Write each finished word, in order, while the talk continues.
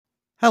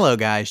Hello,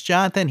 guys.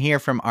 Jonathan here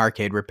from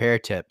Arcade Repair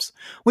Tips.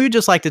 We would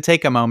just like to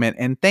take a moment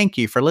and thank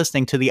you for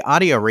listening to the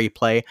audio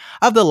replay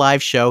of the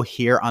live show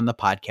here on the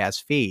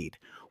podcast feed.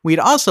 We'd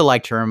also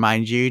like to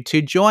remind you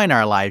to join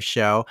our live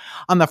show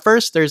on the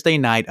first Thursday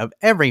night of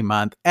every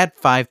month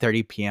at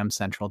 5:30 p.m.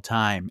 Central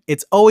Time.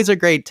 It's always a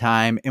great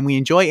time, and we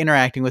enjoy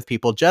interacting with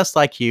people just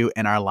like you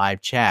in our live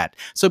chat.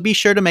 So be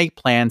sure to make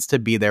plans to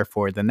be there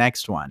for the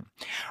next one.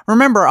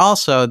 Remember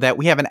also that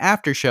we have an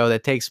after show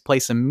that takes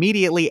place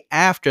immediately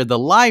after the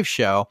live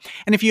show.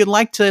 And if you'd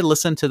like to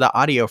listen to the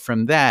audio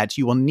from that,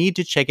 you will need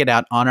to check it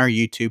out on our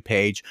YouTube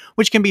page,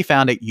 which can be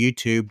found at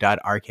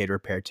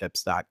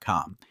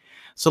youtube.arcaderepairtips.com.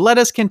 So let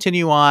us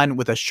continue on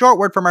with a short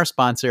word from our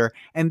sponsor,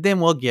 and then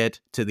we'll get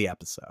to the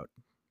episode.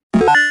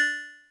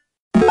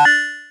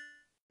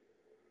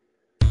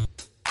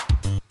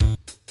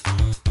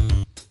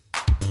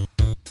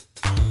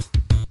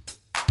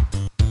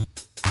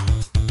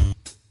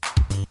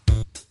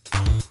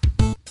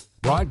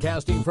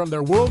 Broadcasting from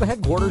their world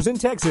headquarters in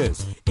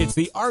Texas, it's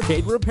the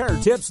Arcade Repair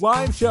Tips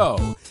Live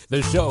Show,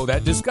 the show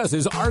that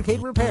discusses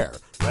arcade repair,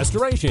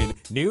 restoration,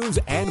 news,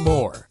 and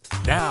more.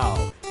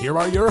 Now, here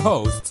are your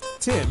hosts,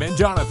 Tim and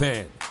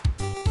Jonathan.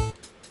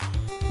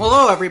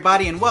 Hello,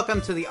 everybody, and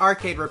welcome to the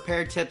Arcade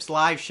Repair Tips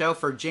live show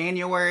for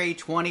January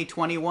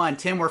 2021.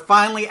 Tim, we're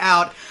finally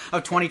out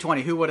of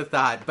 2020. Who would have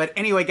thought? But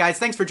anyway, guys,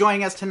 thanks for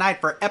joining us tonight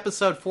for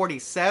episode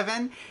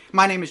 47.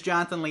 My name is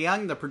Jonathan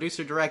Leung, the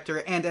producer, director,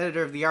 and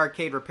editor of the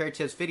Arcade Repair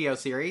Tips video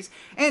series.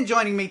 And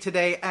joining me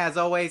today, as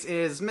always,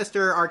 is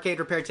Mr. Arcade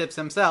Repair Tips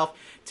himself,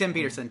 Tim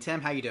Peterson.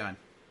 Tim, how you doing?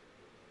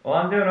 Well,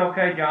 I'm doing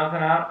okay,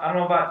 Jonathan. I don't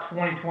know about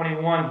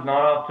 2021's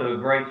not off to a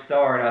great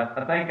start.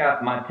 I think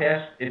my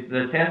test, if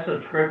the test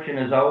subscription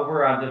is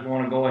over, I just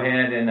want to go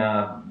ahead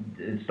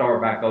and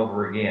start back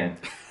over again.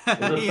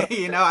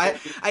 I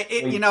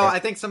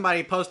think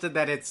somebody posted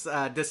that it's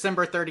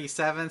December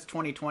 37th,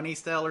 2020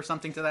 still, or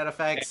something to that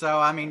effect. So,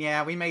 I mean,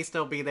 yeah, we may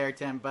still be there,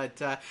 Tim,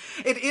 but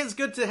it is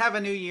good to have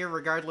a new year,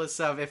 regardless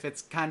of if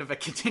it's kind of a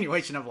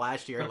continuation of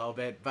last year a little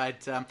bit.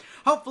 But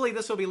hopefully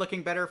this will be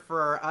looking better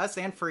for us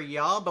and for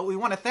y'all. But we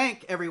want to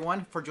thank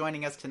everyone for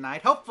joining us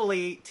tonight.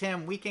 Hopefully,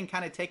 Tim, we can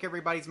kind of take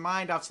everybody's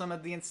mind off some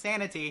of the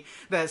insanity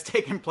that has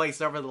taken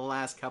place over the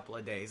last couple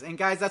of days. And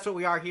guys, that's what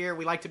we are here.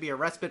 We like to be a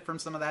respite from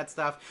some of that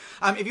stuff.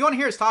 If you want to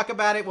hear us talk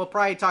about it, we'll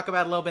probably talk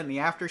about it a little bit in the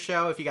after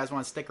show if you guys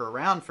want to stick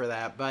around for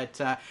that.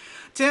 But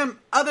Tim,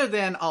 other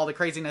than all the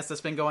craziness that's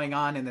been going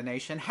on in the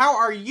nation, how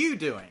are you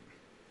doing?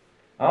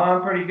 Oh,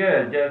 I'm pretty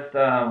good. Just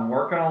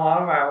working a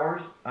lot of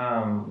hours.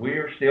 We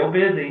are still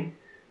busy,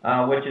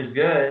 which is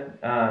good.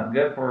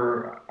 Good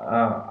for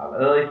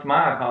at least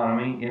my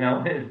economy,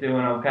 is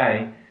doing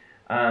okay.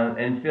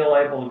 And still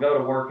able to go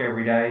to work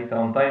every day, so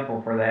I'm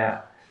thankful for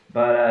that.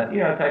 But,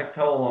 it takes a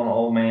toll on an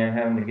old man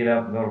having to get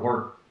up and go to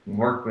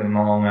work in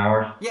long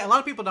hours. Yeah, a lot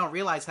of people don't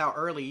realize how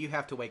early you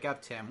have to wake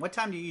up, Tim. What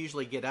time do you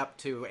usually get up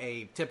to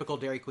a typical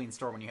Dairy Queen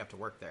store when you have to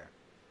work there?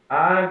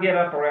 I get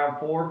up around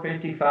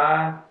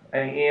 4:55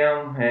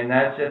 a.m., and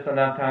that's just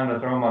enough time to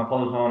throw my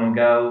clothes on and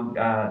go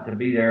to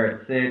be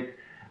there at 6.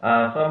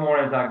 Some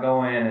mornings I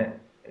go in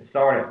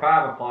start at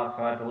 5 o'clock,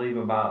 so I have to leave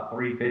about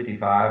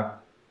 3:55.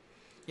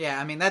 Yeah,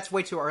 I mean, that's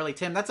way too early,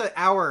 Tim. That's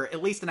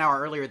at least an hour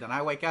earlier than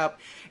I wake up,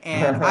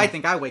 and I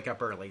think I wake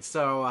up early.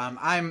 So I'm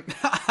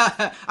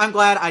I'm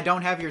glad I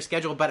don't have your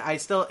schedule, but I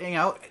still,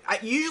 I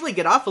usually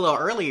get off a little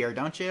earlier,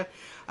 don't you?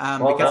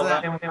 Because of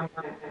that.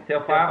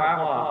 Till 5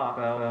 o'clock.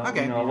 So,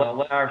 okay.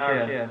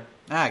 11-hour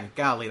shift.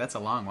 Golly, that's a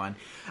long one.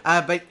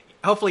 But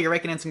hopefully you're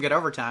raking in some good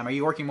overtime. Are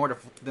you working more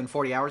than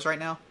 40 hours right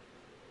now?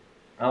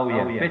 Oh,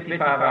 yeah.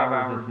 55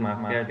 hours is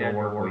my schedule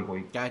work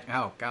week.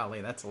 Oh,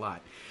 golly, that's a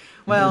lot.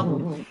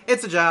 Well,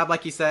 it's a job,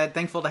 like you said.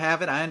 Thankful to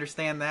have it. I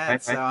understand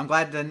that. So I'm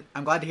glad to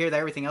hear that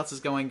everything else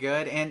is going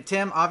good. And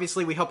Tim,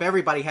 obviously, we hope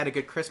everybody had a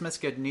good Christmas,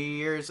 good New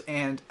Year's.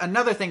 And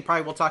another thing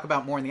probably we'll talk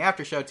about more in the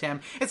after show,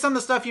 Tim, it's some of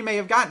the stuff you may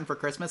have gotten for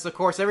Christmas. Of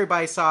course,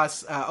 everybody saw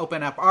us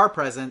open up our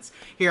presents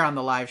here on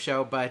the live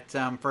show. But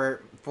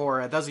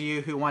for those of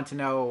you who want to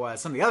know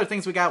some of the other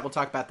things we got, we'll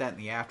talk about that in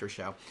the after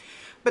show.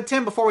 But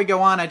Tim, before we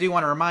go on, I do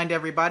want to remind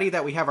everybody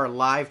that we have our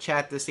live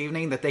chat this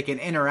evening that they can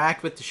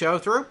interact with the show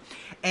through.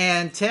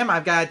 And Tim,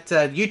 I've got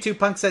YouTube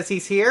Punk says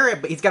he's here,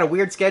 but he's got a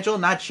weird schedule.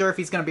 Not sure if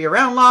he's going to be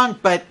around long,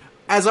 but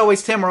as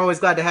always, Tim, we're always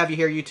glad to have you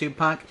here, YouTube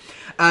Punk.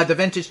 The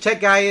Vintage Tech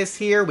Guy is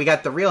here. We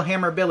got the Real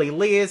Hammer Billy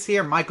Lee is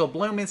here. Michael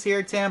Bloom is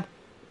here, Tim.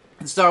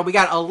 So we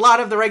got a lot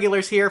of the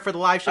regulars here for the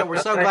live show. We're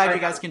so glad you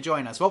guys can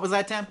join us. What was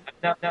that, Tim?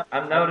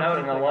 I'm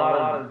noticing a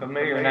lot of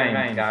familiar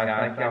names,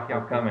 guys. Thank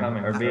y'all for coming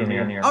or being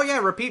here. Oh, yeah,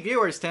 repeat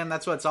viewers, Tim.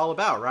 That's what it's all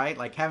about, right?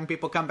 Like having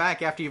people come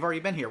back after you've already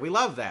been here. We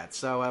love that.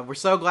 So we're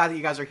so glad that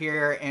you guys are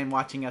here and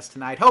watching us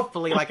tonight.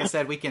 Hopefully, like I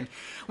said, we can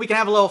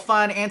have a little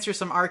fun, answer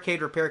some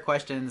arcade repair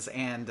questions,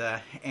 and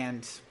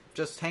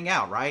just hang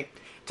out, right?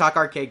 Talk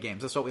arcade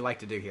games. That's what we like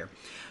to do here.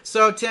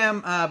 So,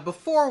 Tim,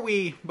 before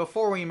we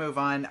move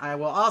on, I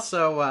will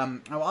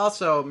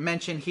also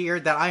mention here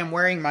that I am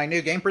wearing my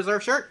new Game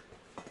Preserve shirt.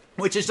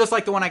 which is just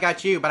like the one I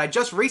got you, but I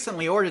just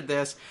recently ordered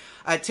this.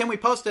 Tim, we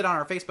posted on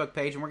our Facebook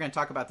page, and we're going to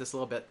talk about this a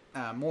little bit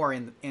more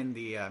in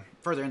the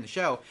further in the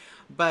show.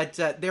 But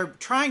they're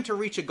trying to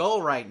reach a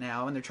goal right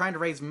now, and they're trying to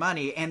raise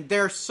money, and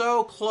they're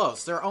so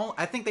close.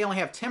 I think they only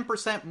have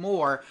 10%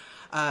 more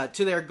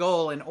to their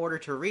goal in order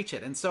to reach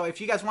it. And so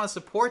if you guys want to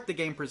support the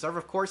Game Preserve,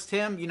 of course,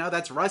 Tim,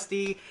 that's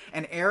Rusty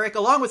and Eric,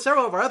 along with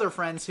several of our other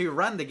friends who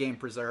run the Game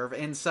Preserve.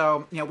 And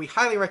so, we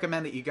highly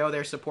recommend that you go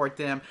there, support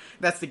them.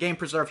 That's the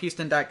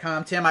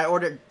GamePreserveHouston.com. Tim, I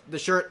ordered the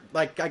shirt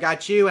like I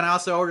got you, and I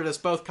also ordered us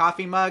both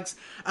coffee mugs.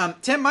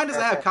 Tim, mine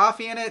doesn't have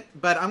coffee in it,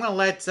 but I'm going to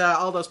let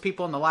all those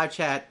people in the live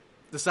chat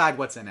decide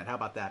what's in it. How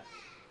about that?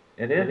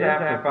 It is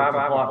after 5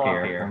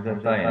 o'clock here. I'm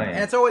just saying. And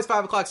it's always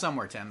 5 o'clock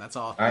somewhere, Tim. That's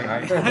all. All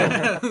right.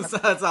 So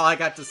that's all I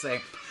got to say.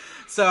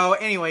 So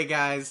anyway,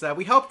 guys,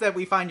 we hope that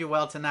we find you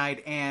well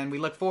tonight, and we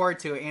look forward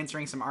to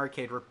answering some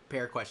arcade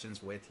repair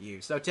questions with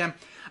you. So, Tim,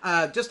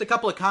 just a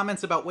couple of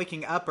comments about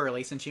waking up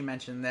early, since you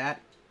mentioned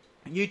that.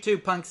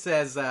 YouTube Punk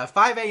says,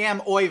 5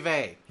 a.m. oy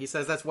vey. He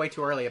says that's way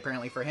too early,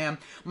 apparently, for him.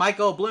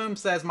 Michael Bloom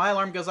says, my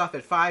alarm goes off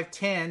at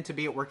 5:10 to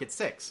be at work at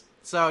 6.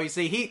 So, you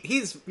see,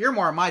 you're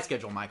more on my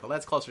schedule, Michael.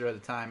 That's closer to the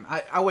time.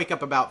 I wake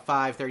up about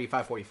 5:30,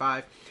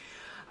 5:45.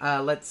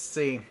 Let's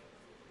see.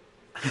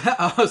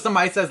 Oh,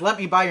 somebody says, let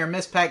me buy your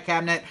Mispack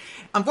cabinet.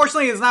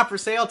 Unfortunately, it's not for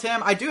sale,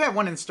 Tim. I do have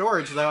one in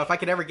storage, though. If I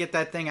could ever get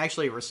that thing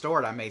actually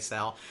restored, I may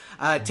sell.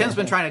 Tim's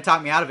been trying to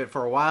talk me out of it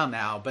for a while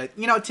now. But,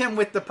 Tim,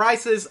 with the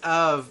prices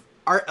of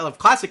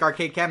classic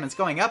arcade cabinets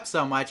going up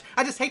so much,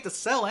 I just hate to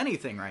sell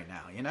anything right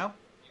now,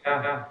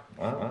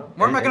 Well,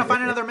 where am I going to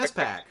find another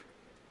Mispack?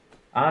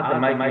 I'll have to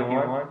make you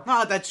one.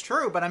 No, that's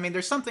true, but I mean,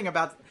 there's something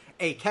about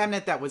a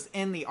cabinet that was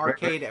in the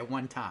arcade at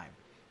one time.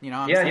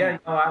 Mine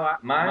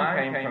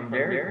came from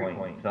Dairy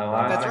Queen, so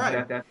that's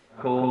right. That's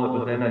cool. It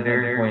was in a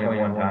Dairy Queen at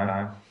one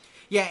time.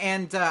 Yeah,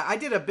 and I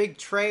did a big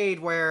trade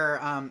where,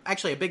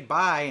 actually a big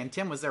buy, and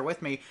Tim was there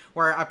with me,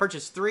 where I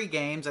purchased 3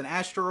 games, an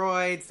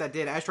Asteroids, that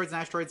did Asteroids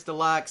and Asteroids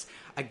Deluxe,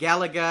 a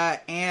Galaga,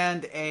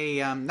 and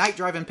a Night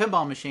Drive-In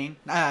pinball machine,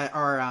 the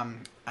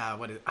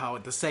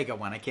Sega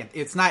one.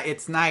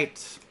 It's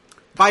Night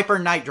Viper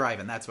Night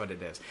Drive-In, that's what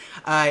it is.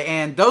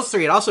 And those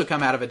 3 had also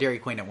come out of a Dairy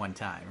Queen at one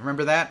time.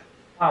 Remember that?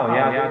 Oh,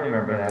 yeah, I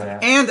remember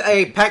that. And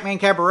a Pac-Man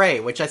Cabaret,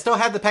 which I still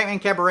have the Pac-Man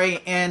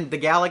Cabaret and the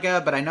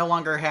Galaga, but I no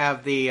longer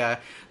have the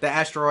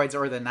Asteroids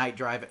or the Night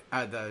Drive,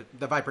 the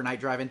Viper Night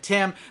Drive. And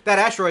Tim, that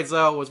Asteroids,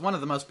 though, was one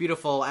of the most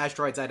beautiful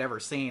Asteroids I'd ever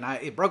seen.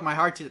 It broke my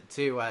heart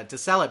to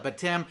sell it, but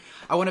Tim,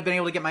 I wouldn't have been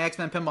able to get my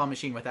X-Men pinball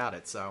machine without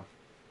it, so.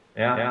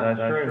 Yeah, that's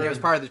true. It was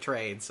part of the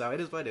trade, so it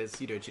is what it is.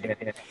 You do what you do.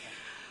 Yeah.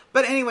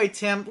 But anyway,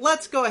 Tim,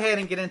 let's go ahead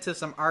and get into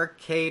some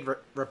arcade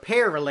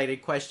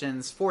repair-related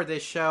questions for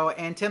this show.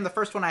 And Tim, the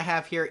first one I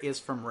have here is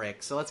from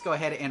Rick. So let's go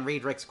ahead and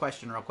read Rick's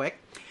question real quick.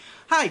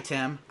 Hi,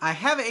 Tim. I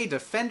have a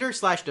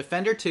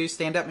Defender/Defender 2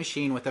 stand-up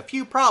machine with a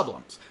few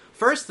problems.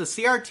 First, the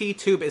CRT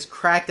tube is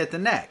cracked at the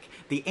neck.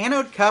 The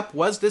anode cup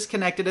was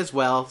disconnected as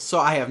well, so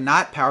I have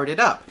not powered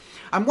it up.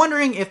 I'm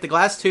wondering if the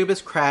glass tube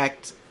is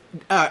cracked.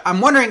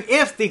 I'm wondering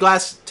if the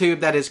glass tube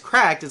that is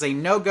cracked is a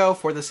no-go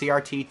for the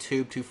CRT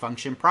tube to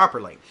function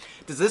properly.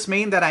 Does this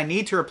mean that I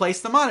need to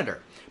replace the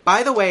monitor?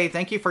 By the way,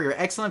 thank you for your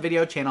excellent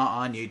video channel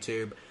on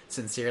YouTube.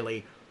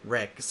 Sincerely,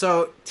 Rick.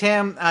 So,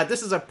 Tim,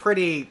 this is a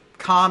pretty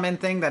common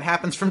thing that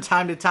happens from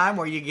time to time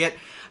where you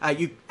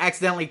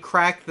accidentally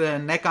crack the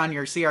neck on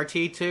your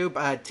CRT tube.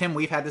 Tim,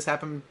 we've had this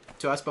happen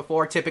to us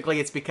before. Typically,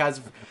 it's because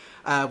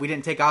we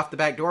didn't take off the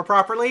back door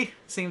properly.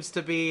 Seems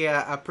to be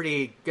a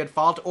pretty good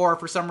fault. Or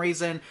for some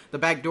reason, the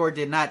back door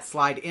did not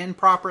slide in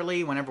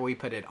properly whenever we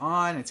put it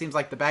on. It seems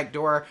like the back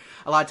door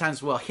a lot of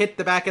times will hit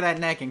the back of that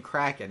neck and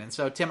crack it. And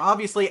so, Tim,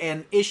 obviously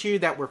an issue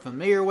that we're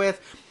familiar with.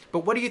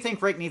 But what do you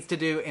think Rick needs to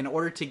do in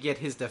order to get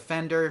his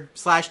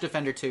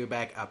Defender/Defender 2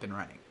 back up and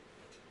running?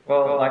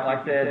 Well, like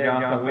I said,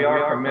 Jonathan, we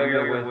are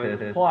familiar with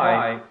this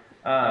plight.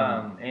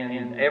 And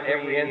in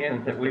every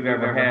instance that we've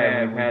ever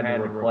had, we've had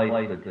to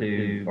replace the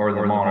tube or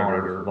the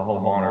monitor, the whole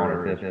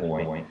monitor at this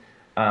point.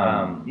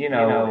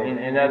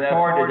 And that's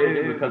hard to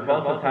do because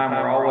most of the time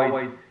we're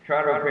always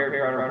trying to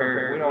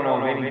repair. We don't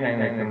know of anything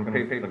that can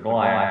fix the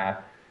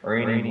glass or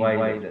any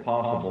way that's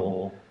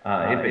possible.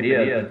 If it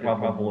is, it'd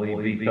probably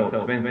be so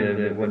expensive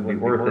it wouldn't be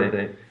worth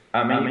it.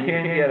 I mean, you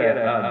can get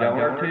a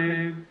donor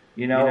tube,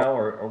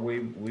 or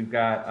we've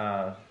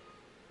got.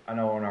 I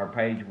know on our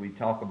page we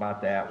talk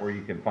about that where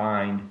you can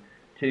find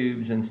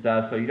tubes and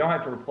stuff. So you don't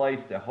have to replace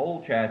the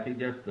whole chassis,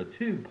 just the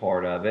tube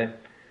part of it.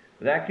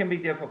 That can be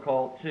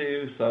difficult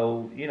too.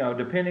 So,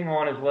 depending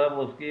on his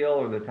level of skill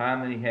or the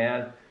time that he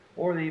has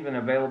or even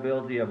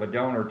availability of a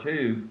donor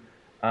tube,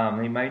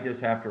 he may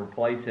just have to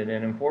replace it.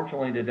 And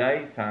unfortunately,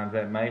 today's times,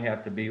 that may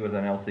have to be with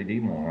an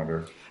LCD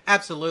monitor.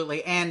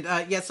 Absolutely. And,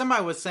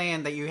 somebody was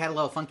saying that you had a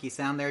little funky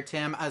sound there,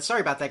 Tim.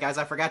 Sorry about that, guys.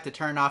 I forgot to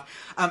turn off.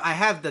 I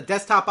have the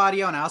desktop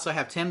audio, and I also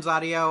have Tim's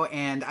audio,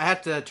 and I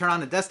have to turn on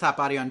the desktop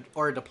audio in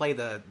order to play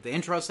the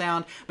intro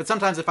sound. But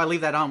sometimes if I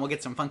leave that on, we'll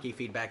get some funky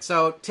feedback.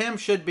 So Tim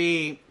should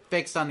be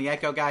fixed on the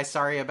Echo, guys.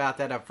 Sorry about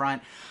that up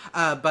front.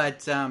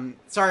 But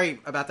sorry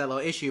about that little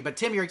issue. But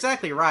Tim, you're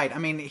exactly right. I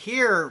mean,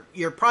 here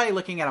you're probably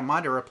looking at a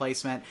monitor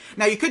replacement.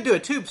 Now, you could do a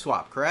tube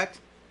swap, correct?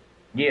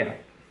 Yeah.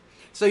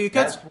 So you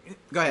could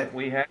go ahead.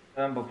 We have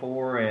done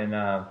before, and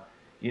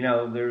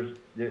there's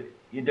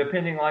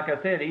depending, like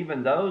I said,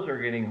 even those are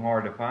getting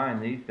hard to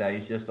find these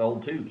days. Just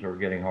old tubes are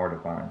getting hard to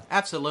find.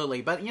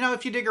 Absolutely, but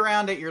if you dig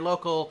around at your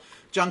local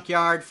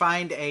junkyard,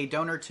 find a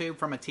donor tube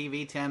from a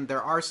TV, Tim.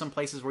 There are some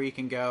places where you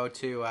can go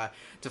to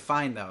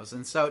find those.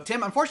 And so,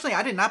 Tim, unfortunately,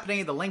 I did not put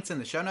any of the links in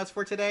the show notes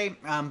for today,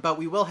 but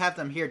we will have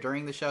them here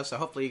during the show. So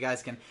hopefully, you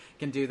guys can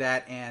do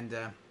that and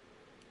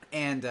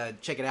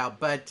check it out.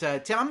 But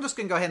Tim, I'm just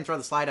going to go ahead and throw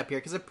the slide up here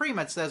because it pretty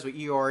much says what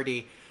you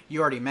already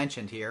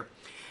mentioned here.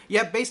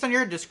 Yeah, based on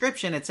your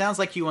description, it sounds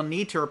like you will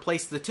need to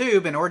replace the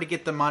tube in order to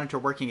get the monitor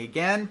working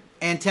again.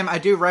 And Tim, I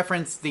do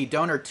reference the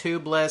donor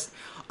tube list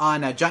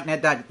on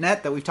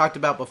junknet.net that we've talked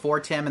about before,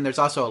 Tim, and there's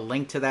also a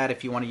link to that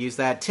if you want to use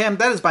that. Tim,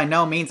 that is by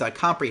no means a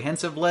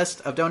comprehensive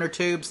list of donor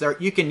tubes. There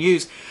you can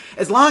use,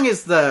 as long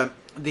as the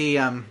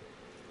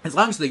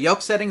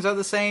yoke settings are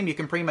the same, you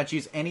can pretty much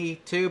use any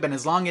tube, and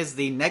as long as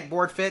the neck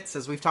board fits,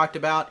 as we've talked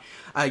about,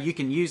 you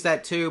can use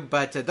that tube.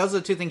 But those are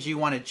the two things you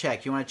want to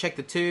check. You want to check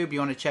the tube, you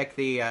want to check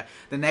the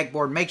neck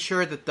board, make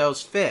sure that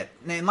those fit.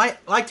 And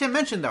like Tim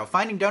mentioned, though,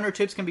 finding donor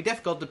tubes can be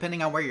difficult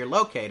depending on where you're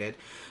located.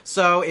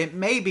 So it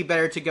may be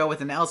better to go with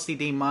an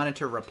LCD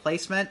monitor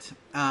replacement.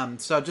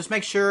 So just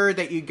make sure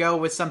that you go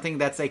with something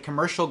that's a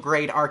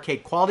commercial-grade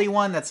arcade quality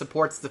one that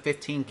supports the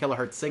 15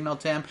 kilohertz signal,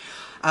 Tim.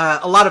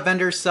 A lot of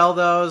vendors sell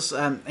those,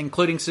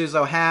 including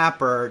Suzo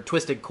Hap or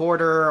Twisted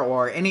Quarter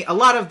or a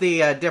lot of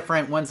the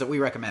different ones that we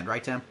recommend,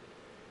 right, Tim?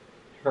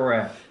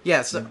 Correct.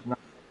 Yes.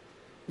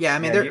 Yeah, I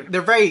mean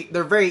they're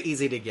very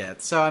easy to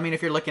get. So I mean,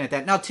 if you're looking at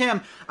that now,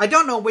 Tim, I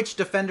don't know which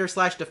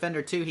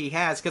Defender/Defender 2 he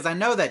has because I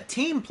know that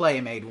Team Play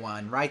made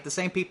one, right? The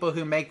same people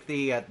who make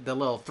the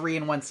little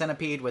 3-in-1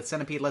 Centipede with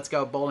Centipede, Let's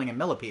Go, Bowling, and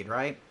Millipede,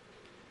 right?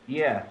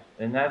 Yes,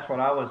 and that's what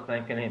I was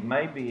thinking. It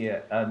may be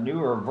a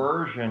newer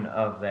version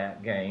of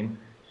that game.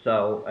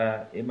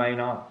 So it may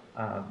not,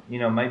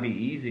 may be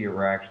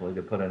easier actually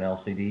to put an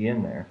LCD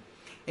in there.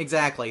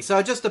 Exactly. So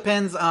it just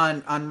depends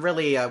on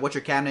really what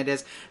your cabinet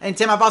is. And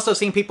Tim, I've also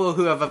seen people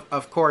who have,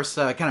 of course,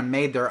 kind of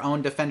made their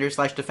own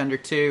Defender/Defender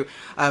 2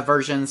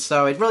 versions.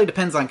 So it really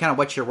depends on kind of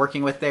what you're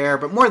working with there.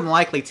 But more than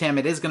likely, Tim,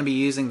 it is going to be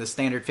using the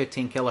standard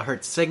 15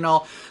 kilohertz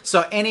signal.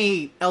 So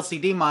any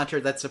LCD monitor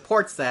that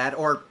supports that,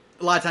 or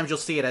a lot of times you'll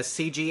see it as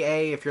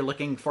CGA if you're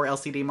looking for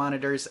LCD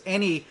monitors.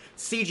 Any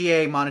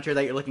CGA monitor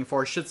that you're looking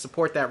for should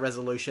support that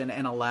resolution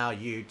and allow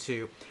you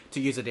to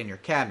use it in your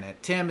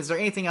cabinet. Tim, is there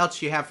anything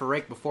else you have for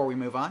Rick before we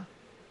move on?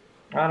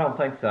 I don't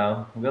think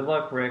so. Good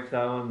luck, Rick,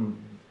 though, and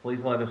please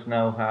let us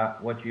know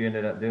what you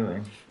ended up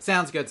doing.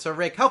 Sounds good. So,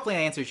 Rick, hopefully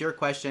that answers your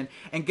question,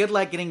 and good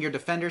luck getting your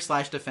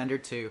Defender/Defender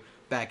 2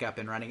 back up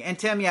and running. And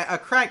Tim, yeah, a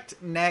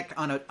cracked neck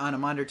on a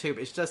monitor tube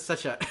is just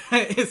such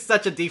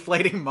a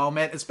deflating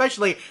moment,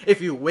 especially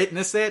if you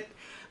witness it.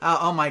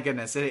 Oh my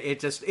goodness,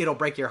 it'll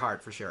break your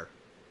heart for sure.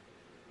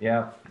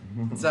 Yeah.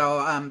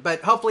 So,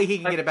 but hopefully he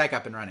can get it back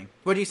up and running.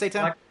 What do you say,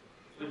 Tim?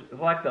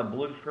 It's like the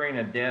blue screen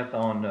of death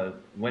on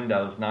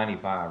Windows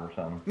 95 or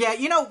something. Yeah,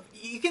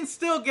 you can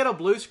still get a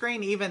blue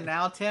screen even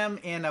now, Tim,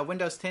 in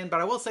Windows 10,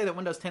 but I will say that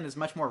Windows 10 is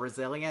much more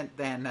resilient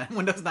than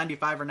Windows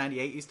 95 or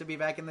 98 used to be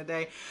back in the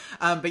day.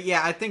 But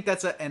yeah, I think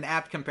that's an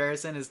apt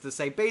comparison, is to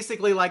say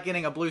basically like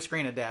getting a blue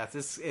screen of death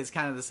is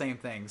kind of the same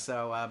thing.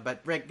 So,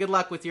 but Rick, good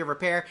luck with your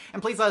repair,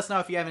 and please let us know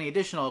if you have any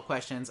additional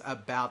questions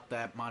about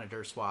that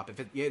monitor swap,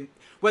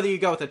 whether you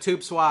go with a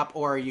tube swap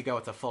or you go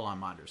with a full-on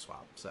monitor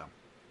swap. So.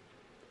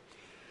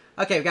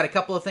 Okay, we've got a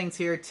couple of things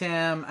here,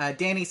 Tim.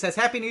 Danny says,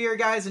 Happy New Year,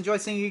 guys. Enjoy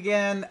seeing you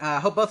again.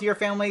 Hope both of your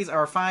families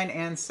are fine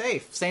and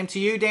safe. Same to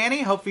you,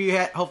 Danny.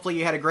 Hopefully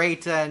you had a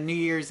great New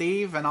Year's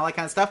Eve and all that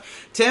kind of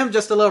stuff. Tim,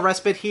 just a little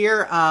respite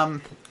here.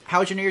 How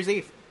was your New Year's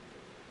Eve?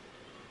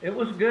 It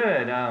was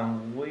good.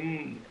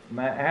 We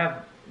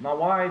have my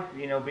wife,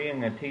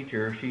 being a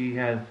teacher, she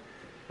has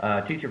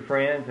teacher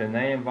friends, and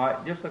they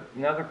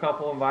another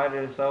couple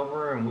invited us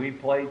over, and we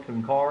played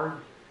some cards.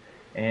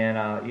 And,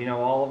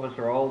 all of us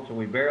are old, so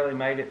we barely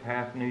made it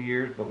past New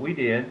Year's, but we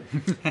did.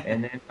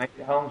 And then made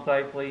it home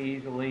safely,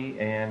 easily,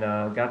 and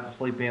got to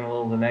sleep in a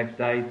little the next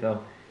day.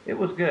 So it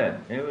was good.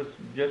 It was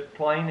just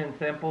plain and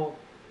simple.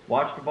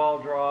 Watched the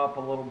ball drop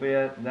a little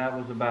bit, and that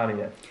was about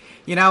it.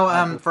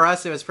 For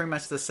us, it was pretty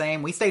much the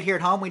same. We stayed here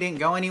at home. We didn't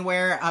go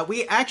anywhere.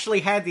 We actually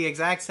had the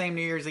exact same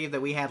New Year's Eve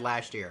that we had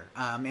last year.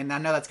 And I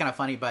know that's kind of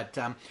funny, but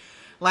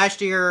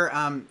last year,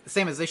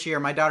 same as this year,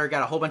 my daughter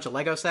got a whole bunch of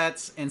Lego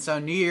sets. And so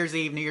New Year's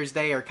Eve, New Year's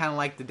Day are kind of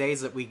like the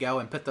days that we go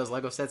and put those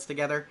Lego sets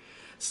together.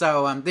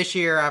 So this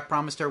year, I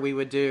promised her we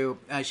would do.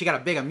 She got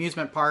a big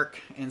amusement park,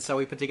 and so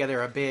we put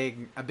together a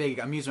big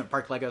amusement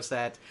park Lego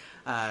set.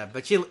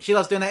 But she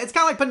loves doing that. It's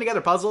kind of like putting together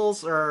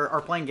puzzles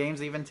or playing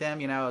games. Even Tim,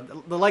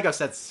 the Lego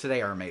sets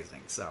today are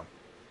amazing. So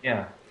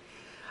yeah.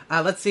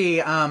 Let's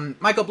see.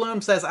 Michael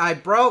Bloom says, I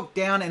broke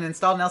down and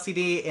installed an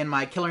LCD in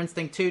my Killer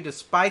Instinct 2.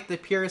 Despite the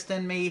purist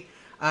in me,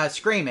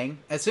 screaming,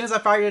 as soon as I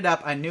fired it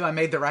up, I knew I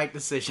made the right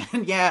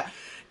decision. Yeah,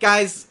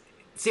 guys,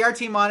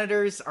 CRT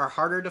monitors are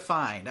harder to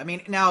find. I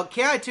mean, now,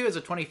 Ki2 is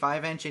a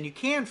 25-inch, and you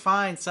can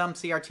find some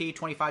CRT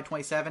 25,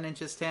 27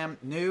 inches, Tim,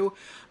 new,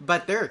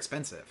 but they're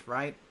expensive,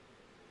 right?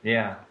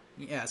 Yeah.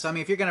 Yeah, so I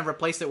mean, if you're going to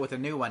replace it with a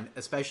new one,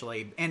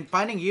 especially, and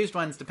finding used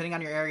ones, depending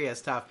on your area, is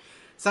tough.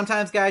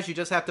 Sometimes, guys, you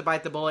just have to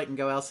bite the bullet and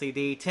go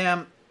LCD.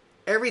 Tim,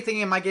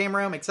 everything in my game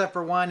room, except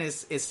for one,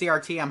 is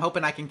CRT. I'm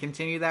hoping I can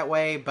continue that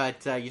way,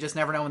 but you just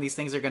never know when these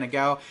things are going to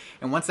go.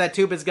 And once that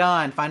tube is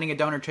gone, finding a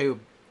donor tube,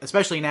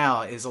 especially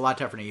now, is a lot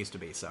tougher than it used to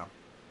be. So,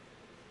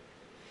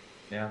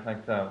 yeah, I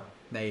think so.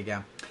 There you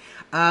go.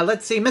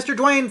 Let's see. Mr.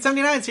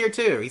 Dwayne79 is here,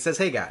 too. He says,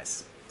 hey,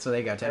 guys. So there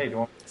you go, Tim. Hey,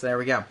 Dwayne. So there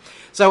we go.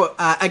 So,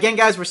 again,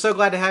 guys, we're so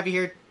glad to have you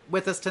here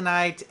with us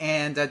tonight.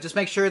 And just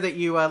make sure that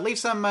you leave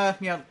some,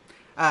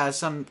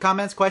 some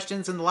comments,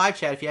 questions in the live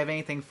chat if you have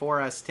anything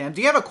for us, Tim.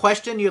 Do you have a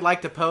question you'd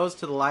like to pose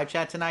to the live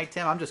chat tonight,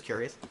 Tim? I'm just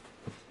curious.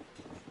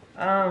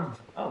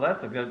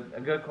 That's a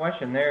good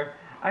question there.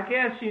 I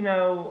guess, do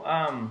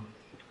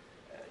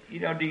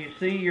you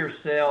see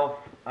yourself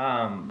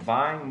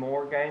buying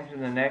more games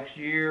in the next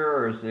year,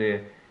 or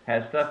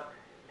has stuff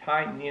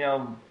tightened?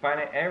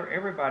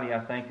 Everybody, I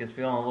think, is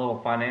feeling a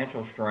little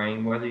financial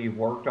strain, whether you've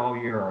worked all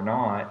year or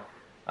not.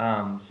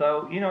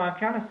 I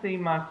kind of see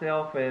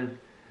myself as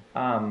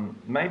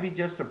maybe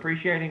just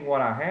appreciating what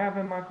I have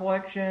in my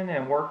collection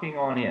and working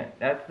on it.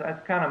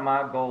 That's kind of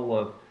my goal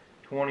of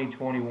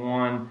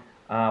 2021.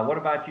 What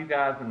about you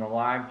guys in the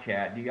live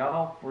chat? Do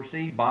y'all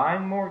foresee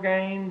buying more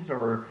games,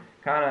 or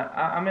kind of?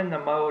 I'm in the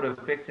mode of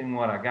fixing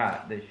what I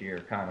got this year,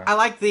 kind of. I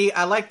like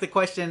the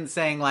question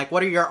saying, like,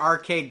 what are your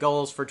arcade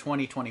goals for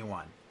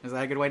 2021? Is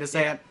that a good way to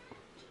say it?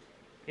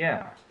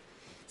 Yeah.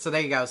 So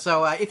there you go.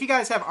 So if you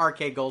guys have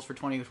arcade goals for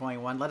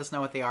 2021, let us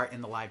know what they are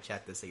in the live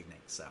chat this evening.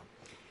 So.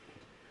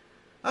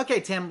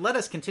 Okay, Tim, let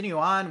us continue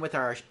on with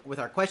our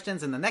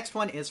questions, and the next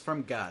one is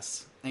from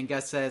Gus. And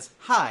Gus says,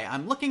 hi,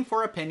 I'm looking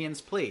for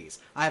opinions, please.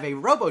 I have a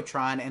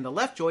Robotron, and the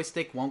left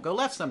joystick won't go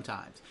left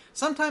sometimes.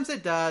 Sometimes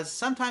it does,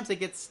 sometimes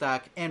it gets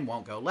stuck and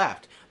won't go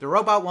left. The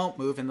robot won't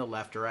move in the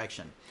left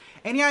direction.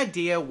 Any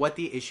idea what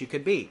the issue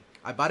could be?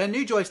 I bought a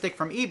new joystick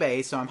from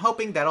eBay, so I'm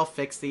hoping that'll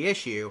fix the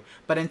issue.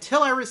 But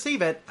until I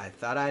receive it, I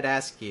thought I'd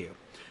ask you.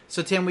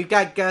 So, Tim, we've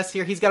got Gus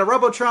here. He's got a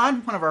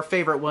Robotron, one of our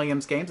favorite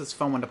Williams games. It's a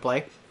fun one to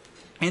play.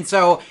 And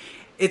so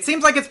it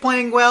seems like it's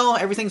playing well.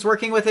 Everything's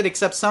working with it,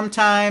 except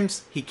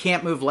sometimes he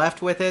can't move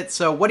left with it.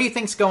 So what do you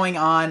think's going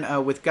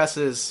on with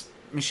Gus's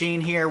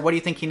machine here? What do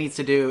you think he needs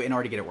to do in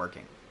order to get it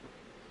working?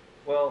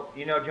 Well,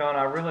 John,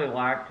 I really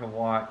like to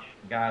watch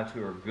guys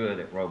who are good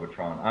at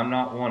Robotron. I'm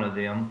not one of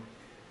them,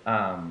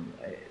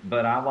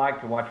 but I like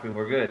to watch people who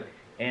are good.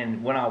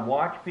 And when I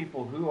watch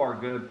people who are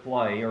good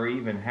play, or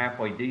even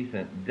halfway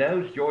decent,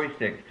 those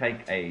joysticks take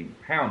a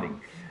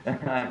pounding.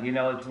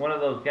 It's one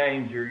of those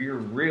games you're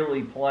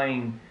really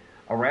playing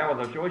around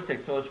with those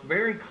joysticks. So it's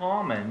very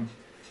common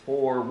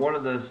for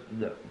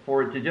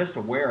for it to just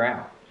to wear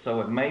out.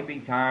 So it may be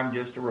time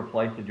just to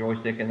replace the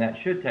joystick, and that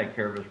should take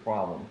care of his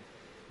problem.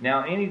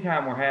 Now,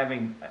 anytime we're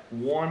having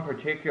one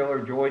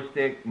particular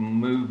joystick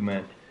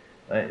movement,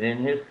 in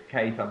his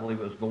case, I believe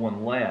it was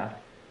going left,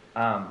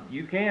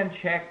 you can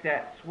check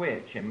that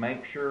switch and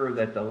make sure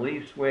that the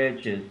leaf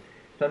switch is.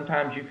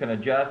 Sometimes you can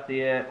adjust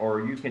it,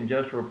 or you can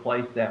just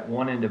replace that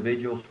one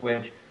individual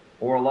switch,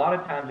 or a lot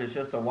of times it's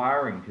just a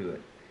wiring to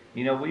it.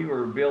 We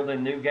were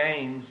building new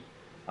games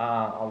a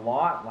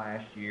lot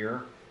last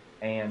year,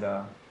 and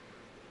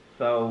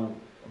so,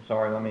 I'm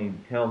sorry, let me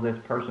tell this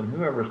person,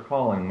 whoever's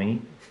calling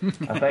me,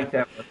 I think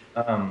that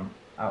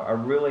I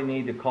really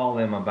need to call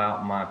them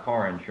about my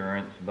car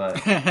insurance, but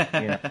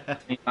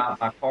about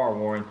my car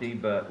warranty,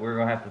 but we're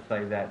going to have to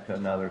save that to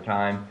another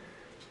time.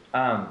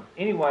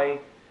 Anyway,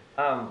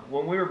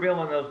 when we were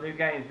building those new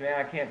games,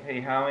 man, I can't tell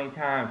you how many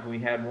times we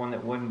had one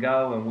that wouldn't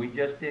go, and we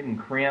just didn't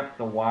crimp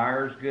the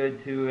wires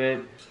good to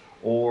it,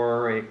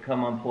 or it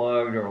come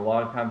unplugged, or a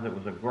lot of times it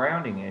was a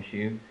grounding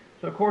issue.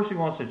 So, of course, he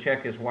wants to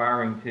check his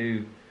wiring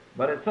too.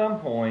 But at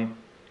some point,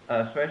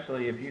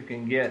 especially if you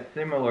can get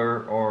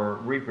similar or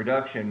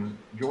reproduction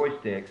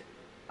joysticks,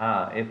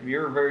 if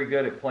you're very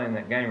good at playing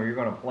that game, or you're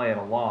going to play it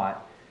a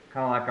lot,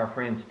 kind of like our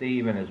friend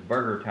Steve and his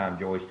Burger Time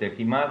joystick,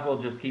 you might as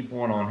well just keep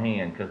one on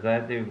hand, because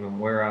that dude can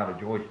wear out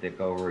a joystick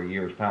over a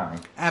year's time.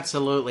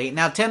 Absolutely.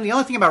 Now, Tim, the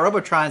only thing about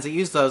Robotron is they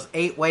use those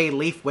 8-way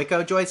Leaf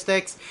Wiko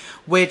joysticks,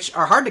 which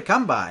are hard to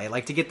come by,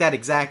 like to get that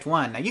exact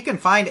one. Now, you can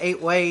find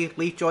 8-way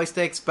Leaf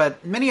joysticks,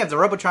 but many of the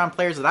Robotron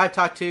players that I've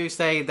talked to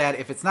say that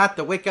if it's not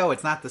the Wiko,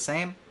 it's not the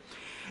same.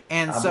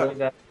 And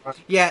so,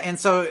 yeah, and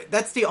so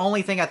that's the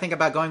only thing I think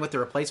about going with the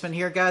replacement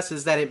here, Gus,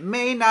 is that it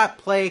may not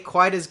play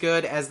quite as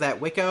good as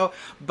that Wiko.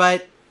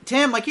 But,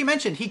 Tim, like you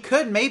mentioned, he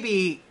could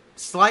maybe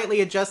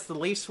slightly adjust the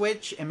leaf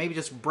switch and maybe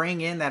just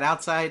bring in that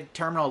outside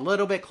terminal a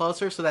little bit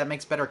closer so that it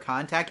makes better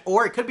contact.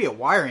 Or it could be a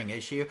wiring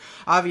issue.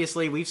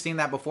 Obviously, we've seen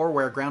that before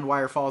where ground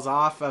wire falls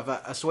off of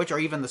a switch, or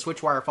even the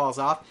switch wire falls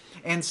off.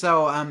 And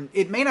so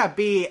it may not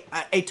be,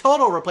 a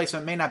total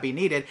replacement may not be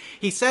needed.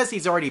 He says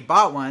he's already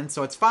bought one,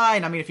 so it's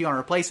fine. I mean, if you want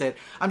to replace it.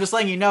 I'm just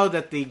letting you know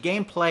that the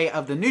gameplay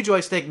of the new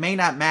joystick may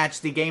not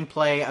match the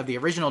gameplay of the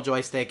original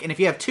joystick. And if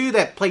you have two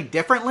that play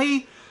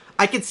differently,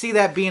 I could see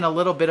that being a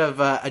little bit of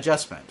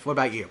adjustment. What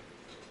about you?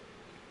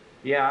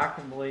 Yeah, I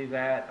can believe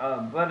that.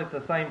 But at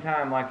the same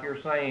time, like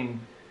you're saying,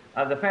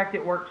 the fact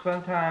it works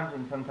sometimes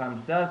and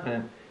sometimes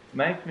doesn't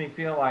makes me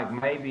feel like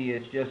maybe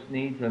it just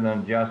needs an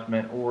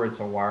adjustment or it's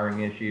a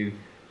wiring issue.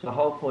 So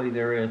hopefully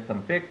there is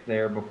some fix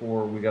there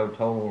before we go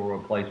total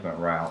replacement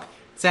route.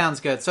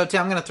 Sounds good. So,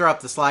 Tim, I'm going to throw up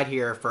the slide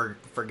here for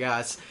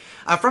Gus.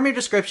 From your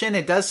description,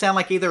 it does sound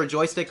like either a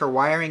joystick or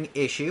wiring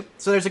issue.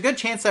 So there's a good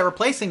chance that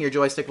replacing your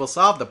joystick will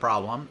solve the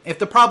problem. If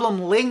the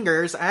problem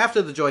lingers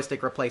after the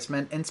joystick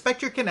replacement,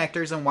 inspect your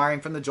connectors and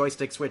wiring from the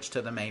joystick switch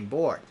to the main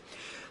board.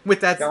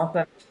 With that, don't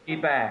send me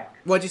back.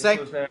 What'd you say?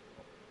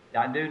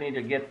 I do need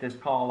to get this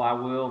call. I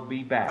will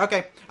be back.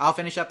 Okay, I'll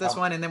finish up this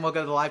one and then we'll go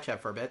to the live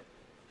chat for a bit.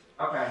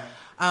 Okay.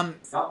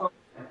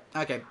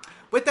 Okay.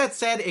 With that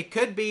said, it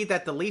could be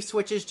that the leaf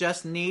switches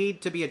just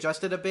need to be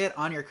adjusted a bit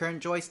on your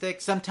current joystick.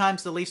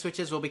 Sometimes the leaf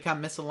switches will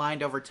become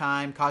misaligned over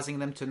time, causing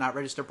them to not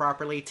register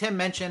properly. Tim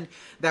mentioned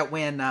that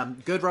when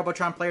good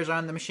Robotron players are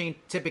on the machine,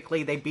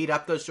 typically they beat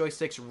up those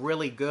joysticks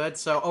really good.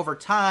 So over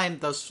time,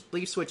 those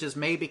leaf switches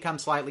may become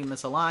slightly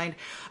misaligned.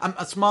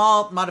 A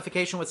small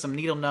modification with some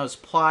needle nose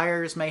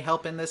pliers may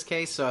help in this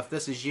case. So if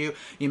this is you,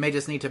 you may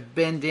just need to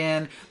bend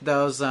in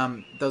those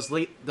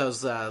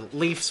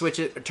leaf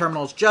switch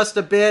terminals just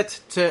a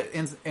bit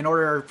in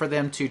order for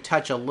them to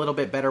touch a little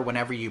bit better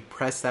whenever you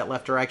press that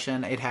left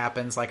direction. It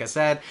happens, like I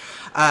said.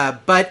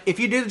 But if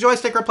you do the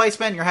joystick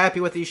replacement, you're happy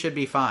with it, you should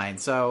be fine.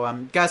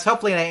 So, guys,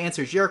 hopefully that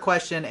answers your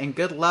question, and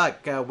good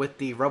luck with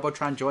the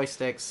Robotron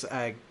joysticks,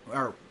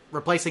 or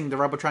replacing the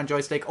Robotron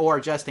joystick or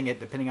adjusting it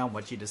depending on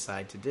what you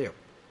decide to do.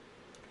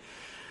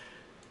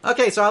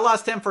 Okay, so I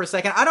lost Tim for a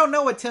second. I don't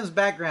know what Tim's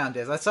background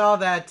is. I saw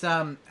that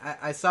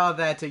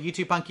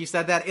YouTube Punk, you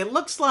said that. It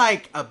looks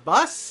like a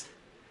bus.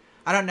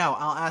 I don't know.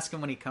 I'll ask him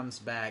when he comes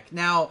back.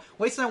 Now,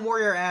 Wasteland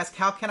Warrior asked,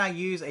 "How can I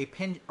use a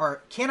pin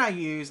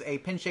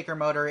shaker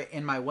motor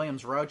in my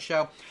Williams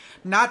Roadshow?"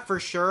 Not for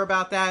sure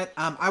about that.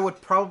 I would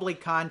probably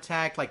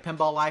contact like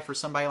Pinball Life or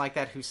somebody like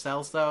that who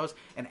sells those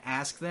and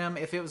ask them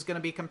if it was going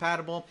to be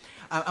compatible.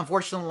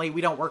 Unfortunately,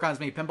 we don't work on as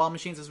many pinball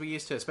machines as we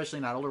used to,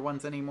 especially not older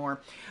ones anymore.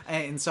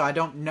 And so I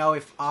don't know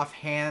if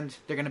offhand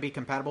they're going to be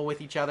compatible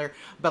with each other.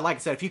 But like I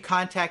said, if you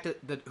contact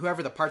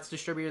whoever the parts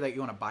distributor that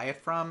you want to buy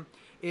it from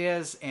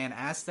is and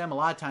ask them, a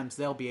lot of times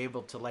they'll be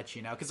able to let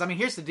you know. Because, I mean,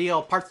 here's the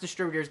deal. Parts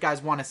distributors,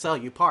 guys, want to sell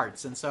you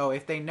parts. And so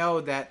if they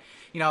know that,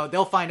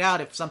 they'll find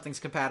out if something's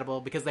compatible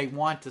because they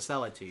want to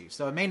sell it to you.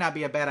 So it may not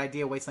be a bad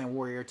idea, Wasteland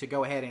Warrior, to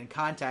go ahead and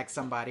contact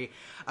somebody,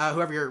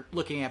 whoever you're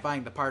looking at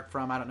buying the part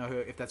from. I don't know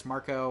if that's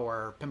Marco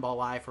or Pinball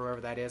Life or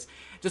whoever that is.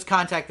 Just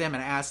contact them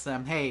and ask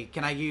them, hey,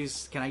 can I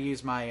use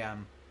my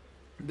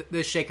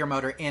this shaker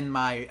motor in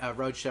my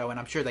Roadshow? And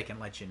I'm sure they can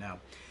let you know.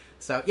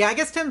 So, yeah, I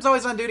guess Tim's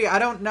always on duty. I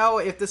don't know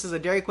if this is a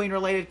Dairy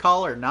Queen-related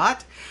call or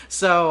not.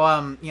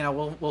 So,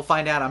 we'll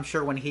find out, I'm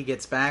sure, when he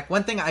gets back.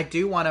 One thing I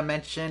do want to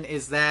mention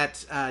is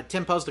that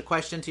Tim posed a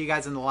question to you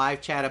guys in the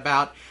live chat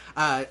about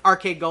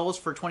arcade goals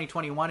for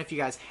 2021, if you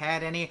guys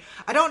had any.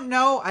 I don't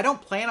know. I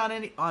don't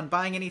plan on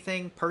buying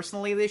anything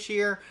personally this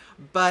year,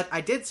 but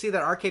I did see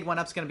that Arcade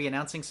 1-Up's going to be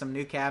announcing some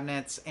new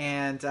cabinets.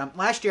 And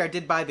last year I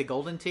did buy the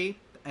Golden Tee.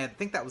 I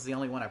think that was the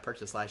only one I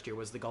purchased last year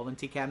was the Golden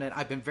Tee cabinet.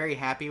 I've been very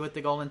happy with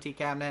the Golden Tee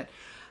cabinet.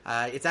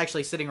 It's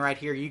actually sitting right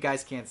here. You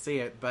guys can't see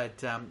it,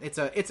 but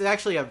it's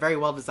actually a very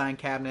well-designed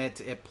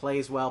cabinet. It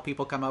plays well.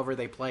 People come over,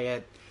 they play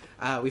it.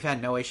 We've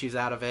had no issues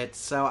out of it.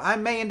 So I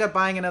may end up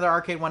buying another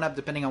Arcade 1-Up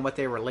depending on what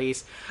they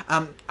release.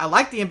 I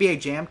like the NBA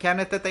Jam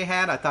cabinet that they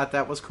had. I thought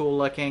that was cool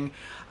looking.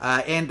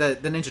 And the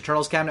Ninja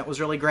Turtles cabinet was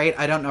really great.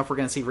 I don't know if we're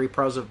going to see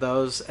repros of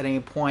those at any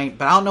point.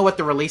 But I don't know what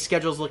the release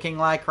schedule is looking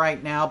like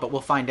right now. But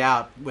we'll find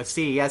out. With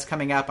CES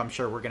coming up, I'm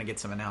sure we're going to get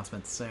some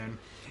announcements soon.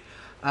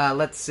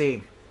 Let's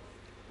see.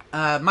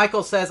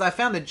 Michael says, I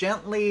found that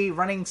gently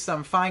running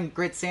some fine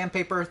grit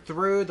sandpaper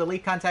through the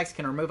lead contacts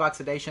can remove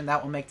oxidation.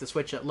 That will make the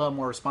switch a little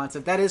more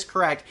responsive. That is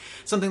correct.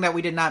 Something that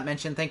we did not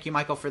mention, thank you,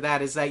 Michael, for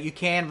that, is that you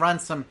can run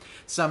some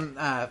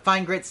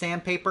fine grit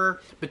sandpaper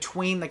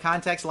between the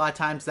contacts. A lot of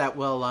times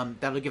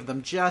that'll give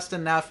them just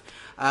enough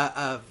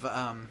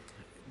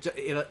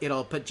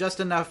it'll put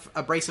just enough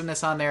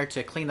abrasiveness on there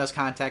to clean those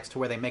contacts to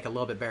where they make a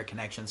little bit better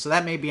connection. So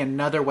that may be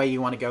another way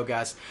you want to go,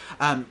 Gus,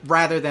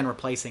 rather than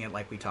replacing it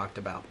like we talked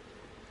about.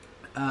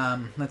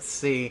 Let's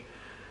see.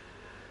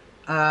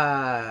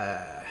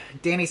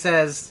 Danny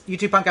says,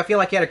 YouTube Punk, I feel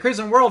like you had a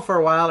cruising world for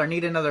a while or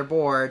need another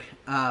board.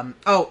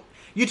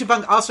 YouTube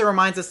Punk also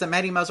reminds us that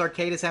Matty Mo's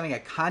Arcade is having a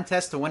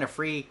contest to win a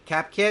free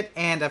cap kit.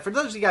 And for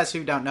those of you guys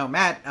who don't know,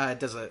 Matt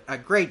does a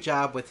great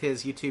job with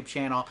his YouTube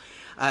channel,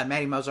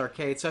 Matty Mo's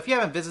Arcade. So if you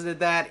haven't visited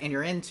that and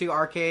you're into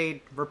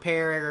arcade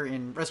repair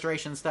and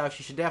restoration stuff,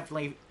 you should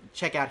definitely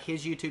check out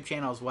his YouTube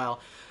channel as well.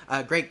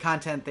 Great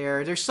content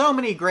there. There's so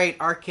many great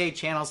arcade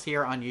channels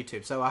here on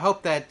YouTube. So I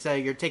hope that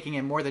you're taking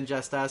in more than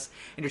just us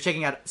and you're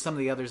checking out some of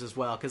the others as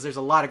well, because there's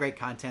a lot of great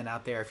content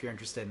out there if you're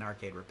interested in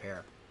arcade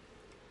repair.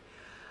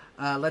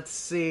 Let's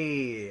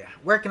see.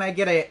 Where can I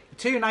get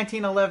two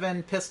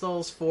 1911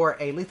 pistols for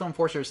a Lethal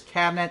Enforcers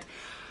cabinet?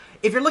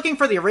 If you're looking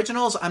for the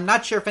originals, I'm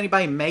not sure if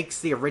anybody makes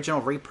the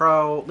original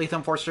Repro Lethal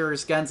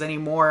Enforcers guns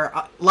anymore.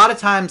 A lot of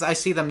times I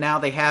see them now,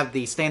 they have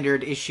the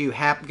standard issue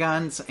HAP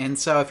guns. And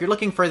so if you're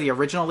looking for the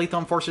original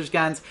Lethal Enforcers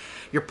guns,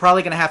 you're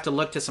probably going to have to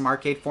look to some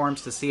arcade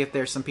forums to see if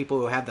there's some people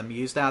who have them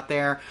used out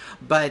there.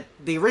 But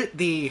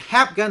the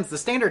HAP guns, the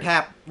standard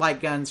HAP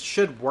light guns,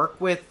 should work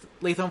with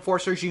Lethal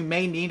Enforcers. You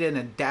may need an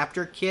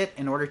adapter kit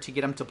in order to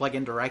get them to plug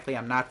in directly.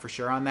 I'm not for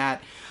sure on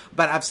that.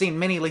 But I've seen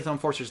many Lethal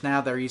Enforcers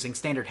now that are using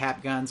standard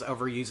HAP guns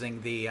over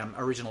using the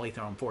original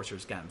Lethal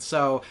Enforcers guns.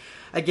 So,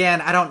 again,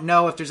 I don't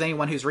know if there's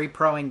anyone who's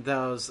reproing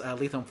those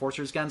Lethal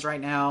Enforcers guns right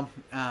now.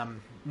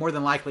 More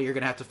than likely, you're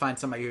going to have to find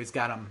somebody who's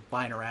got them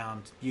lying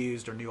around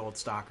used or new old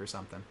stock or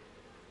something.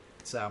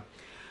 So,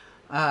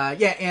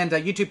 yeah, and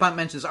YouTube Pump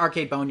mentions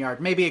Arcade Boneyard.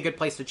 Maybe a good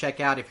place to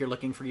check out if you're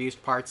looking for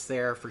used parts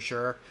there for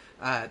sure.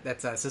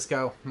 That's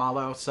Cisco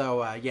Malo.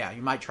 So, yeah,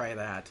 you might try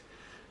that.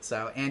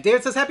 So, and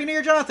David says, Happy New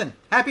Year, Jonathan.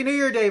 Happy New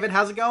Year, David.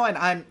 How's it going?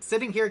 I'm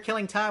sitting here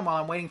killing time while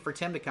I'm waiting for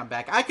Tim to come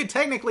back. I could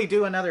technically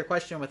do another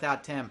question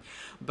without Tim,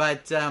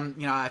 but,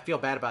 I feel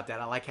bad about that.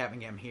 I like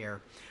having him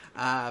here.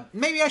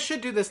 Maybe I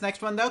should do this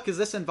next one, though, because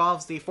this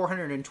involves the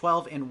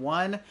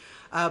 412-in-1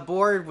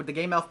 board with the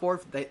Game Elf board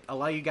that a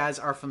lot of you guys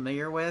are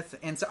familiar with.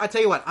 And so I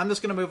tell you what, I'm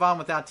just going to move on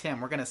without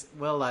Tim.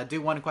 We'll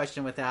do one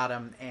question without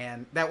him,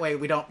 and that way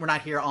we're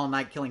not here all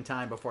night killing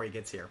time before he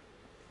gets here.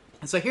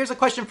 So here's a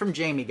question from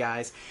Jamie,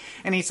 guys.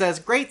 And he says,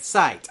 great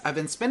site. I've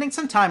been spending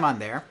some time on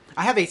there.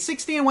 I have a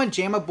 60-in-1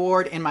 JAMA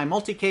board in my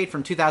Multicade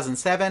from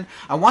 2007.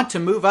 I want to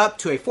move up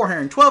to a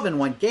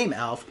 412-in-1 Game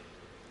Elf.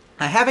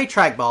 I have a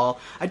trackball.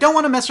 I don't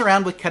want to mess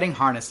around with cutting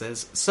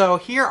harnesses. So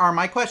here are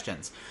my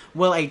questions.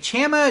 Will a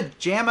JAMA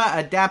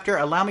adapter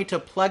allow me to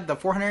plug the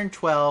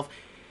 412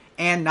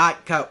 and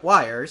not cut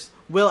wires?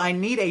 Will I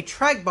need a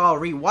trackball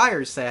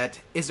rewire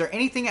set? Is there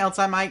anything else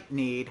I might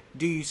need?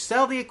 Do you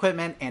sell the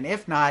equipment? And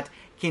if not,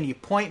 can you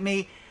point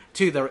me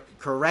to the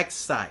correct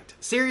site?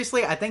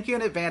 Seriously, I thank you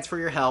in advance for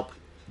your help,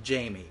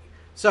 Jamie.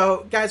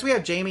 So, guys, we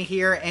have Jamie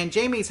here, and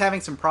Jamie's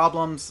having some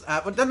problems.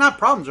 Well, not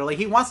problems, really.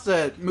 He wants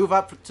to move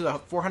up to the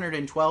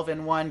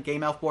 412-in-1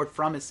 Game Elf board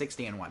from his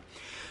 60-in-1.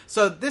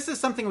 So this is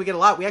something we get a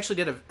lot. We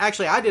actually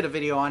I did a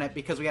video on it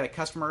because we had a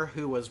customer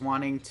who was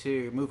wanting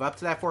to move up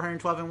to that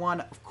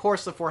 412-in-1. Of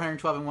course, the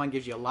 412-in-1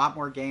 gives you a lot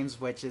more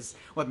games, which is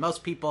what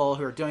most people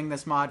who are doing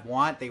this mod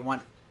want. They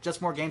want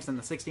just more games than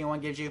the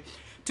 60-in-1 gives you.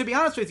 To be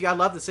honest with you, I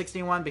love the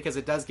 60-in-1 because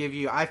it does give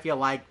you, I feel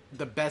like,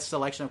 the best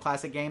selection of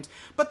classic games.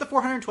 But the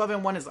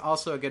 412-in-1 is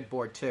also a good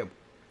board, too.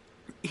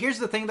 Here's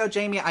the thing, though,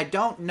 Jamie. I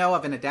don't know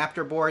of an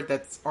adapter board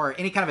or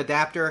any kind of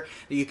adapter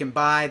that you can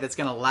buy that's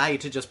going to allow you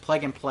to just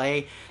plug and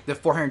play the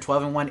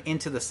 412-in-1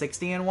 into the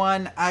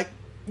 60-in-1.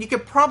 You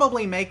could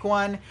probably make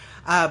one,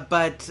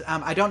 but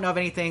I don't know of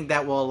anything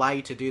that will allow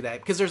you to do that.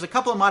 Because there's a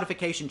couple of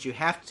modifications you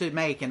have to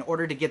make in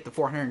order to get the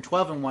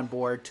 412-in-1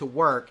 board to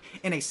work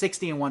in a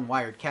 60-in-1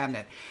 wired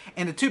cabinet.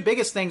 And the two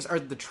biggest things are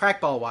the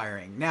trackball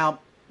wiring. Now,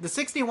 the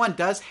 60-in-1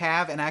 does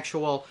have an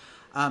actual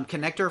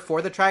connector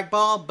for the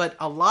trackball, but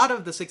a lot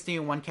of the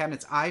 60-in-1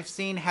 cabinets I've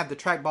seen have the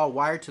trackball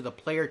wired to the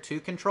player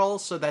 2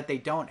 controls so that they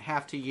don't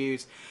have to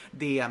use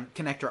the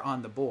connector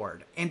on the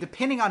board. And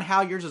depending on how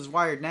yours is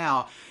wired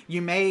now,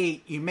 you may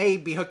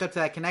be hooked up to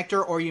that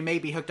connector, or you may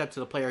be hooked up to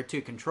the player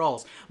 2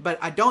 controls. But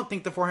I don't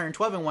think the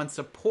 412-in-1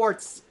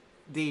 supports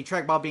the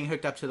trackball being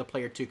hooked up to the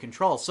player 2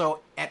 controls.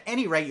 So at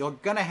any rate, you're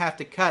going to have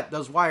to cut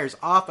those wires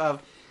off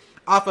of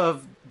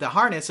the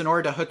harness in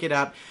order to hook it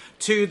up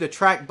to the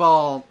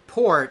trackball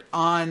port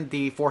on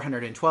the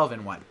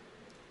 412-in-1.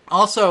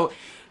 Also,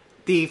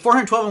 the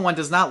 412-in-1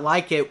 does not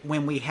like it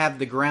when we have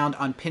the ground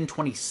on pin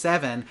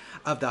 27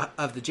 of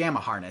the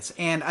JAMA harness.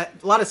 And a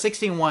lot of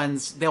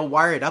 60-in-1s, they'll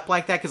wire it up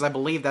like that because I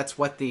believe that's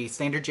what the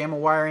standard JAMA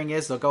wiring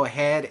is. They'll go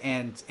ahead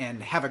and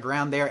have a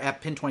ground there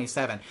at pin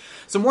 27.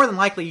 So more than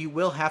likely, you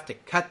will have to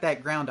cut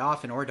that ground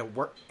off in order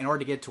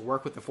to get it to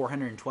work with the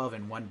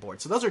 412-in-1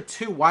 board. So those are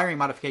two wiring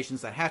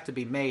modifications that have to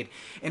be made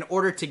in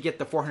order to get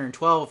the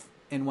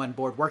 412-in-1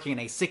 board working in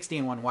a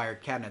 60-in-1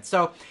 wired cabinet.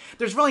 So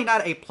there's really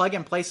not a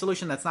plug-and-play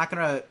solution that's not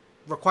going to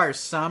require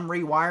some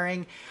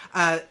rewiring.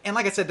 And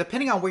like I said,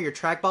 depending on where your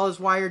trackball is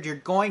wired, you're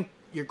going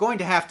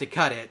to have to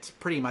cut it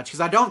pretty much, because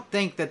I don't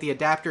think that the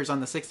adapters on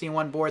the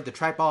 60-in-1 board, the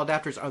trackball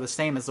adapters, are the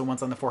same as the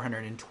ones on the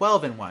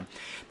 412-in-1.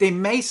 They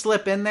may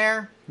slip in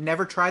there,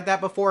 never tried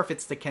that before if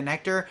it's the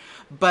connector,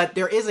 but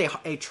there is a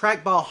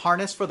trackball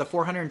harness for the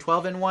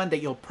 412-in-1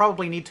 that you'll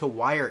probably need to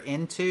wire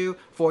into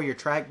for your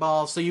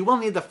trackball. So you will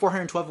need the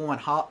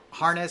 412-in-1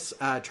 harness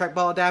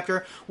trackball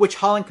adapter, which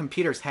Holland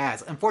Computers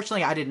has.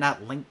 Unfortunately, I did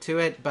not link to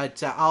it,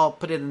 but I'll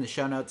put it in the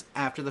show notes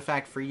after the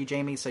fact for you,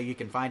 Jamie, so you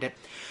can find it.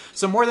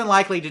 So more than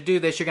likely to do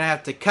this, you're going to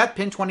have to cut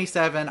pin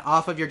 27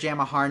 off of your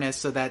JAMA harness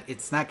so that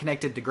it's not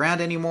connected to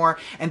ground anymore,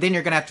 and then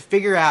you're going to have to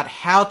figure out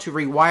how to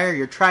rewire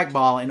your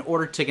trackball in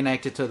order to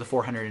connect it to the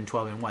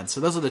 412-in-1. So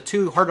those are the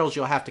two hurdles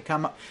you'll have to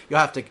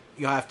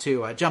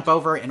jump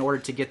over in order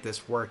to get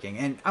this working.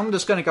 And I'm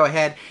just going to go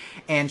ahead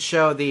and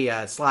show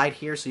the slide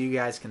here so you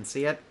guys can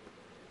see it.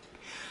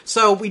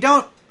 So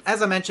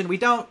as I mentioned, we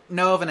don't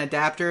know of an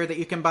adapter that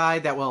you can buy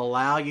that will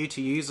allow you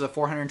to use a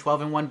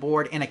 412-in-1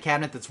 board in a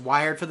cabinet that's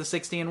wired for the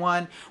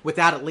 60-in-1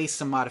 without at least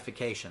some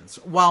modifications.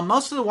 While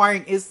most of the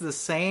wiring is the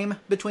same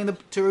between the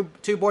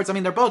two boards, I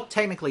mean, they're both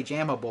technically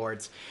JAMA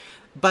boards,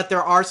 but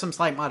there are some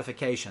slight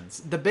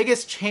modifications. The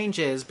biggest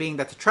changes being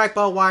that the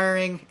trackball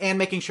wiring and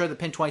making sure that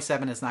pin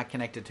 27 is not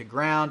connected to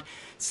ground.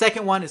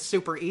 Second one is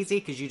super easy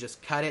because you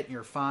just cut it and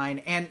you're fine.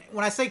 And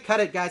when I say cut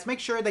it, guys,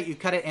 make sure that you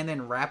cut it and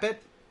then wrap it.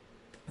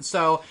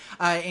 So,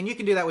 and you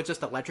can do that with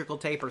just electrical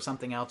tape or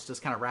something else.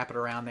 Just kind of wrap it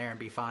around there and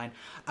be fine.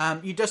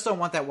 You just don't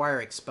want that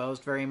wire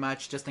exposed very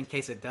much, just in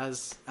case it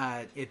does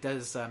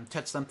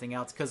touch something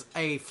else. Because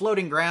a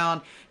floating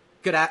ground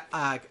could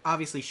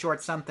obviously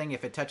short something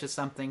if it touches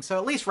something. So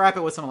at least wrap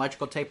it with some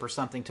electrical tape or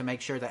something to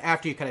make sure that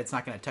after you cut it, it's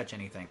not going to touch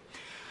anything.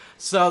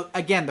 So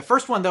again, the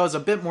first one, though, is a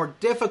bit more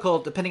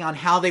difficult depending on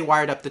how they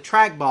wired up the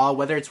trackball,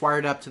 whether it's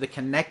wired up to the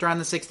connector on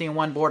the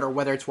 60-in-1 board or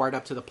whether it's wired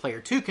up to the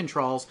Player 2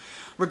 controls.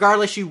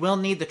 Regardless, you will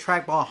need the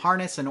trackball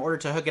harness in order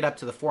to hook it up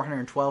to the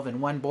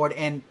 412-in-1 board.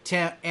 And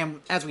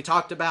as we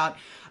talked about,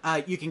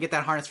 you can get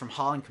that harness from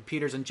Holland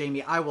Computers. And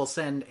Jamie, I will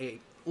send a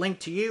link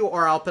to you,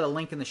 or I'll put a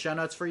link in the show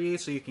notes for you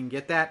so you can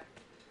get that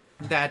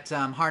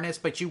harness,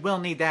 but you will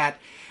need that,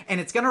 and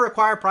it's going to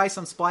require probably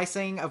some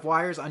splicing of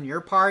wires on your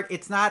part.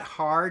 It's not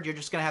hard. You're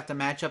just going to have to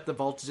match up the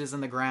voltages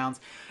and the grounds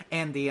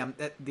and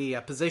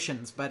the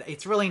positions, but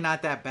it's really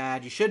not that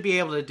bad. You should be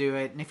able to do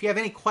it, and if you have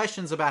any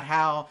questions about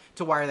how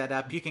to wire that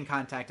up, you can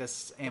contact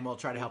us and we'll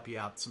try to help you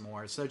out some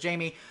more. So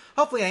Jamie,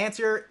 hopefully I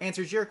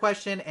answers your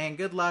question, and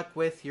good luck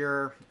with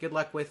your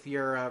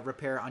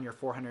repair on your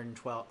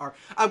 412 or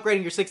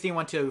upgrading your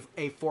 60-in-1 to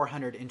a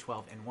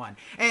 412-in-1.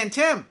 And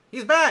Tim,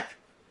 he's back.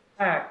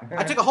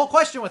 I took a whole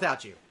question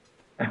without you.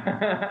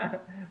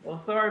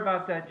 Well, sorry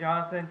about that,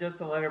 Johnson. Just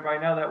to let everybody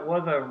know, that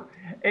was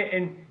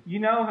and you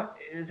know,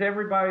 is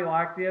everybody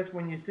like this?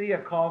 When you see a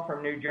call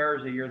from New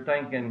Jersey, you're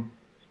thinking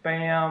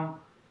spam,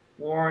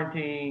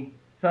 warranty,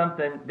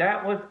 something.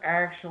 That was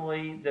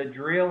actually the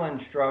drill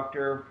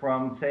instructor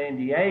from San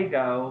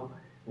Diego.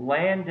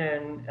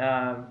 Landon,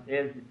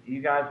 as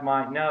you guys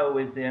might know,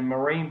 is in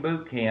Marine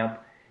boot camp,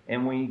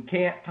 and we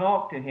can't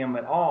talk to him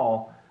at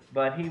all.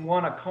 But he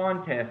won a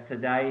contest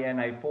today in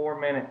a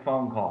 4-minute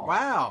phone call.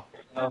 Wow.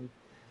 So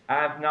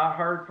I've not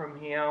heard from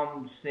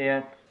him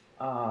since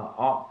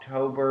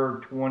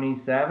October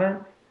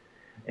 27th.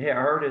 I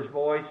heard his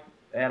voice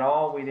at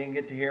all. We didn't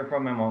get to hear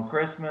from him on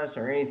Christmas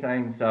or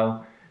anything.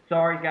 So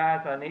sorry,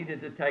 guys. I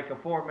needed to take a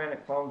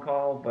 4-minute phone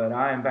call, but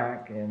I am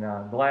back and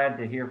glad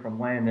to hear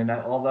from Landon,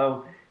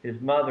 although his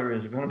mother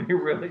is going to be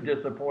really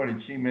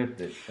disappointed she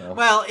missed it. So.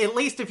 Well, at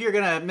least if you're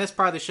going to miss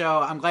part of the show,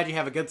 I'm glad you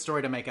have a good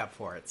story to make up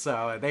for it.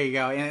 So there you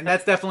go. And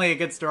that's definitely a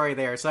good story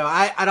there. So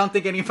I don't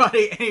think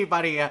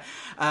anybody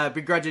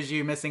begrudges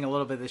you missing a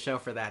little bit of the show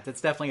for that.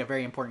 That's definitely a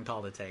very important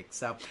call to take.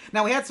 So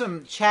now we had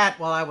some chat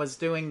while I was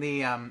doing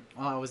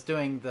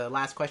the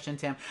last question,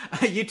 Tim.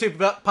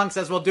 YouTube Punk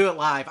says we'll do it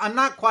live. I'm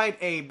not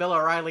quite a Bill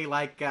O'Reilly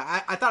like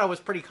I thought I was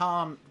pretty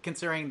calm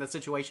considering the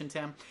situation,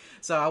 Tim.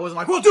 So I wasn't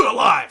like, we'll do it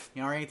live,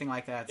 or anything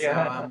like that.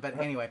 Yeah. So, but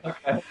anyway.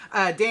 Okay.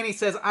 Danny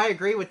says, I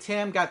agree with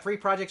Tim. Got 3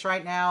 projects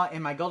right now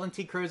in my Golden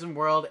Tee Cruising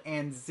World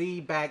and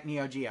Z-Back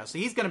Neo Geo. So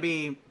he's going to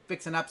be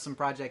fixing up some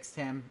projects,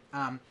 Tim.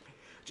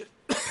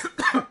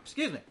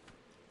 Excuse me.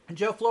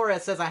 Joe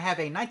Flores says, I have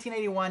a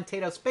 1981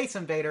 Tato Space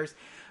Invaders.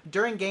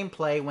 During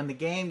gameplay, when the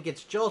game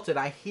gets jolted,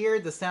 I hear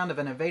the sound of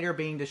an invader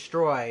being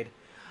destroyed.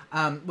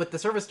 With the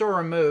service door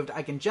removed,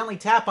 I can gently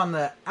tap on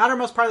the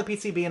outermost part of the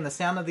PCB and the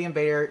sound of the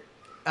invader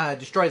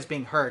destroyed is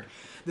being heard.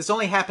 This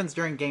only happens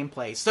during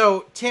gameplay.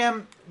 So,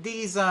 Tim,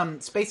 these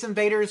Space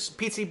Invaders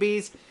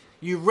PCBs,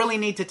 you really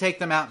need to take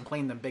them out and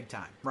clean them big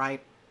time,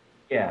 right?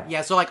 Yeah.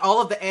 Yeah, so like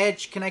all of the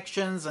edge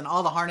connections and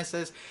all the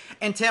harnesses.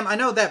 And Tim, I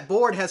know that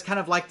board has kind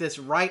of like this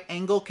right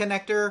angle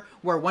connector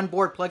where one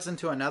board plugs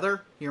into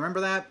another. You remember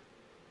that?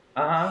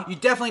 Uh-huh. You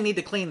definitely need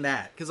to clean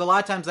that because a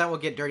lot of times that will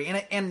get dirty.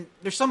 And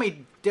there's so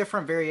many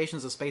different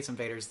variations of Space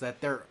Invaders that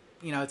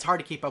it's hard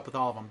to keep up with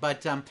all of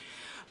them.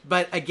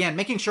 But again,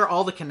 making sure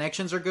all the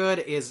connections are good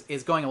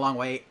is going a long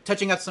way.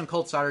 Touching up some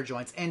cold solder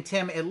joints. And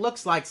Tim, it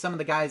looks like some of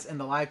the guys in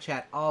the live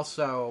chat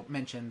also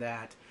mentioned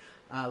that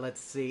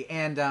Let's see.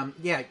 And,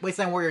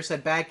 Wasteland Warrior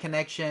said bad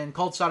connection,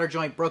 cold solder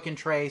joint, broken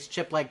trace,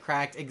 chip leg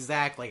cracked.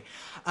 Exactly.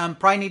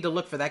 Probably need to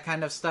look for that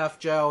kind of stuff,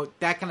 Joe.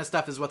 That kind of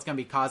stuff is what's going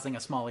to be causing a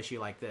small issue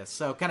like this.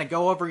 So kind of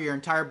go over your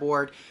entire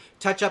board,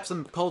 touch up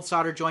some cold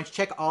solder joints,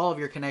 check all of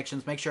your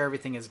connections, make sure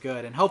everything is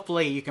good, and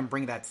hopefully you can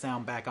bring that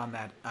sound back on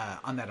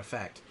that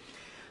effect.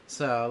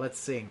 So let's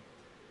see.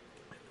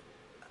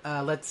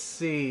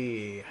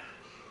 YouTube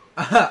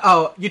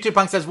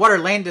Punk says, what are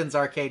Landon's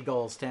arcade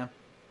goals, Tim?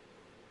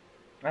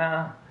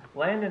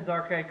 Landon's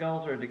arcade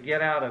goals are to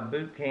get out of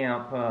boot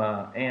camp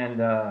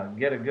and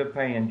get a good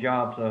paying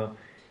job so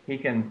he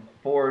can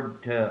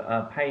afford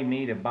to pay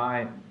me to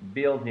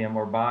build him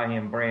or buy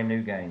him brand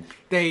new games.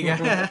 There you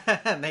go.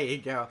 There you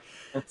go.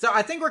 So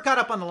I think we're caught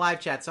up on the live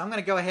chat, so I'm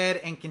going to go ahead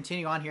and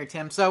continue on here,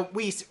 Tim. So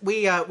we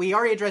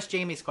already addressed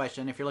Jamie's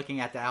question if you're looking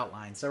at the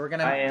outline. So we're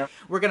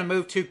gonna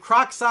move to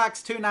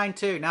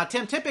CrocSox292. Now,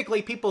 Tim,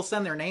 typically people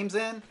send their names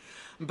in,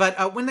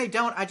 but when they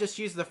don't, I just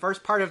use the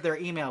first part of their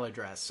email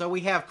address. So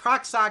we have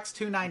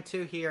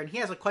CrocSox292 here, and he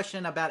has a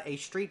question about a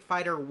Street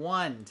Fighter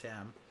 1,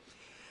 Tim.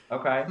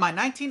 Okay. My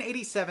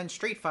 1987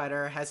 Street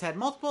Fighter has had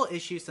multiple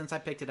issues since I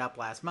picked it up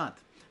last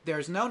month.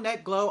 There's no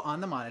net glow on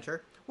the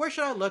monitor. Where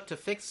should I look to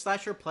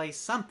fix/replace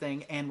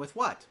something, and with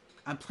what?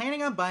 I'm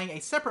planning on buying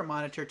a separate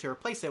monitor to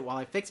replace it while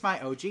I fix my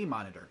OG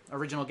monitor.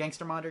 Original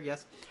Gangster monitor,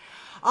 yes.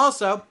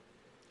 Also,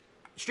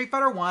 Street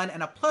Fighter 1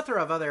 and a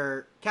plethora of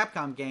other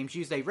Capcom games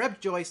used a red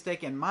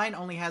joystick, and mine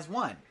only has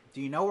one.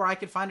 Do you know where I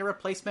could find a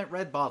replacement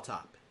red ball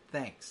top?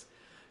 Thanks.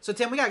 So,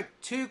 Tim, we got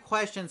two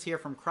questions here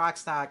from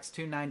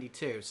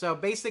CrocStocks292. So,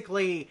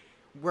 basically,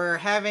 we're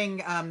having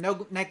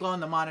no net glow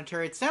on the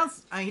monitor. It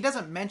sounds... he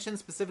doesn't mention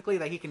specifically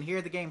that he can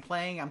hear the game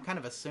playing. I'm kind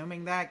of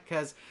assuming that,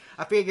 because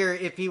I figure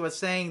if he was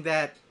saying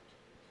that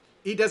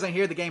he doesn't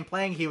hear the game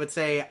playing, he would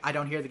say, I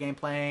don't hear the game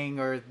playing,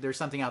 or there's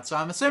something else. So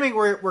I'm assuming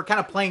we're kind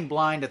of playing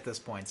blind at this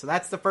point. So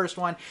that's the first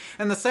one.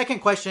 And the second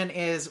question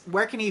is,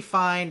 where can he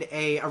find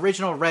a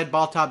original red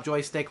ball top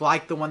joystick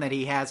like the one that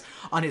he has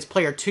on his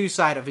Player 2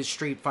 side of his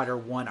Street Fighter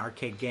 1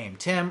 arcade game?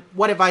 Tim,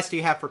 what advice do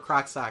you have for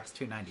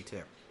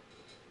CrocSox292?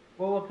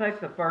 Well, we'll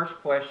take the first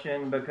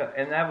question,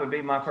 and that would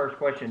be my first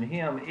question to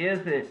him.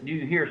 Do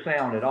you hear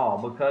sound at all?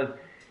 Because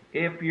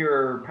if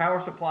your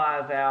power supply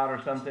is out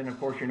or something, of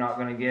course, you're not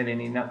going to get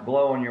any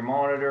glow on your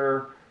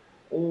monitor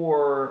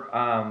or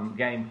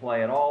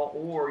gameplay at all.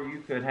 Or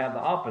you could have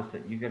the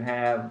opposite. You could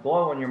have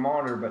glow on your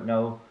monitor but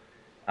no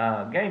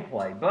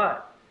gameplay.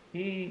 But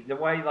the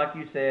way, like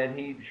you said,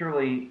 it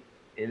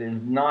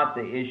is not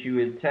the issue.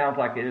 It sounds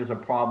like it is a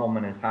problem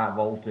in his high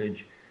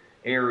voltage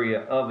area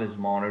of his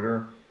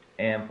monitor.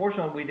 And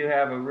fortunately, we do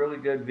have a really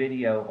good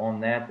video on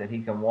that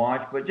he can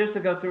watch. But just to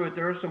go through it,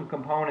 there are some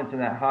components in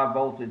that high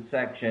voltage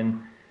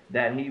section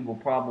that he will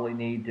probably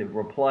need to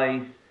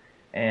replace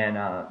and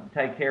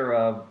take care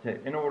of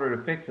in order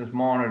to fix his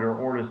monitor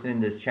or to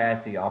send his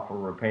chassis off for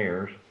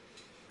repairs.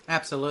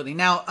 Absolutely.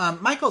 Now,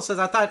 Michael says,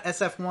 I thought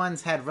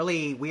SF1s had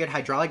really weird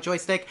hydraulic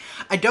joystick.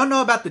 I don't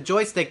know about the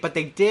joystick, but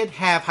they did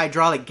have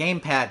hydraulic game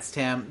pads,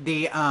 Tim.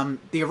 The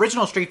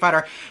original Street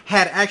Fighter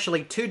had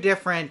actually two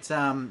different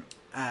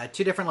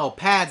little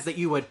pads that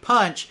you would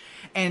punch,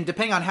 and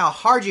depending on how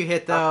hard you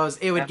hit those,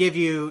 it would give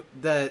you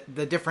the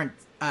different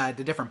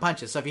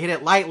punches. So if you hit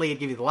it lightly, it'd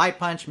give you the light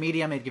punch.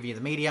 Medium, it'd give you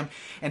the medium,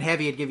 and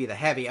heavy, it'd give you the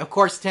heavy. Of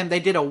course, Tim, they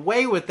did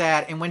away with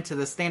that and went to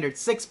the standard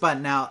six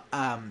button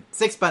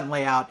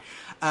layout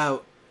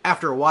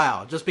after a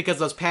while, just because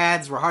those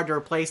pads were hard to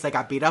replace. They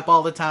got beat up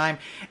all the time,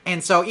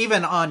 and so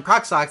even on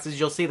CrocSoxes,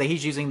 you'll see that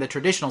he's using the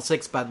traditional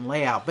 6-button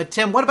layout. But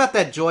Tim, what about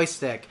that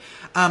joystick?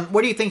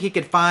 Where do you think he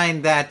could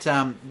find that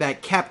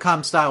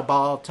Capcom style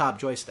ball top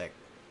joystick?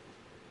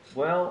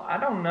 Well, I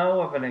don't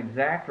know of an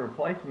exact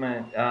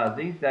replacement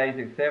these days,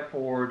 except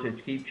for to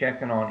keep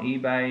checking on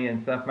eBay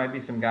and stuff.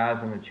 Maybe some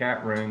guys in the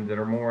chat room that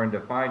are more into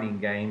fighting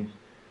games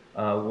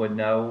would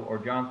know. Or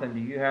Johnson, do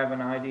you have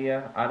an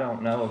idea? I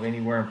don't know of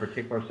anywhere in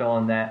particular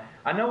selling that.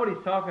 I know what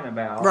he's talking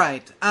about.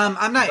 Right.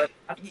 I'm not. But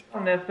I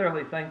don't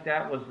necessarily think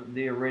that was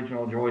the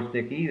original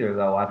joystick either,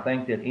 though. I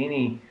think that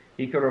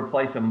he could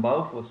replace them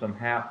both with some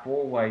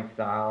four-way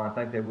style. I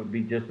think they would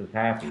be just as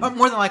happy.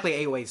 More than likely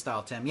 8-way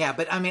style, Tim. Yeah,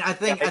 but I mean, I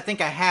think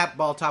a half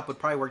ball top would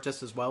probably work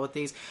just as well with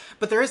these.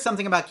 But there is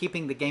something about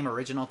keeping the game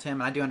original, Tim,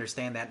 and I do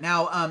understand that.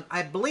 Now,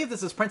 I believe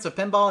this is Prince of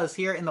Pinball is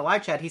here in the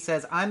live chat. He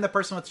says, I'm the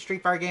person with the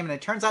Street Fighter game, and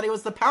it turns out it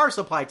was the power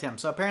supply, Tim.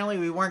 So apparently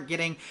we weren't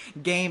getting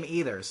game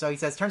either. So he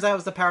says, turns out it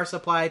was the power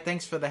supply.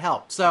 Thanks for the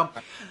help. So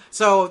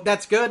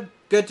that's good.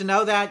 Good to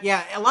know that.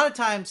 Yeah, a lot of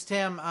times,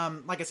 Tim,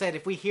 like I said,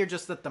 if we hear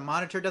just that the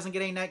monitor doesn't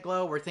get any net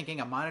glow, we're thinking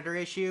a monitor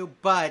issue,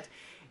 but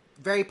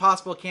very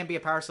possible it can be a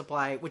power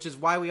supply, which is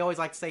why we always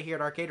like to say here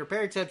at Arcade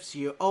Repair Tips,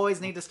 you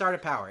always need to start a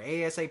power,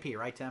 ASAP,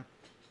 right, Tim?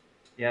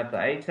 Yeah, the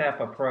ASAP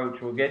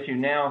approach will get you.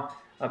 Now,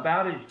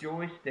 about his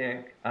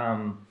joystick,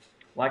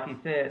 like he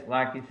said,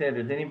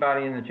 does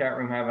anybody in the chat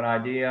room have an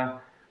idea?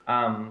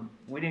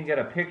 we didn't get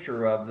a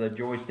picture of the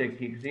joystick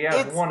because he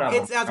has one of them. I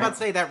was about to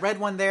say that red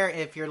one there.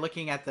 If you're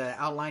looking at the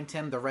outline,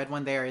 Tim, the red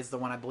one there is the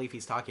one I believe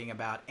he's talking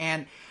about.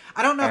 And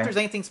I don't know if there's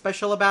anything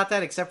special about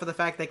that except for the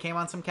fact they came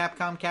on some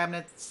Capcom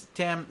cabinets,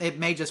 Tim. It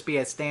may just be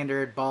a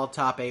standard ball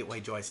top 8-way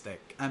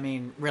joystick. I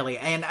mean, really.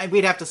 And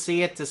we'd have to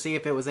see it to see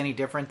if it was any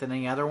different than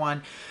any other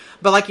one.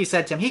 But like you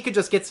said, Tim, he could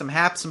just get some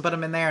haps and put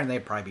them in there and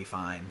they'd probably be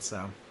fine.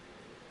 So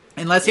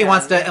unless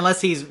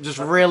he just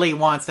really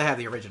wants to have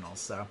the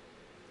originals, so.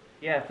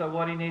 Yeah, so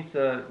what he needs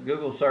to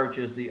Google search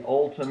is the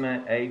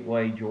ultimate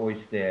 8-way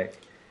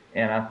joystick,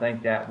 and I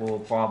think that will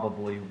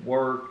probably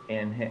work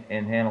and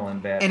handle him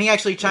better. And he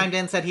actually chimed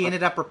in and said he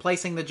ended up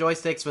replacing the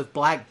joysticks with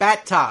black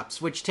bat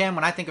tops, which, Tim,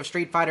 when I think of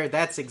Street Fighter,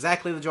 that's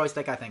exactly the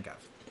joystick I think of.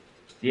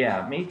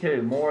 Yeah, me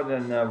too, more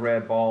than the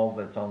red ball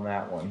that's on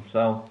that one.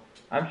 So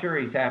I'm sure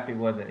he's happy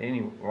with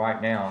it right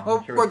now.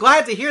 Well, sure we're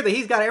glad to hear that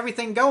he's got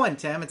everything going,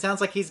 Tim. It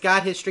sounds like he's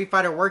got his Street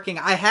Fighter working.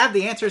 I have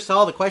the answers to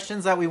all the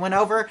questions that we went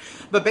over,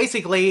 but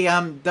basically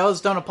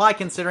those don't apply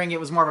considering it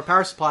was more of a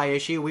power supply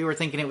issue. We were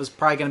thinking it was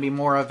probably going to be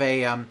more of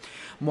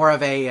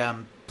a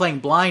playing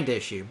blind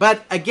issue.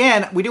 But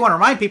again, we do want to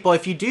remind people,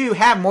 if you do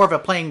have more of a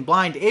playing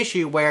blind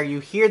issue where you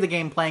hear the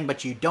game playing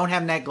but you don't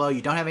have net glow,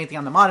 you don't have anything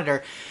on the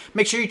monitor,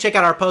 make sure you check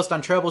out our post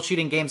on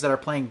troubleshooting games that are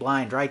playing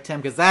blind, right, Tim?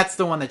 Because that's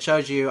the one that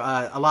shows you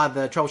a lot of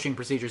the troubleshooting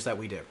procedures that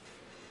we do.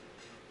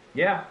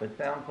 Yeah, it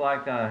sounds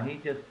like he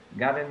just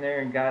got in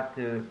there and got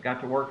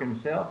to work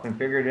himself and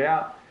figured it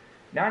out.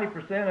 90%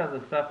 of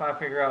the stuff I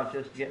figure out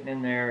is just getting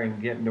in there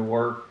and getting to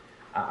work.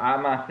 I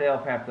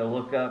myself have to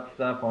look up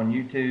stuff on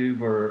YouTube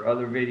or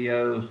other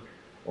videos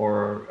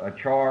or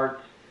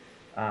charts,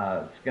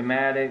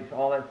 schematics,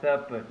 all that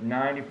stuff. But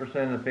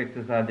 90% of the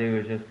fixes I do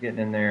is just getting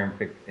in there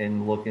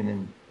and looking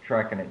and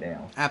tracking it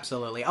down.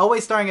 Absolutely.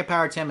 Always starting at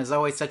power, Tim, is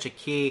always such a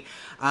key.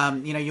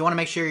 You want to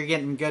make sure you're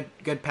getting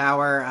good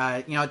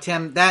power.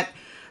 Tim, that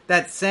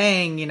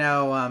saying,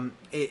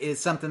 is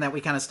something that we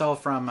kind of stole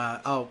from,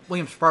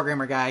 Williams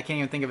Programmer guy. I can't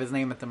even think of his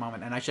name at the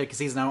moment, and I should because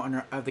he's an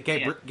owner of the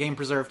Game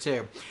Preserve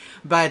too.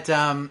 But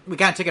we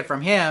kind of took it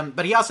from him.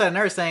 But he also had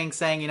another saying,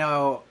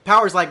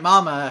 power's like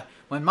mama.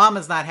 When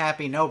mama's not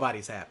happy,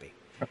 nobody's happy.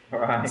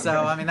 Right.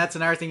 So, that's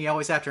another thing you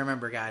always have to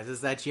remember, guys,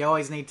 is that you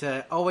always need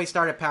to always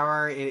start at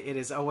power. It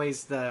is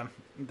always the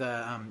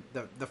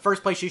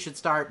first place you should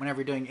start whenever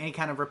you're doing any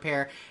kind of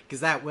repair,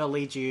 because that will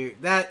lead you,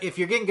 that if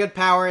you're getting good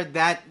power,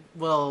 that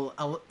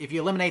will, if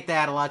you eliminate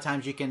that, a lot of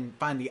times you can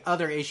find the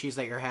other issues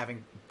that you're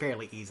having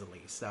fairly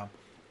easily. So,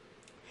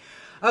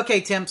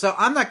 okay, Tim, so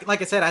I'm not,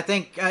 like I said, I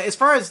think as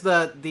far as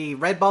the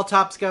red ball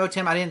tops go,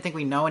 Tim, I didn't think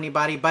we know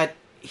anybody, but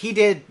he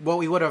did what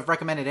we would have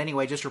recommended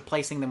anyway, just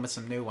replacing them with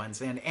some new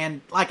ones.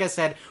 And like I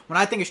said, when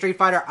I think of Street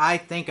Fighter, I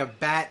think of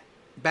bat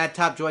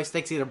top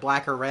joysticks, either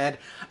black or red.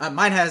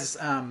 Mine has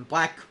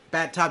black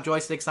bat top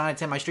joysticks on it,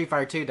 Tim. My Street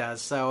Fighter 2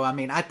 does. So,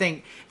 I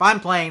think if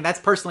I'm playing, that's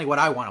personally what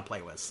I want to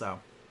play with.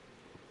 So,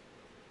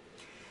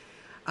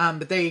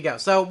 but there you go.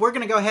 So we're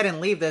going to go ahead and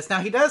leave this.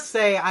 Now, he does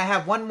say, I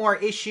have one more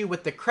issue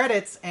with the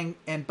credits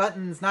and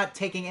buttons not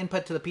taking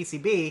input to the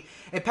PCB.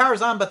 It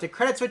powers on, but the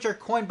credit switch or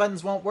coin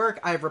buttons won't work.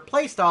 I've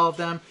replaced all of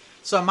them,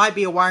 so it might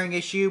be a wiring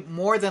issue.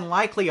 More than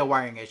likely a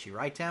wiring issue,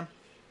 right, Tim?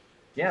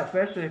 Yeah,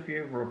 especially if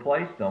you've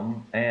replaced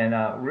them. And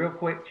a real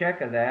quick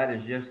check of that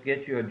is just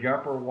get you a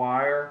jumper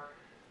wire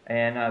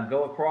and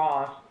go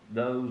across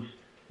those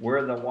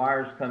where the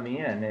wires come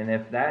in. And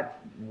if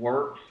that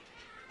works,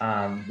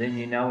 then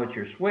you know it's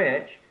your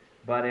switch.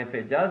 But if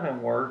it doesn't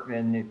work,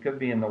 then it could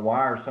be in the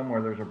wire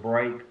somewhere there's a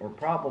break, or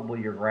probably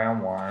your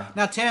ground wire.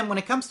 Now, Tim, when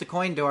it comes to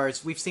coin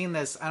doors, we've seen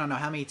this, I don't know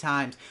how many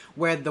times,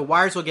 where the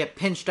wires will get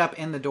pinched up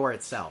in the door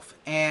itself.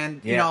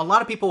 And, a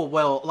lot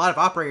of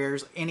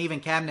operators and even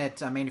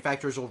cabinet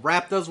manufacturers will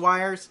wrap those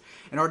wires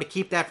in order to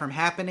keep that from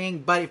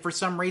happening. But if for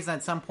some reason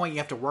at some point you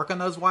have to work on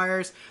those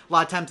wires, a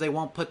lot of times they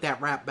won't put that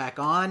wrap back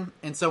on.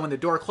 And so when the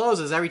door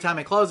closes, every time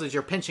it closes,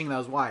 you're pinching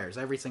those wires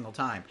every single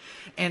time.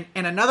 And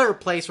another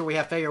place where we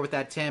have failure with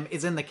that, Tim,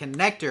 is in the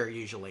connector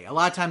usually. A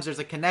lot of times there's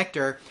a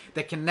connector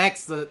that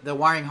connects the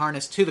wiring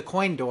harness to the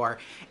coin door,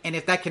 and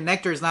if that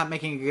connector is not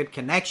making a good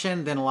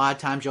connection, then a lot of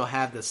times you'll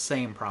have the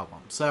same problem.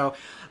 So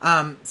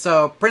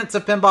Prince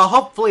of Pinball,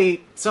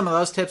 hopefully some of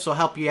those tips will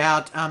help you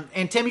out.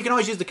 And Tim, you can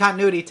always use the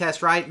continuity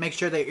test, right? Make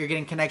sure that you're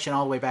getting connection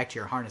all the way back to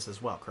your harness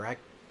as well,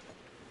 correct?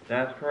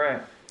 That's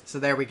correct. So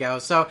there we go.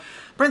 So,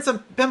 Prince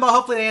of Pinball,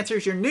 hopefully that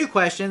answers your new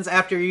questions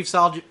after you've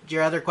solved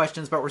your other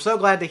questions. But we're so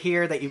glad to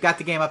hear that you've got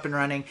the game up and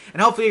running.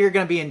 And hopefully you're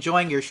going to be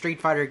enjoying your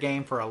Street Fighter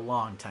game for a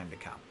long time to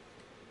come.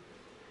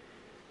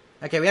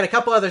 Okay, we had a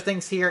couple other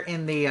things here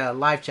in the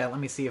live chat. Let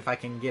me see if I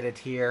can get it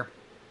here.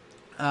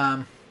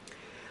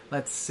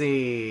 Let's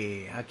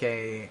see.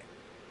 Okay.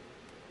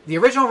 The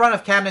original run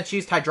of cabinets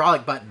used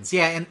hydraulic buttons.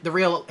 Yeah, and the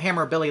real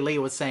Hammer Billy Lee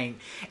was saying,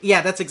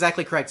 yeah, that's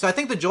exactly correct. So I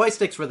think the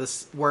joysticks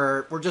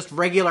were just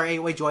regular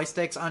 8-way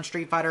joysticks on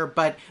Street Fighter,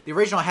 but the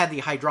original had the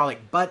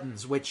hydraulic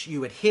buttons, which you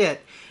would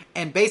hit,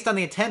 and based on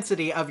the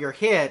intensity of your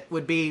hit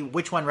would be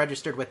which one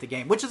registered with the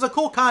game, which is a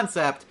cool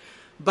concept,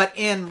 but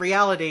in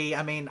reality,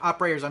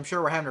 operators, I'm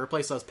sure, we're having to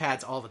replace those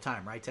pads all the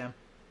time, right, Tim?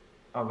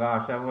 Oh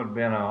gosh, that would have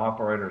been an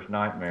operator's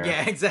nightmare.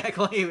 Yeah,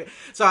 exactly.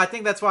 So I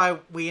think that's why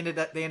they ended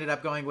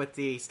up going with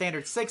the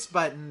standard 6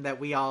 button that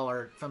we all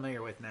are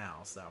familiar with now.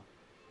 So,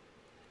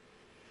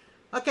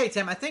 okay,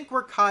 Tim, I think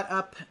we're caught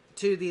up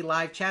to the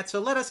live chat.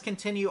 So let us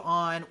continue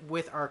on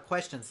with our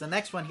questions. The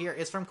next one here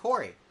is from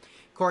Corey.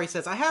 Corey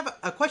says, I have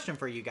a question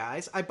for you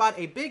guys. I bought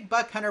a Big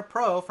Buck Hunter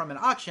Pro from an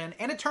auction,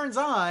 and it turns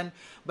on,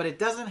 but it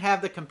doesn't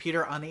have the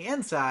computer on the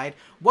inside.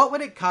 What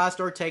would it cost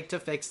or take to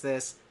fix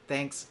this?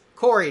 Thanks,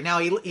 Corey. Now,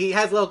 he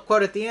has a little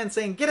quote at the end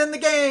saying, get in the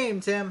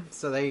game, Tim.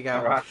 So there you go.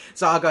 All right.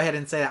 So I'll go ahead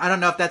and say that. I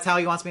don't know if that's how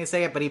he wants me to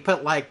say it, but he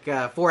put like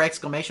 4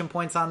 exclamation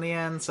points on the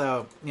end.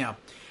 So,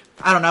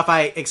 I don't know if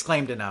I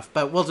exclaimed enough,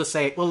 but we'll just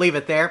say, we'll leave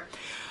it there.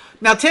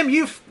 Now, Tim,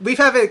 we've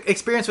had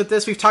experience with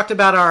this. We've talked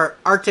about our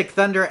Arctic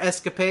Thunder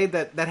escapade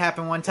that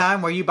happened one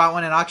time where you bought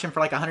one at auction for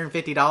like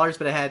 $150,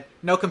 but it had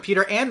no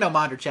computer and no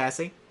monitor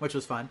chassis, which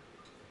was fun.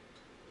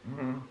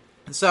 Mm-hmm.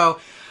 So,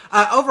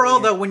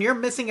 overall, though, when you're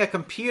missing a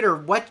computer,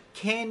 what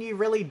can you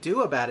really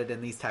do about it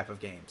in these type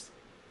of games?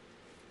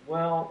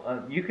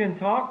 Well, you can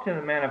talk to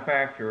the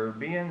manufacturer,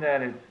 being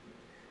that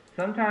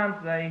sometimes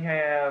they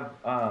have,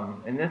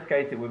 in this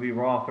case, it would be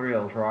Raw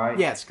Thrills, right?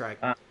 Yes,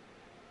 correct.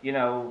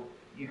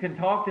 You can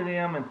talk to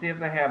them and see if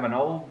they have an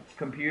old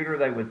computer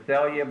they would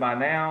sell you. By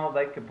now,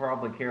 they could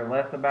probably care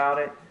less about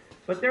it.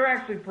 But they're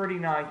actually pretty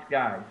nice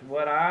guys.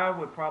 What I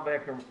would probably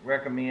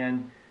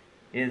recommend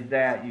is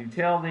that you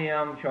tell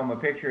them, show them a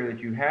picture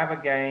that you have a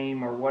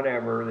game or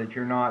whatever, that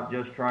you're not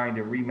just trying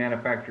to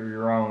remanufacture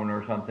your own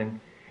or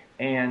something,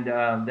 and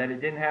that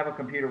it didn't have a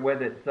computer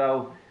with it.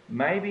 So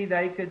maybe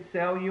they could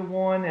sell you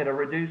one at a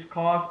reduced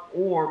cost,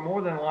 or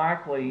more than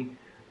likely,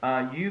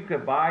 you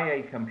could buy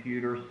a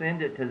computer,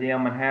 send it to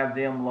them, and have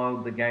them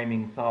load the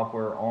gaming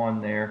software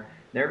on there.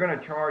 They're going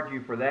to charge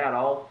you for that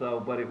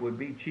also, but it would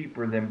be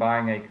cheaper than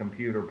buying a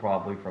computer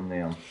probably from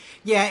them.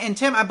 Yeah, and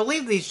Tim, I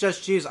believe these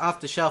just use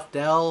off-the-shelf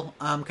Dell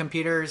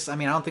computers. I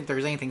mean, I don't think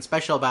there's anything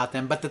special about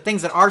them, but the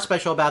things that are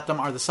special about them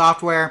are the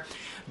software.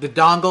 The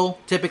dongle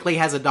typically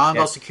has a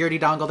dongle, security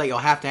dongle that you'll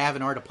have to have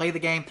in order to play the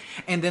game.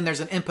 And then there's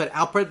an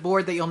input-output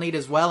board that you'll need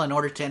as well in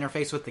order to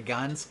interface with the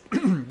guns.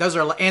 And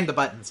the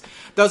buttons.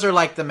 Those are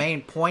like the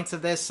main points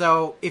of this.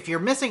 So if you're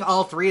missing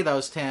all three of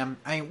those, Tim,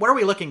 I mean, what are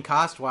we looking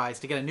cost-wise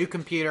to get a new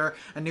computer,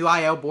 a new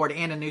I/O board,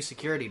 and a new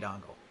security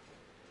dongle?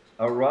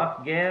 A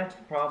rough guess,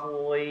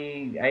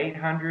 probably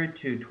 $800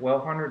 to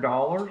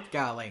 $1,200.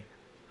 Golly.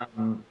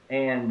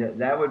 And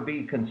that would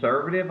be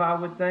conservative, I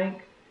would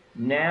think.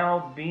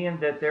 Now,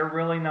 being that they're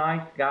really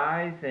nice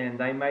guys and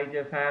they may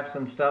just have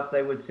some stuff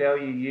they would sell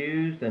you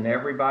used, and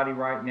everybody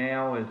right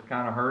now is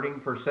kind of hurting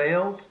for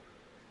sales,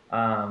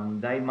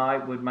 they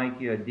would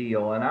make you a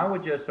deal. And I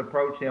would just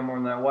approach them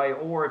in that way.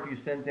 Or if you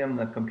send them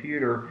the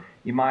computer,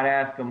 you might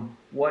ask them,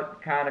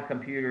 what kind of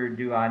computer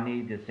do I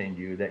need to send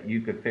you that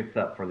you could fix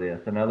up for this?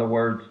 In other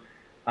words,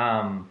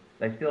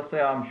 they still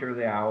sell, I'm sure,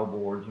 the I/O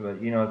boards, but,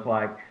 it's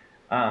like,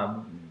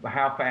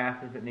 how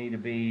fast does it need to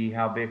be?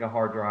 How big a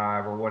hard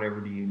drive or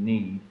whatever do you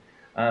need?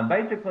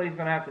 Basically, he's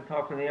going to have to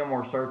talk to them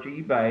or search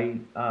eBay.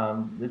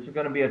 This is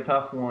going to be a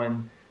tough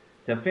one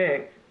to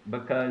fix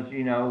because,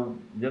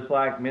 just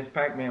like Miss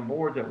Pac-Man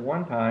boards at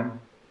one time,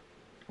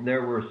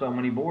 there were so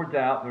many boards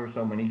out, there were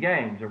so many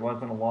games. There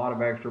wasn't a lot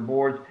of extra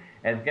boards.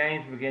 As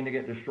games began to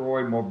get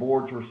destroyed, more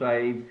boards were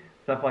saved,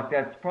 stuff like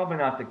that. It's probably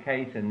not the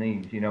case in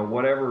these.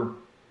 Whatever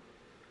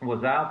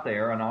was out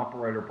there, an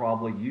operator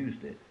probably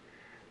used it.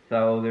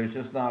 So there's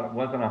just it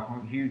wasn't a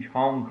huge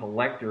home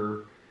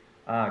collector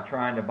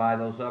trying to buy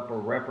those up or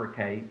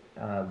replicate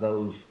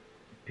those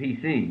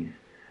PCs.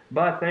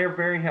 But they're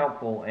very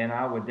helpful, and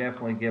I would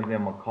definitely give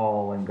them a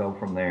call and go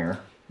from there.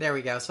 There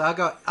we go. So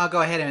I'll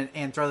go ahead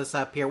and throw this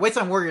up here.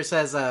 Wasteland Warrior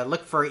says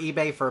look for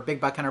eBay for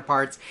Big Buck Hunter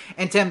parts.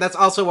 And Tim, that's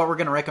also what we're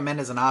going to recommend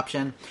as an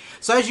option.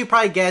 So as you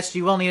probably guessed,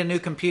 you will need a new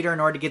computer in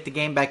order to get the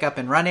game back up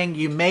and running.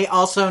 You may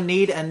also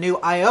need a new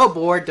I/O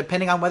board,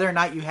 depending on whether or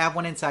not you have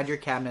one inside your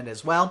cabinet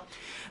as well.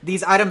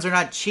 These items are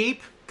not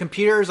cheap.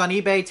 Computers on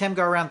eBay, Tim,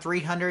 go around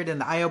 $300,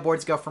 and the I/O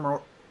boards go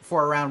for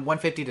around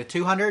 $150 to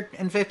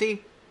 $250,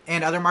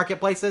 and other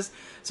marketplaces.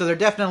 So they're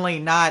definitely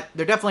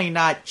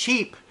not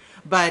cheap.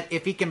 But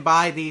if he can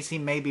buy these, he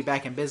may be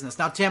back in business.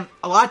 Now, Tim,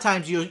 a lot of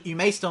times you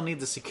may still need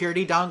the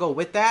security dongle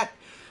with that.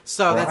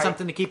 So that's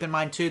something to keep in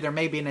mind too. There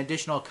may be an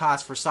additional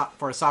cost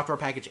for a software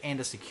package and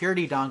a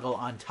security dongle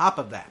on top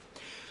of that.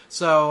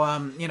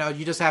 So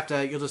you'll just have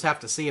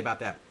to see about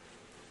that.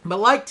 But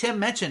like Tim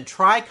mentioned,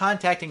 try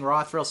contacting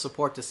Raw Thrill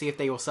support to see if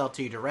they will sell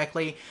to you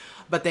directly.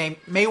 But they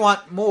may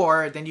want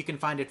more than you can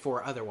find it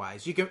for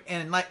otherwise. You can,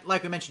 and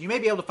like we mentioned, you may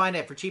be able to find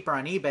it for cheaper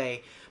on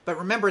eBay. But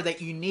remember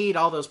that you need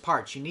all those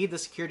parts. You need the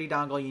security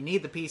dongle, you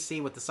need the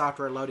PC with the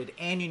software loaded,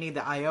 and you need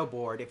the I/O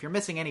board. If you're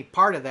missing any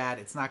part of that,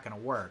 it's not going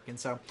to work. And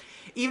so,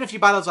 even if you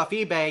buy those off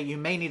eBay, you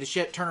may need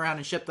to turn around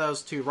and ship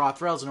those to Raw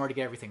Thrills in order to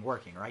get everything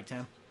working. Right,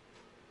 Tim?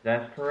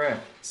 That's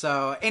correct.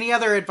 So, any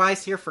other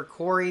advice here for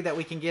Corey that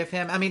we can give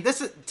him? I mean,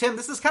 this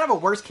is kind of a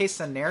worst case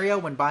scenario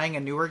when buying a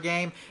newer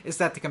game, is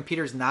that the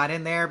computer's not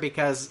in there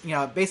because,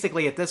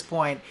 basically at this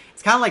point,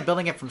 it's kind of like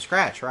building it from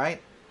scratch,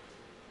 right?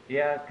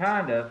 Yeah,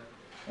 kind of.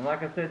 And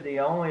like I said, the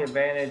only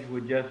advantage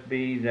would just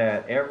be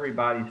that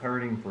everybody's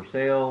hurting for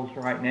sales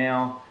right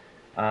now.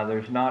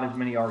 There's not as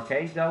many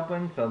arcades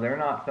open, so they're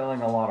not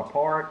selling a lot of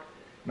parts.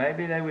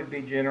 Maybe they would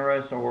be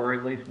generous or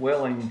at least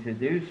willing to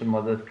do some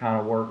of this kind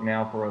of work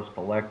now for us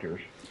collectors.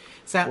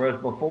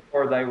 Whereas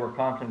before they were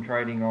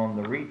concentrating on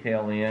the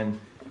retail end,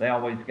 they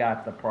always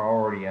got the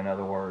priority, in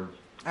other words.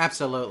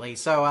 Absolutely.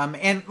 So,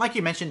 and like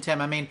you mentioned,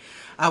 Tim, I mean,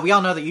 we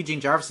all know that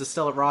Eugene Jarvis is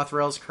still at Raw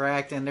Thrills,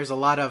 correct? And there's a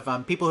lot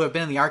of people who have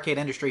been in the arcade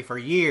industry for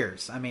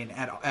years. I mean,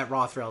 at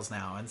Raw Thrills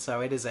now, and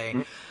so it is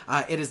it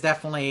is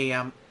definitely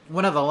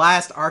one of the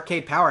last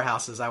arcade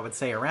powerhouses, I would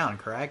say, around,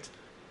 correct?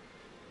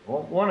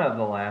 Well, one of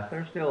the last.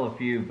 There's still a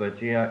few,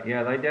 but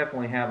yeah, they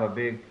definitely have a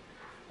big,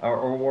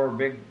 or were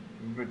big,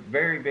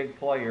 very big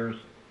players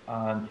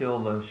until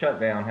the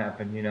shutdown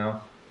happened. You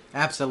know.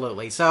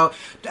 Absolutely. So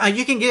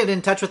you can get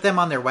in touch with them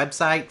on their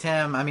website,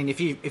 Tim. I mean, if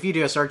you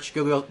do a search,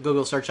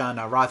 Google search on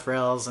Raw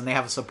Thrills, and they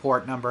have a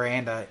support number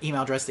and an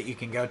email address that you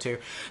can go to.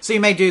 So you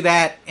may do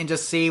that and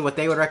just see what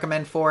they would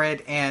recommend for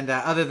it. And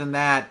other than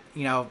that,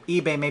 you know,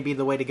 eBay may be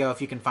the way to go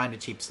if you can find a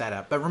cheap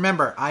setup. But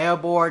remember, I/O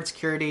board,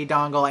 security,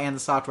 dongle, and the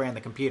software and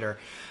the computer.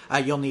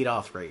 You'll need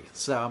all three.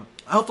 So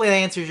hopefully that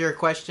answers your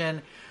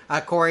question,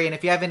 Corey. And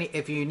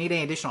if you need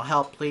any additional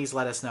help, please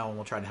let us know, and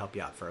we'll try to help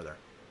you out further.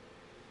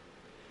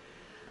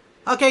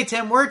 Okay,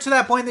 Tim, we're to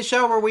that point in the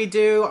show where we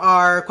do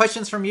our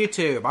questions from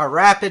YouTube, our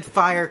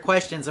rapid-fire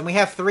questions, and we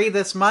have 3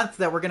 this month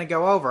that we're going to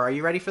go over. Are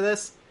you ready for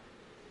this?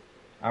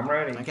 I'm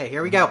ready. Okay,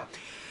 here we go.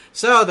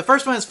 So, the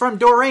first one is from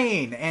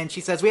Doreen, and she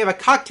says, we have a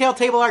cocktail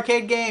table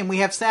arcade game. We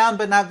have sound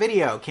but not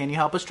video. Can you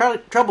help us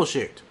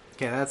troubleshoot?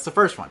 Okay, that's the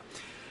first one.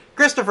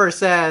 Christopher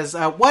says,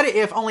 what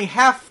if only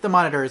half the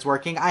monitor is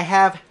working? I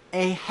have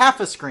half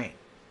a screen.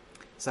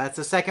 So that's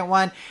the second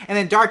one. And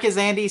then Dark as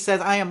Andy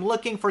says, I am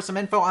looking for some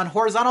info on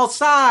horizontal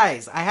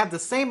size. I have the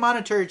same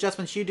monitor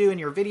adjustments you do in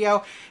your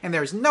video, and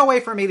there's no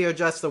way for me to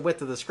adjust the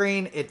width of the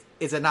screen.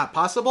 Is it not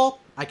possible?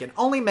 I can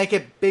only make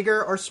it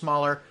bigger or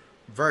smaller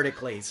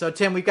vertically. So,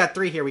 Tim, we've got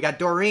 3 here. We got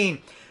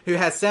Doreen, who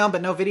has sound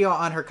but no video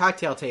on her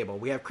cocktail table.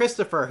 We have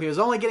Christopher, who is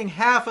only getting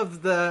half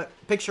of the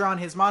picture on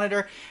his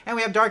monitor. And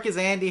we have Dark as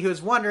Andy, who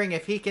is wondering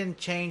if he can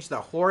change the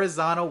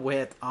horizontal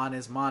width on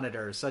his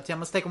monitor. So, Tim,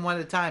 let's take them one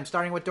at a time,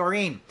 starting with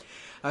Doreen.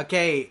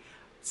 Okay,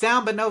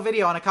 sound but no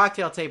video on a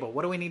cocktail table.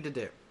 What do we need to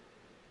do?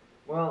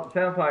 Well, it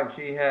sounds like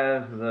she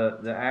has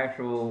the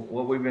actual,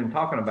 what we've been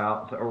talking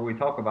about, or we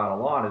talk about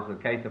a lot, is the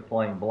case of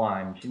playing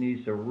blind. She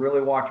needs to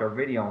really watch our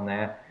video on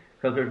that,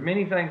 because there's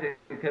many things that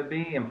it could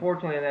be.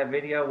 Unfortunately, in that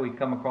video, we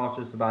come across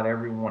just about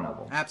every one of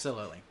them.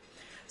 Absolutely.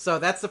 So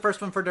that's the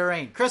first one for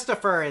Doreen.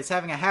 Christopher is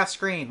having a half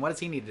screen. What does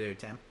he need to do,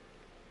 Tim?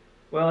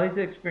 Well, he's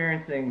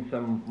experiencing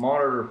some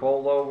monitor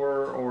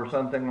foldover or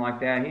something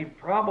like that. He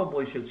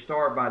probably should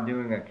start by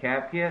doing a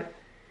cap kit,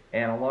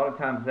 and a lot of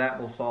times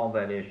that will solve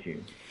that issue.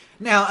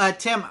 Now,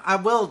 Tim, I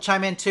will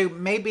chime in too.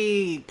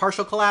 Maybe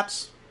partial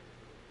collapse?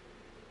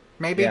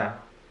 Maybe? Yeah.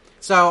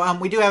 So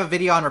we do have a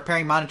video on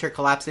repairing monitor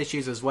collapse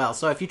issues as well.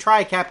 So if you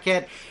try a cap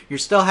kit, you're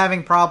still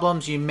having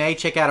problems, you may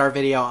check out our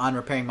video on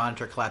repairing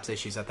monitor collapse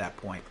issues at that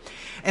point.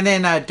 And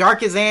then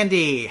Dark as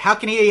Andy, how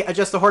can he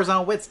adjust the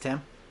horizontal widths,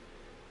 Tim?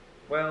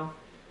 Well,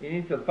 you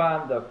need to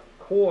find the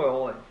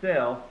coil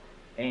itself,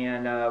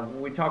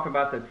 and we talk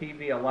about the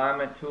TV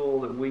alignment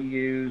tool that we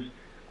use.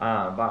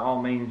 By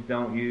all means,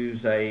 don't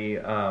use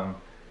a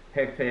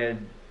hex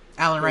head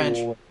Allen wrench.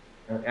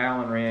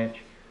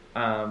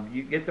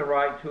 You get the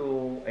right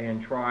tool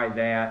and try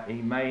that.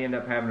 He may end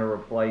up having to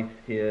replace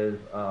his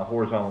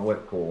horizontal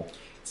width coil.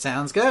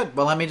 Sounds good.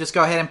 Well, let me just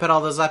go ahead and put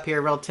all those up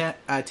here,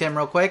 Tim,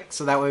 real quick,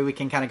 so that way we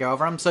can kind of go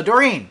over them. So,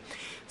 Doreen,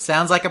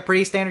 sounds like a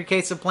pretty standard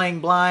case of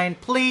playing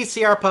blind. Please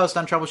see our post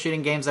on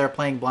troubleshooting games that are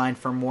playing blind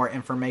for more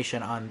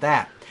information on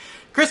that.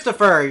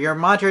 Christopher, your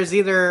monitor is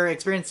either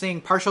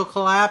experiencing partial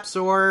collapse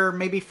or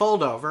maybe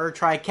fold over.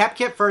 Try cap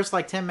kit first,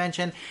 like Tim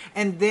mentioned,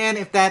 and then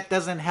if that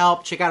doesn't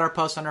help, check out our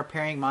post on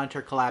repairing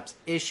monitor collapse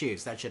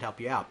issues. That should help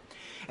you out.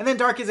 And then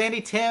Dark as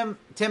Andy, Tim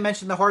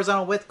mentioned the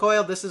horizontal width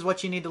coil. This is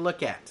what you need to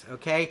look at,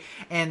 okay?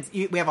 And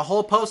we have a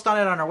whole post on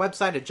it on our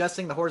website,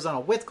 adjusting the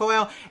horizontal width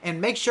coil.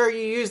 And make sure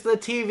you use the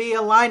TV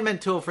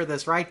alignment tool for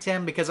this, right,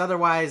 Tim? Because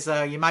otherwise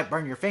you might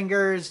burn your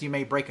fingers, you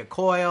may break a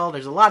coil.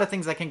 There's a lot of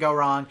things that can go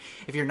wrong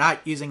if you're not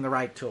using the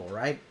right tool,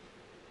 right?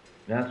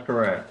 That's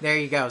correct. There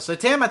you go. So,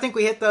 Tim, I think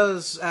we hit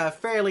those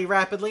fairly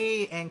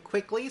rapidly and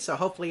quickly. So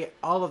hopefully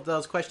all of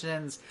those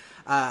questions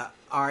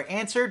are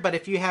answered. But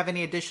if you have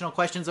any additional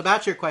questions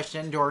about your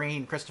question,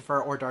 Doreen,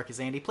 Christopher, or Dark as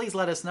Andy, please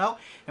let us know,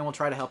 and we'll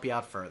try to help you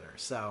out further.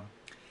 So,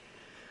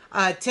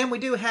 Tim, we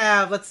do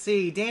have, let's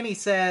see, Danny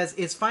says,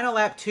 is Final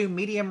Lap 2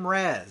 medium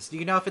res? Do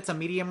you know if it's a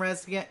medium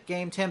res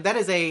game, Tim? That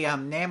is a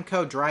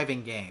Namco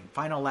driving game,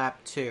 Final Lap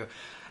 2.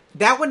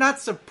 That would not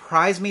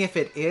surprise me if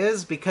it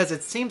is, because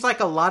it seems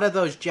like a lot of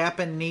those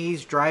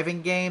Japanese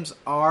driving games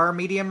are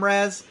medium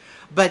res.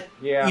 But,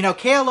 yeah, you know,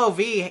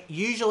 KLOV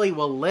usually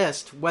will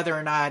list whether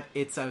or not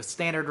it's a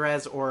standard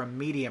res or a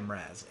medium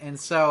res. And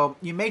so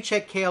you may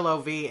check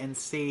KLOV and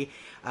see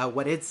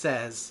what it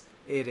says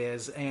It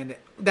is, and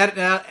that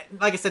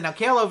like I said, now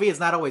KLOV is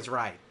not always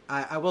right.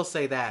 I will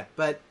say that,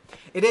 but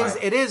it is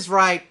Right. it is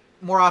right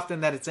more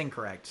often that it's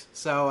incorrect.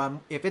 So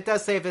if it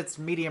does say if it's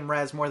medium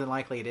res, more than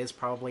likely it is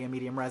probably a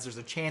medium res. There's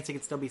a chance it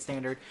could still be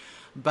standard,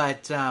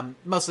 but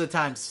most of the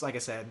times, like I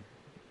said,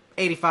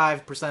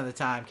 85% of the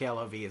time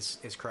KLOV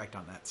is correct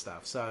on that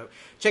stuff. So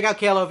check out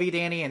KLOV,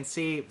 Danny, and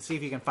see if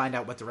you can find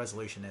out what the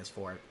resolution is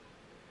for it.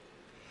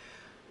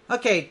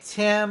 Okay,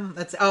 Tim.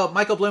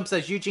 Michael Bloom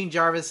says Eugene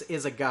Jarvis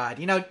is a god.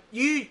 You know,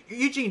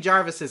 Eugene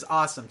Jarvis is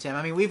awesome, Tim.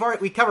 I mean, we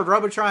covered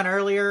Robotron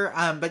earlier,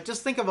 but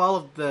just think of all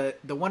of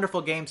the wonderful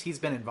games he's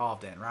been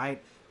involved in,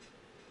 right?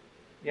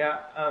 Yeah.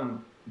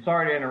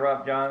 Sorry to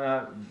interrupt,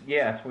 John.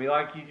 Yes, we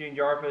like Eugene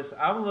Jarvis.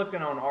 I'm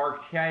looking on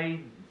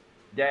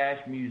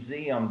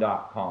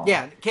arcade-museum.com.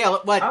 Yeah,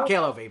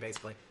 KLOV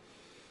basically.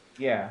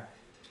 Yeah.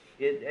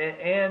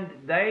 And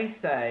they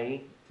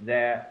say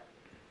that.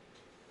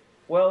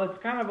 Well,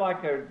 it's kind of like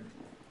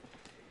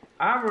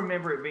I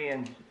remember it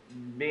being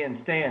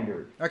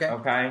standard. Okay.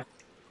 Okay.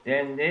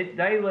 And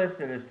they list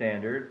it as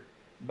standard,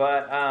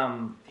 but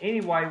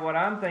anyway, what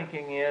I'm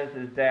thinking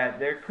is that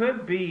there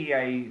could be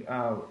a.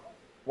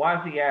 Why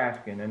is he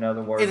asking? In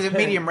other words, Is it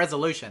medium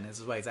resolution?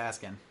 Is what he's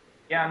asking.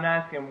 Yeah, I'm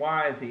asking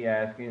why is he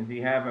asking? Is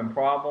he having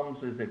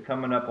problems? Is it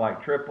coming up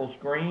like triple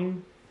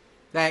screen?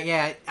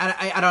 I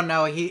don't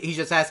know. He's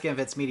just asking if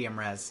it's medium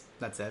res.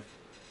 That's it.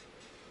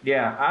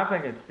 Yeah, I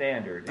think it's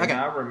standard, and Okay.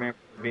 I remember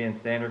it being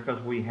standard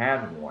because we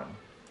had one.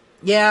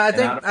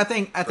 Yeah, I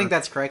think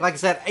that's correct. Like I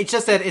said, it's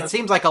just that it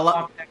seems like a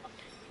lot.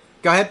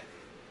 Go ahead.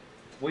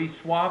 We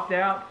swapped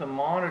out some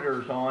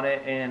monitors on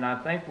it, and I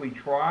think we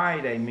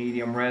tried a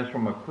medium res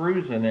from a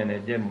Cruisin', and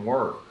it didn't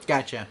work.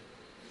 Gotcha.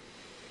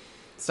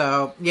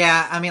 So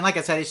yeah, I mean, like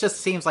I said, it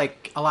just seems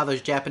like a lot of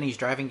those Japanese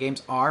driving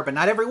games are, but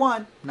not every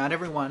one. Not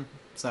every one.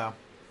 So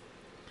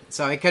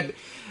it could,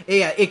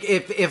 yeah.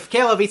 If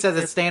KLOV says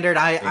it's standard,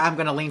 I'm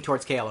going to lean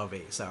towards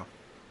KLOV. So.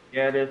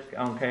 Yeah, it is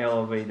on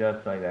KLOV.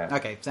 Does say that.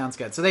 Okay, sounds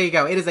good. So there you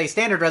go. It is a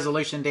standard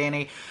resolution,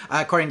 Danny,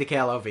 according to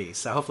KLOV.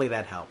 So hopefully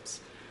that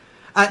helps.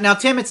 Now,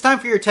 Tim, it's time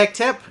for your tech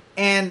tip,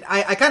 and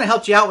I kind of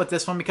helped you out with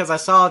this one because I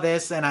saw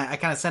this and I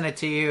kind of sent it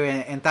to you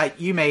and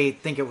thought you may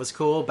think it was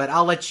cool, but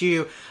I'll let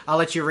you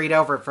read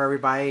over it for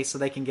everybody so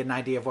they can get an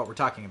idea of what we're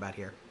talking about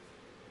here.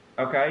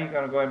 Okay, you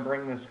gonna go ahead and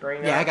bring the screen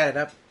up? Yeah, I got it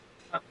up.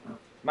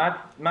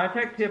 My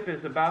tech tip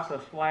is about the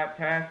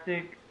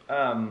Slaptastic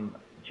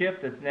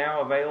chip that's now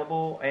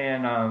available,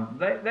 and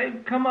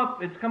they've come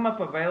up. It's come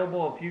up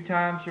available a few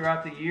times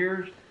throughout the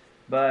years,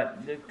 but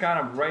it's kind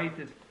of raised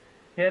its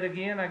head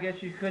again, I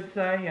guess you could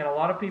say, and a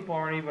lot of people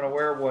aren't even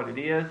aware of what it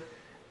is.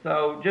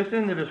 So just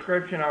in the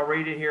description, I'll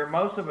read it here.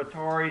 Most of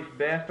Atari's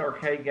best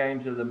arcade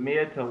games of the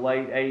mid to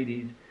late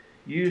 80s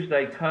used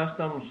a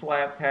custom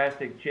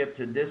Slaptastic chip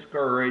to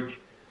discourage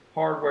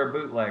hardware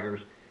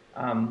bootleggers.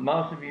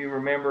 Most of you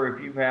remember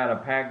if you've had a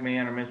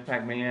Pac-Man or Miss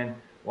Pac-Man,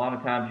 a lot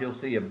of times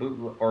you'll see a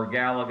or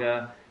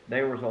Galaga.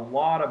 There was a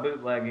lot of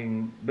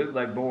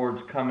bootleg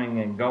boards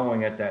coming and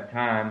going at that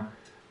time.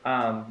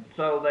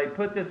 So they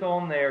put this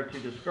on there to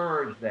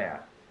discourage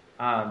that.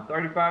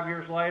 35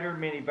 years later,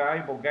 many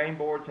valuable game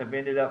boards have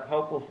ended up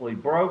hopelessly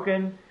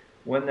broken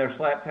when their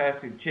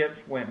Slaptastic chips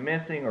went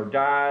missing or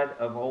died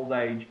of old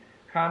age,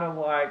 kind of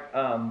like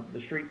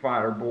the Street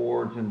Fighter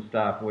boards and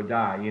stuff would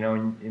die,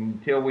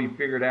 until we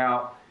figured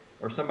out,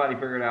 or somebody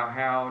figured out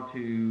how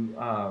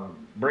to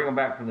bring them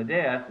back from the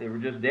dead. They were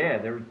just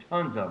dead. There were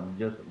tons of them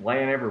just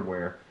laying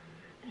everywhere.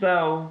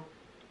 So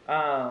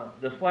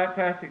the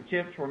Slaptastic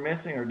chips were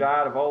missing or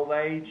died of old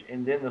age,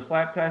 and then the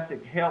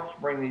Slaptastic helps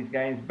bring these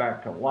games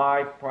back to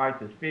life. Price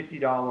is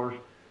 $50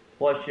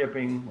 plus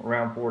shipping,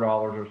 around $4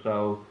 or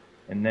so,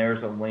 and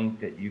there's a link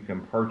that you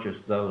can purchase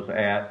those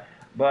at.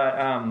 But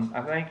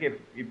I think if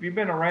you've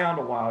been around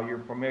a while, you're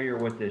familiar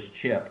with this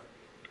chip.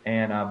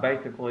 And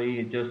basically,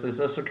 it just is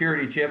a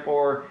security chip,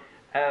 or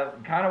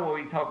kind of what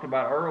we talked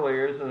about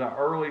earlier. This is an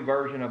early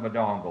version of a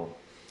dongle.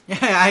 Yeah,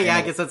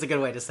 I guess that's a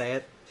good way to say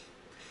it.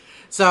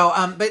 So,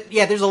 but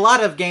yeah, there's a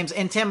lot of games.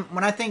 And Tim,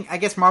 when I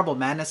guess Marble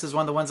Madness is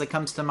one of the ones that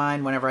comes to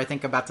mind whenever I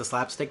think about the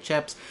slapstick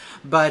chips.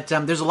 But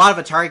there's a lot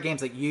of Atari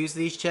games that use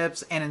these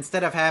chips, and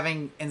instead of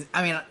having,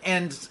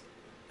 and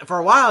for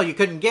a while you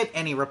couldn't get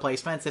any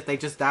replacements. If they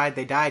just died,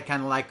 they died,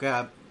 kind of like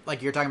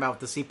you're talking about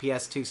with the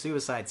CPS2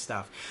 Suicide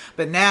stuff.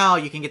 But now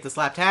you can get the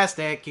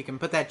Slaptastic, you can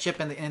put that chip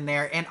in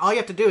there, and all you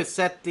have to do is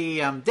set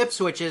the dip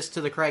switches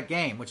to the correct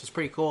game, which is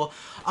pretty cool.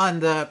 On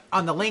the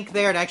link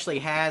there, it actually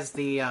has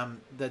the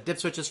dip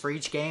switches for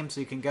each game, so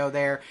you can go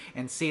there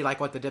and see like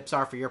what the dips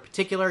are for your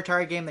particular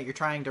Atari game that you're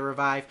trying to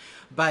revive.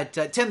 But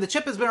Tim, the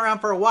chip has been around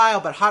for a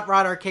while, but Hot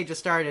Rod Arcade just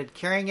started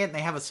carrying it, and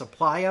they have a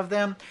supply of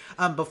them.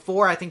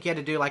 Before, I think you had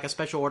to do like a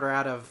special order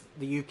out of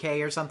the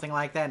UK or something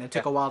like that, and it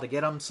took a while to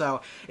get them.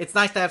 So it's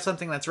nice to have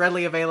something that's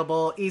readily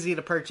available, easy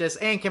to purchase,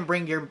 and can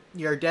bring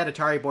your dead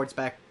Atari boards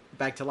back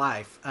to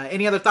life.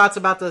 Any other thoughts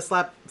about the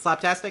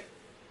Slaptastic?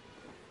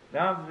 No,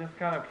 I'm just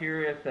kind of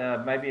curious,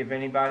 maybe if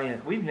anybody...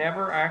 We've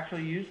never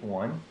actually used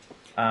one.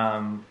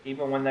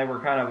 even when they were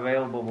kind of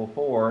available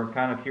before.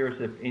 Kind of curious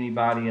if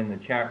anybody in the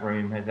chat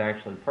room has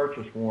actually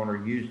purchased one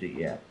or used it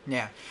yet.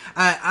 Yeah,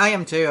 I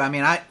am too. I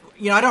mean, I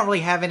don't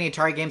really have any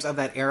Atari games of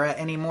that era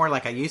anymore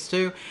like I used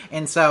to,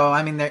 and so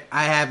I mean,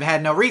 I have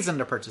had no reason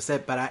to purchase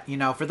it. But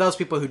for those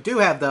people who do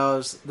have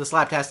those, the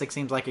Slaptastic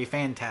seems like a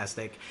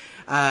fantastic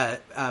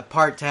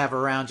part to have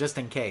around just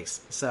in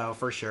case. So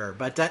for sure.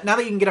 But now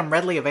that you can get them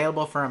readily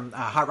available from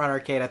Hot Rod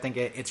Arcade, I think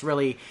it's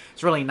really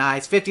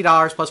nice.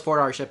 $50 plus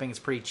 $4 shipping is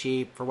pretty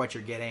cheap for what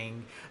you're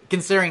getting,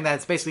 considering that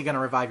it's basically going to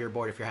revive your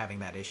board if you're having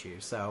that issue.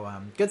 So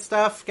good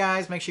stuff,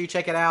 guys. Make sure you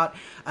check it out.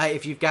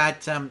 If you've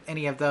got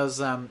any of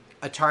those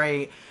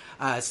Atari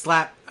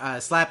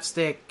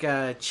slapstick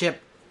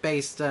chip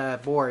based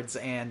boards,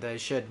 and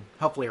should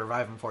hopefully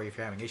revive them for you if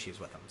you're having issues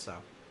with them. So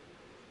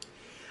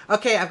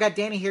okay, I've got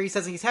Danny here. He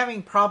says he's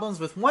having problems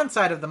with one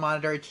side of the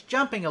monitor. It's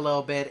jumping a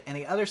little bit, and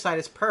the other side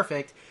is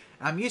perfect.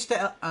 I'm used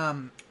to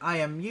I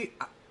am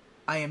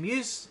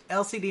used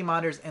LCD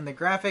monitors, and the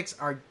graphics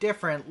are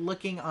different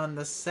looking on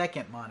the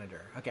second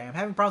monitor. Okay, I'm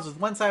having problems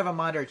with one side of a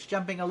monitor. It's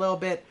jumping a little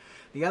bit.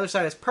 The other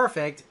side is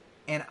perfect,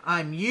 and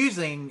I'm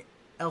using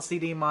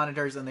LCD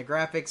monitors, and the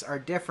graphics are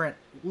different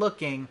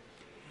looking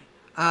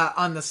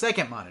on the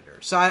second monitor.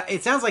 So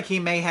it sounds like he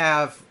may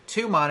have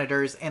two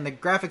monitors, and the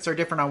graphics are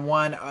different on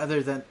one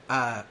other than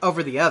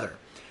over the other.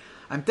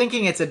 I'm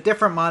thinking it's a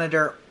different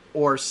monitor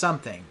or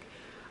something.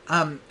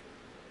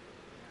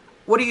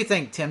 What do you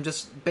think, Tim?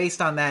 Just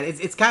based on that,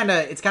 it's kind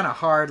of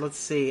hard. Let's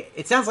see.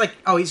 It sounds like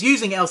he's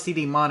using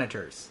LCD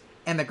monitors,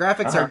 and the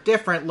graphics are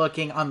different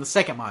looking on the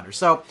second monitor.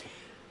 So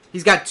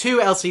he's got two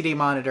LCD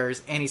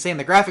monitors, and he's saying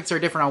the graphics are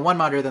different on one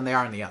monitor than they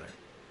are on the other.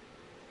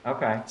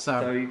 Okay.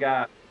 So you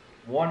got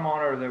one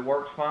monitor that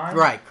works fine?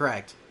 Right,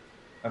 correct.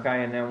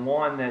 Okay, and then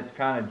one that's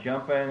kind of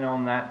jumping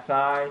on that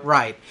side?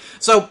 Right.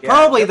 So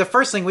probably the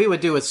first thing we would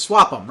do is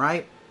swap them,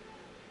 right?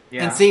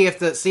 Yeah. And see if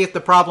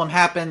the problem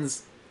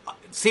happens,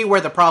 see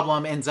where the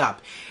problem ends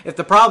up. If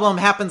the problem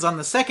happens on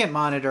the second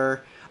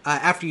monitor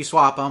after you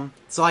swap them,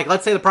 so like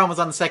let's say the problem was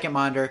on the second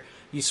monitor,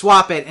 you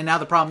swap it, and now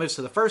the problem moves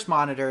to the first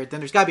monitor, then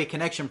there's got to be a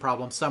connection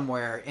problem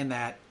somewhere in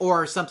that,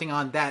 or something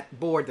on that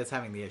board that's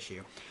having the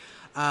issue.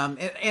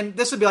 And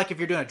this would be like if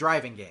you're doing a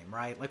driving game,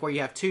 right? Like where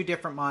you have two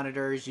different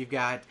monitors, you've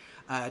got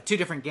two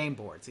different game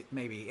boards,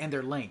 maybe, and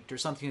they're linked or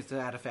something to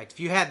that effect. If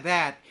you had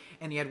that,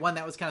 and you had one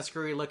that was kind of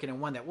screwy looking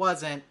and one that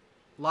wasn't,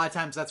 a lot of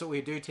times that's what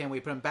we'd do, Tim.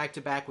 We'd put them back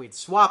to back, we'd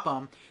swap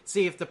them,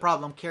 see if the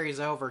problem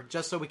carries over,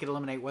 just so we could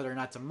eliminate whether or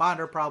not it's a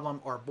monitor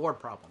problem or a board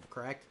problem,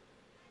 correct?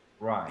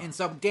 Right. And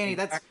so, Danny,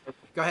 go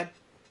ahead.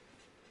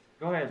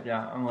 Go ahead,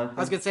 yeah, I'm listening.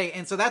 I was going to say,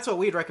 and so that's what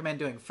we'd recommend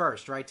doing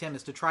first, right, Tim,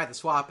 is to try the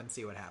swap and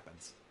see what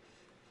happens.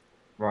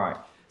 Right.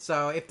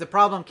 So if the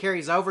problem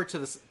carries over to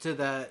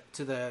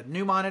the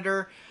new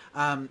monitor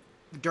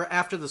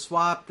after the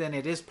swap, then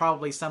it is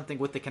probably something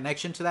with the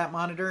connection to that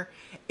monitor.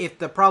 If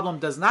the problem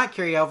does not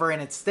carry over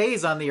and it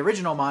stays on the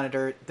original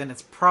monitor, then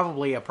it's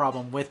probably a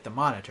problem with the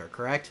monitor,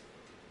 correct?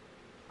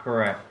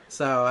 Correct.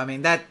 So, I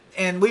mean,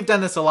 and we've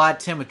done this a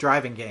lot, Tim, with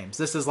driving games.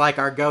 This is like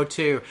our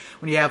go-to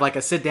when you have like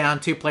a sit-down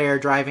two-player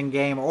driving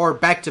game or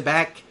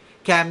back-to-back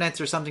cabinets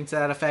or something to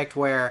that effect,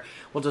 where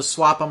we'll just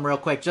swap them real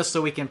quick just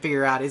so we can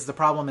figure out, is the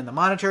problem in the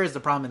monitor, is the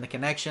problem in the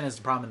connection, is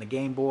the problem in the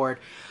game board.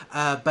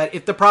 But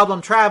if the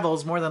problem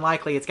travels, more than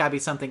likely it's got to be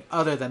something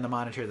other than the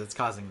monitor that's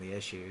causing the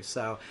issue.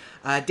 So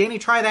Danny,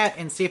 try that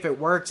and see if it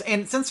works.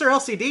 And since they're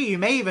LCD, you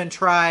may even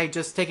try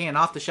just taking an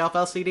off-the-shelf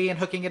LCD and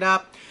hooking it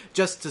up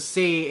just to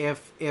see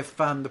if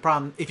the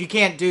problem, if you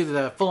can't do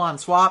the full-on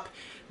swap,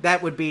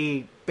 that would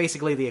be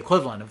basically the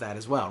equivalent of that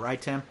as well, right,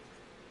 Tim?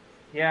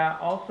 Yeah,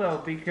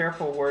 also be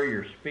careful where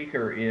your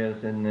speaker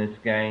is in this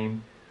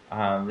game,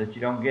 that you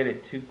don't get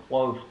it too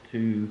close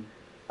to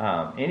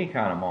any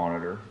kind of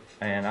monitor.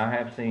 And I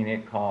have seen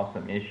it cause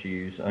some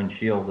issues,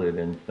 unshielded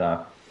and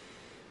stuff.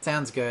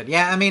 Sounds good.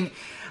 Yeah, I mean,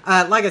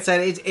 like I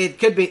said, it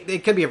could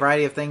be a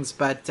variety of things,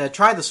 but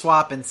try the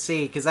swap and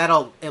see, because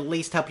that'll at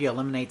least help you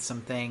eliminate some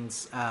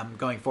things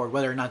going forward,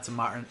 whether or not it's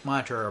a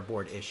monitor or a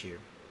board issue.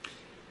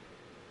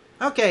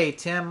 Okay,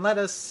 Tim, let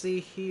us see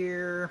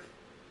here.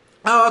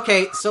 Oh,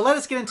 okay, so let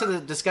us get into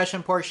the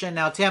discussion portion.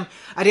 Now, Tim,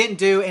 I didn't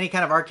do any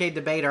kind of arcade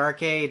debate or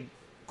arcade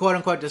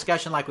quote-unquote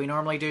discussion like we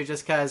normally do,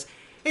 just because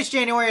it's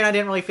January and I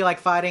didn't really feel like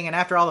fighting, and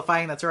after all the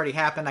fighting that's already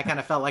happened, I kind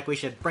of felt like we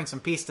should bring some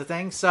peace to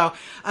things. So,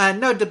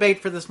 no debate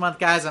for this month,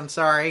 guys, I'm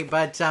sorry.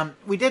 But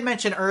we did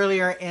mention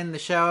earlier in the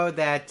show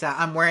that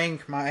I'm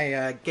wearing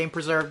my Game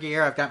Preserve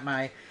gear. I've got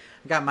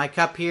my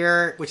cup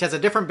here, which has a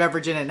different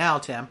beverage in it now,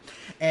 Tim.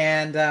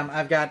 And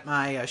I've got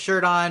my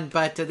shirt on.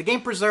 But the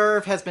Game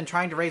Preserve has been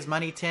trying to raise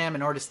money, Tim,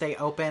 in order to stay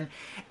open.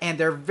 And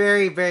they're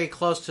very, very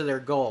close to their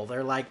goal.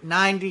 They're like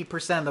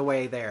 90% of the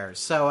way there.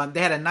 So they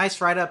had a nice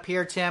write-up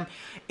here, Tim,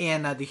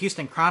 in the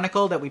Houston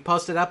Chronicle that we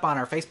posted up on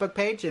our Facebook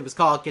page. It was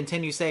called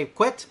Continue, Save,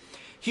 Quit.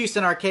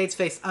 Houston arcades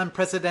face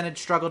unprecedented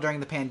struggle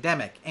during the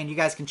pandemic. And you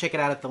guys can check it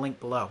out at the link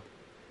below.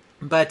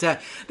 But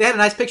they had a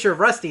nice picture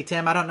of Rusty,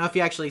 Tim. I don't know if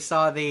you actually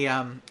saw the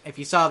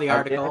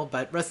article,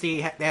 but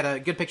Rusty, they had a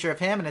good picture of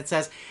him, and it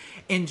says,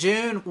 in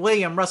June,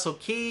 William Russell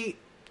Key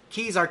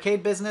Key's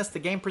arcade business, the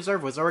Game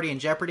Preserve, was already in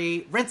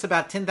jeopardy. Rent's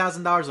about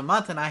 $10,000 a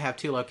month, and I have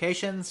 2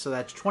 locations, so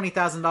that's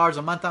 $20,000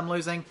 a month I'm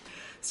losing.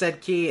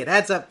 Said Key, it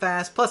adds up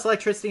fast, plus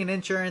electricity and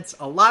insurance,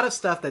 a lot of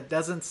stuff that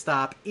doesn't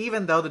stop,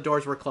 even though the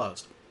doors were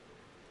closed.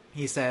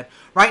 He said,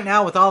 right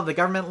now, with all of the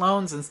government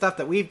loans and stuff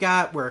that we've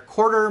got, we're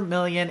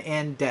 $250,000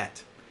 in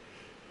debt.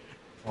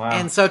 Wow.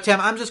 And so,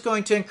 Tim, I'm just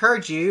going to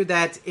encourage you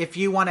that if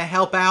you want to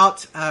help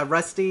out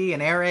Rusty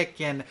and Eric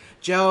and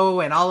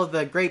Joe and all of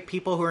the great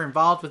people who are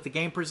involved with the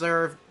Game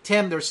Preserve,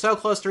 Tim, they're so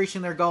close to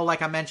reaching their goal,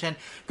 like I mentioned.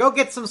 Go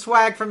get some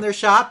swag from their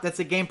shop. That's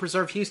at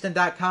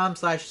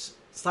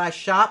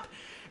GamePreserveHouston.com/shop.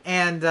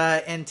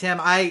 And Tim,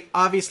 I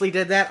obviously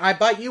did that. I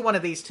bought you one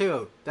of these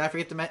too. Did I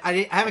forget to mention?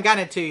 I haven't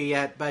gotten it to you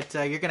yet, but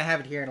you're going to have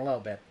it here in a little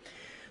bit.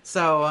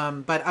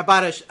 So, but I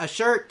bought a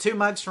shirt, 2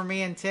 mugs for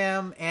me and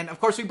Tim, and of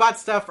course we bought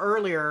stuff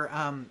earlier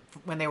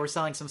when they were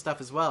selling some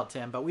stuff as well,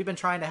 Tim. But we've been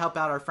trying to help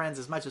out our friends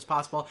as much as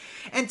possible.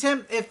 And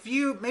Tim, if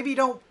you maybe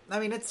don't, I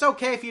mean, it's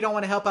okay if you don't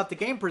want to help out the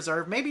Game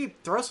Preserve. Maybe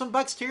throw some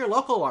bucks to your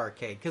local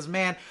arcade, because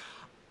man,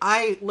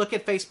 I look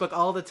at Facebook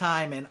all the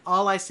time, and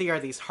all I see are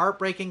these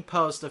heartbreaking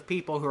posts of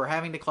people who are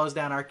having to close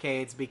down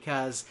arcades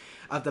because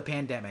of the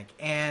pandemic.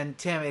 And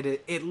Tim,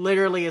 it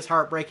literally is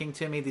heartbreaking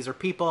to me. These are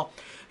people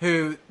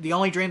who the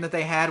only dream that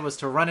they had was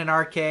to run an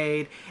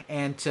arcade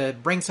and to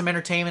bring some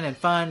entertainment and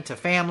fun to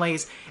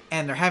families,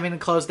 and they're having to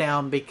close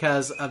down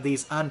because of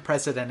these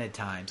unprecedented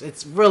times.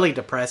 It's really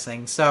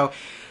depressing. So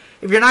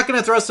if you're not going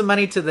to throw some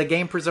money to the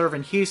Game Preserve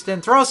in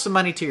Houston, throw some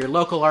money to your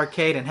local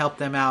arcade and help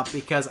them out,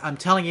 because I'm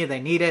telling you, they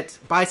need it.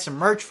 Buy some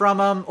merch from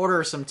them,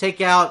 order some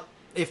takeout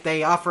if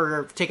they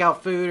offer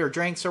takeout food or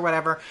drinks or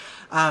whatever.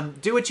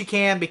 Do what you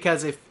can,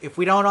 because if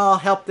we don't all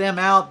help them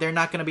out, they're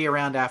not going to be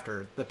around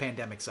after the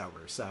pandemic's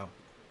over. So,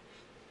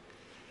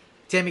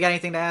 Tim, you got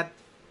anything to add?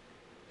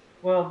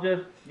 Well,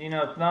 just,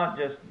 it's not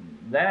just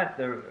that.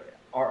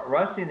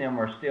 Rusty and them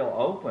are still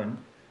open.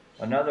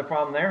 Another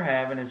problem they're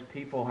having is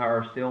people who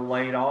are still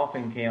laid off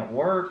and can't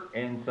work,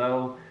 and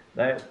so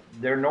that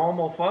their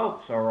normal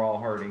folks are all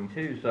hurting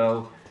too.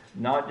 So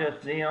not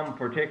just them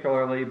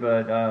particularly,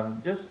 but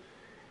just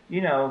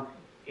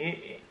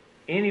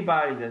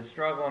anybody that's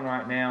struggling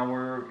right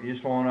now, we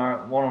just want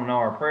to know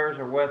our prayers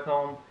are with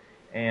them.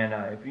 And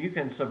if you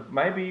can,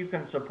 maybe you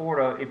can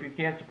support if you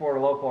can't support a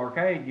local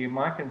arcade, you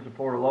might can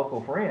support a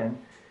local friend.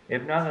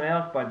 If nothing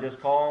else, by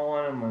just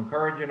calling them,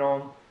 encouraging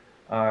them.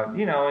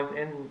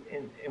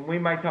 And we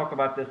may talk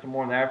about this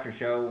more in the after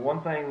show.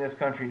 One thing this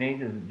country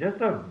needs is just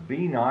to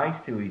be nice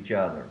to each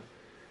other,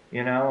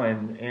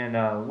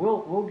 and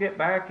we'll get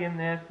back in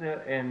this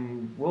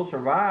and we'll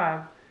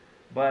survive.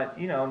 But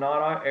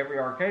not every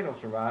arcade will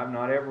survive.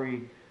 Not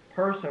every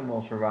person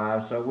will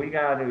survive. So we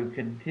got to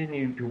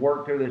continue to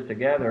work through this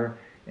together.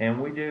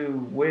 And we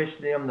do wish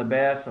them the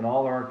best and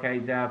all the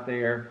arcades out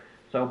there.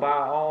 So by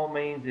all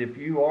means, if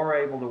you are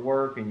able to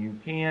work and you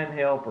can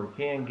help or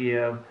can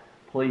give,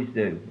 please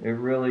do. It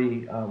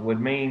really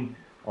would mean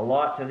a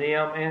lot to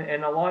them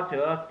and a lot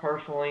to us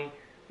personally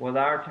with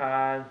our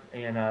ties.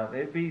 And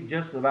it'd be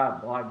just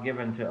about like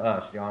giving to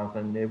us,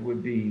 Jonathan. It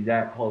would be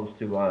that close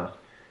to us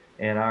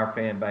and our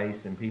fan base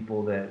and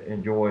people that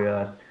enjoy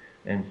us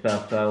and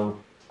stuff. So,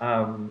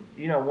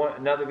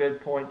 another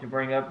good point to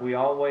bring up, we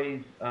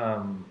always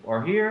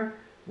are here.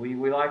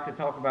 We like to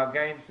talk about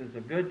games as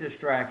a good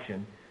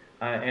distraction.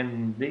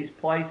 And these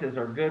places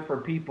are good for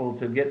people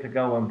to get to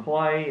go and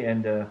play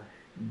and to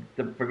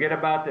forget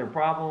about their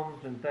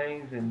problems and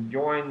things and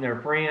join their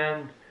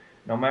friends.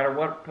 No matter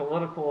what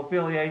political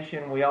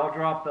affiliation, we all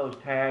drop those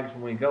tags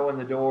when we go in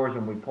the doors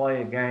and we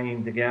play a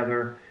game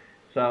together.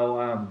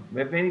 So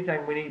if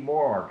anything, we need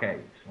more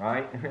arcades,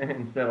 right,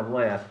 instead of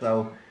less.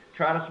 So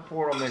try to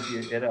support them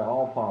if at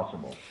all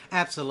possible.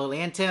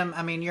 Absolutely. And Tim,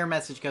 I mean, your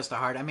message goes to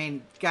heart. I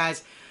mean,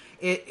 guys,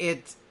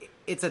 it's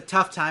a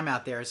tough time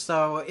out there.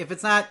 So if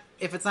it's not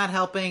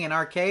helping an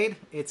arcade,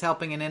 it's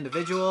helping an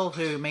individual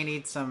who may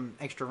need some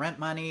extra rent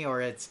money, or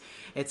it's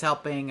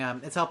helping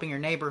your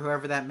neighbor,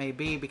 whoever that may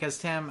be. Because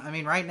Tim, I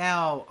mean, right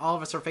now all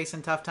of us are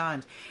facing tough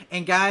times,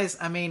 and guys,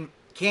 I mean,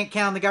 can't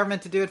count on the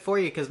government to do it for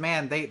you, because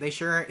man, they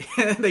sure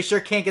they sure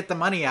can't get the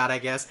money out, I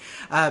guess,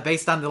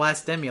 based on the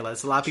last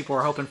stimulus. A lot of people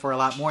were hoping for a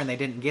lot more and they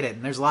didn't get it,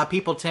 and there's a lot of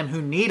people, Tim,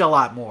 who need a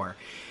lot more.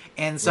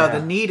 And so the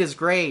need is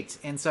great.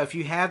 And so if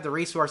you have the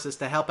resources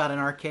to help out an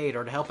arcade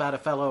or to help out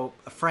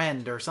a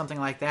friend or something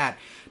like that,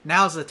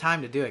 now's the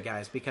time to do it,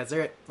 guys, because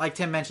like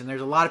Tim mentioned,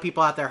 there's a lot of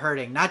people out there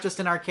hurting, not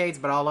just in arcades,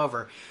 but all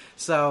over.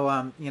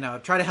 So,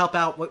 try to help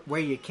out where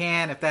you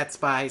can, if that's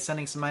by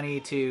sending some money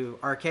to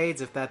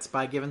arcades, if that's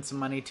by giving some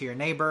money to your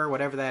neighbor,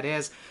 whatever that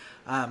is.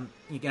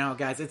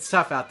 Guys, it's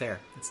tough out there.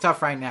 It's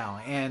tough right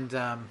now. And,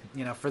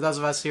 for those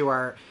of us who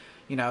are,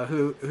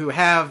 who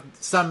have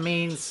some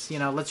means,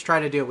 let's try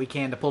to do what we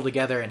can to pull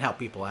together and help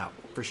people out,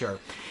 for sure.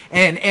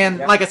 And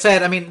like I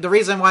said, I mean, the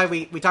reason why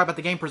we talk about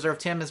the Game Preserve,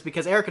 Tim, is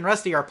because Eric and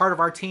Rusty are part of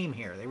our team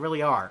here. They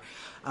really are.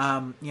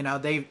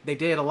 They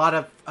did a lot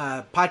of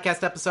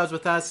podcast episodes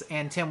with us,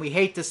 and Tim, we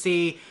hate to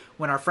see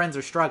when our friends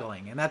are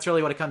struggling, and that's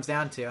really what it comes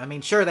down to. I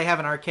mean, sure, they have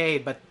an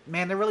arcade, but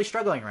man, they're really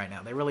struggling right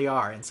now. They really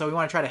are, and so we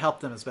want to try to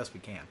help them as best we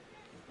can.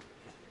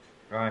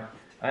 Right.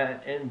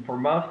 And for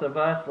most of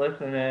us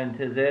listening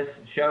to this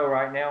show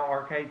right now,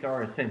 arcades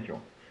are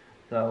essential.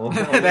 So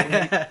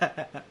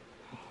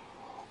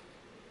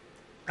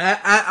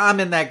I'm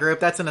in that group.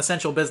 That's an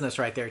essential business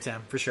right there,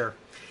 Tim, for sure.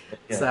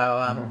 Yeah.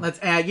 So let's.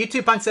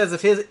 YouTube Punk says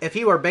if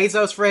he were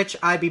Bezos rich,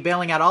 I'd be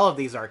bailing out all of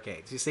these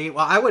arcades. You see,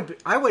 well, I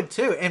would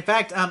too. In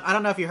fact, I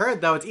don't know if you heard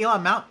though, it's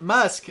Elon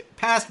Musk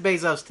passed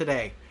Bezos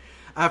today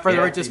for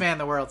the richest man in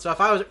the world. So if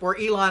I were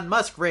Elon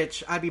Musk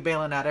rich, I'd be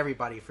bailing out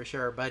everybody for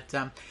sure. But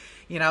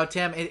you know,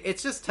 Tim,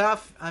 it's just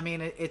tough. I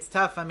mean, it's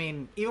tough. I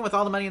mean, even with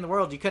all the money in the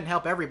world, you couldn't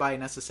help everybody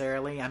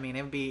necessarily. I mean,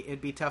 it'd be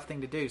a tough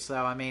thing to do.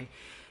 So I mean,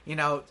 you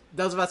know,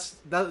 those of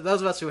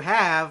us who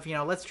have, you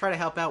know, let's try to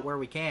help out where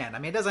we can. I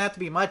mean, it doesn't have to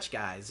be much,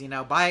 guys. You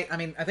know, I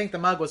think the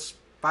mug was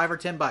 $5 or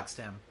 $10,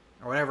 Tim,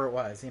 or whatever it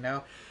was. You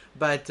know,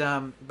 but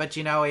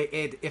you know,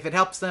 if it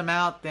helps them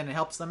out, then it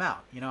helps them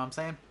out. You know what I'm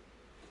saying?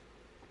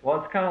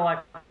 Well, it's kind of like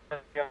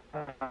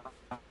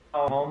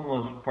a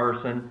homeless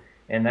person,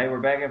 and they were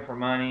begging for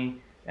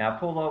money, and I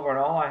pulled over, and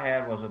all I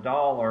had was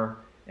 $1,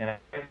 and I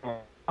gave them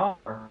 $1,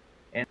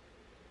 and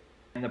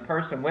the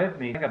person with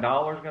me,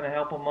 $1 is going to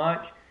help them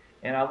much.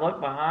 And I looked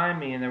behind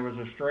me, and there was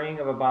a string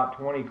of about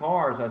 20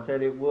 cars. I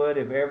said it would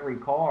if every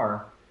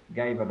car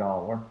gave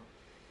 $1.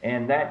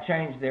 And that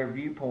changed their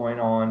viewpoint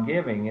on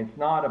giving. It's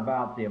not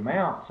about the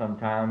amount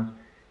sometimes.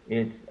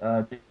 It's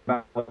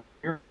about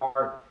your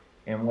heart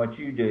and what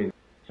you do.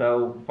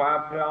 So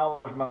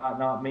 $5 might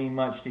not mean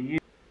much to you,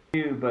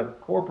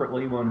 but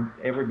corporately, when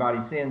everybody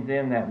sends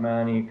in that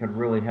money, it could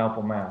really help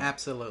them out.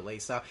 Absolutely.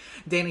 So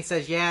Danny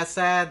says, yeah,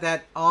 sad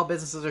that all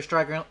businesses are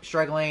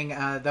struggling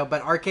though,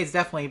 but arcades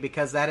definitely,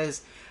 because that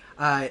is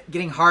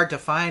getting hard to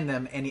find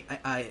them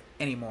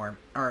anymore,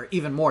 or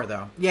even more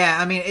though. Yeah,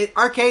 I mean,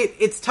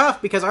 it's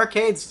tough because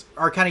arcades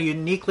are kind of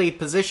uniquely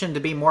positioned to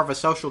be more of a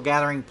social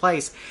gathering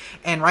place.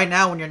 And right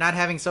now, when you're not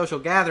having social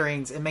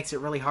gatherings, it makes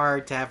it really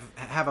hard to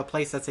have a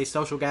place that's a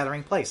social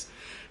gathering place.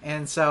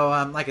 And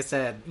so, like I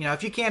said, you know,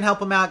 if you can't help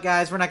them out,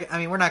 guys, we're not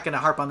going to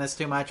harp on this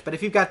too much. But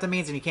if you've got the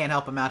means and you can't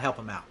help them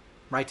out,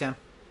 right, Tim?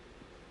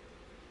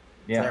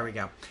 Yeah. So there we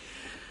go.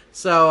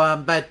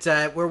 So, but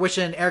we're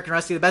wishing Eric and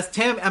Rusty the best.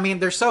 Tim, I mean,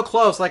 they're so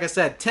close. Like I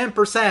said,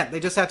 10%. They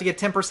just have to get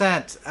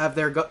 10% of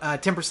their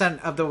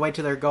 10% of the way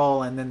to their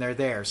goal, and then they're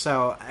there.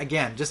 So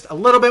again, just a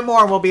little bit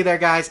more, and we'll be there,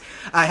 guys.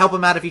 Help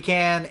them out if you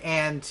can,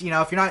 and you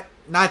know, if you're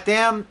not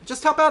them,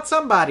 just help out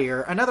somebody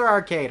or another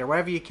arcade or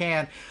whatever you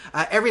can.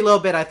 Every little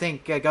bit, I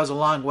think, goes a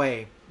long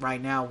way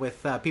right now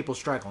with people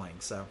struggling.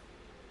 So,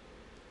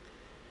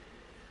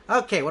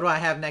 okay, what do I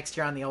have next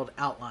here on the old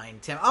outline,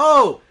 Tim?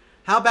 Oh,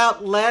 how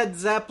about Led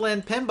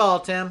Zeppelin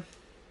pinball, Tim?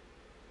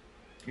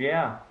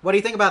 Yeah. What do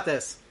you think about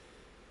this?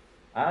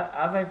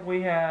 I think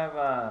we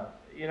have,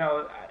 you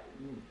know,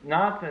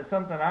 not that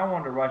something I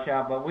wanted to rush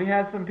out, but we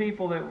had some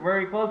people that were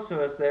very close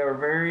to us that were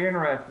very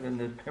interested in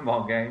this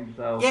pinball game.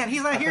 So yeah, and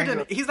he's not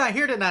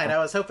here tonight. I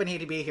was hoping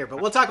he'd be here,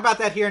 but we'll talk about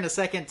that here in a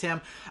second,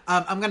 Tim.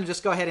 I'm going to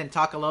just go ahead and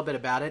talk a little bit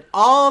about it.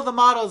 All the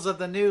models of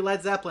the new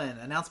Led Zeppelin,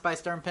 announced by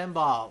Stern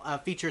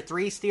Pinball, feature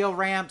 3 steel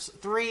ramps,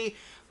 3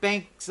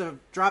 banks of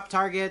drop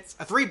targets,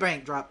 a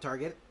 3-bank drop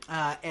target,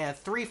 and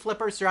 3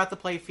 flippers throughout the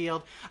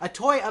playfield. A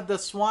toy of the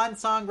Swan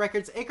Song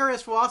Records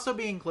Icarus will also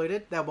be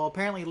included that will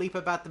apparently leap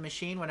about the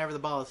machine whenever the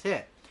ball is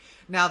hit.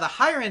 Now, the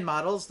higher-end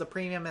models, the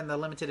premium and the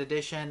limited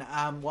edition,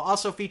 will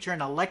also feature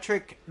an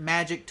electric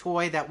magic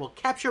toy that will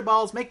capture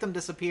balls, make them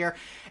disappear,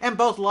 and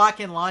both lock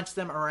and launch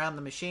them around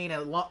the machine,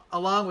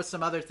 along with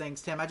some other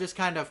things, Tim. I just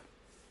kind of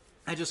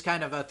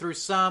threw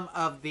some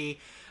of the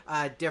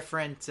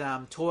different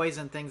toys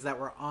and things that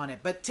were on it.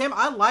 But Tim,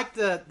 I liked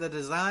the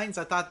designs.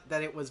 I thought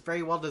that it was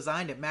very well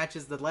designed. It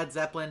matches the Led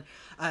Zeppelin,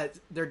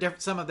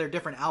 some of their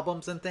different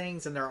albums and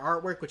things, and their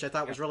artwork, which I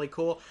thought was really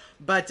cool.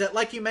 But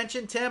like you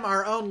mentioned, Tim,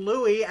 our own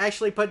Louie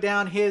actually put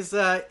down his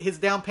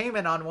down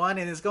payment on one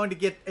and is going to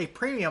get a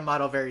premium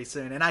model very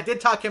soon. And I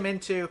did talk him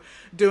into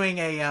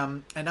doing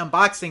an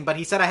unboxing, but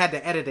he said I had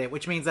to edit it,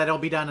 which means that it'll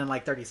be done in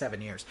like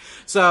 37 years.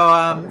 So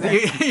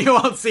you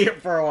won't see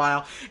it for a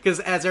while, because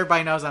as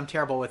everybody knows, I'm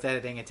terrible with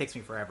editing. It takes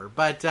me forever.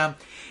 But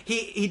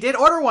he did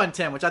order one,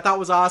 Tim, which I thought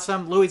was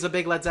awesome. Louie's a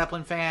big Led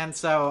Zeppelin fan,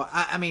 so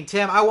I mean,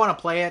 Tim, I want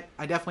to play it.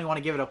 I definitely want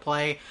to give it a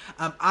play.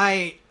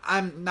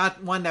 I'm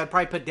not one that would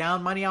probably put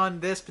down money on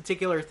this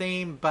particular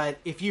theme, but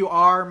if you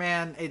are,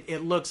 man,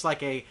 it looks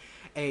like a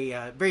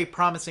very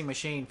promising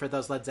machine for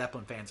those Led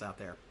Zeppelin fans out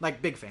there,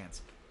 like big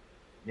fans.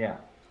 Yeah.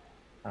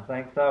 I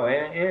think so.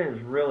 And it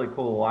is really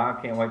cool. I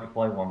can't wait to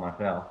play one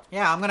myself.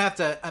 Yeah, I'm going to have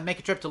to make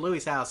a trip to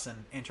Louie's house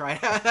and try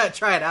it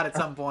out at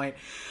some point.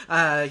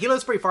 He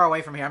lives pretty far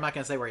away from here. I'm not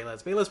going to say where he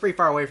lives, but he lives pretty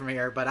far away from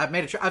here. But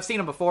I've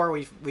seen him before.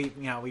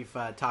 We've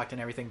talked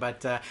and everything,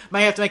 but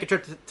might have to make a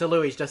trip to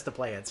Louie's just to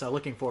play it. So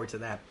looking forward to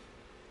that.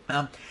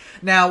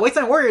 Now,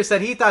 Wasteland Warrior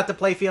said he thought the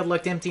playfield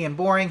looked empty and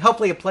boring.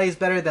 Hopefully it plays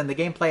better than the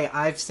gameplay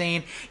I've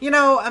seen. You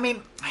know, I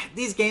mean,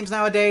 these games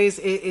nowadays,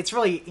 it's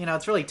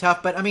really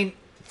tough. But I mean,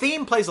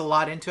 theme plays a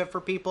lot into it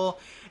for people,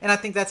 and I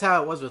think that's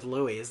how it was with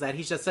Louis. Is that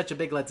he's just such a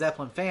big Led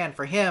Zeppelin fan.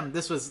 For him,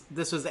 this was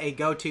a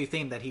go-to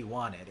theme that he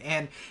wanted.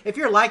 And if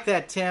you're like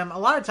that, Tim, a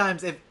lot of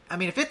times, if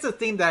it's a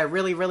theme that I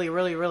really, really,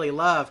 really, really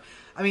love,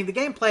 I mean, the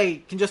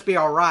gameplay can just be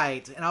all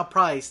right, and I'll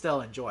probably still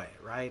enjoy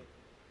it, right?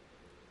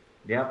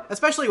 Yep.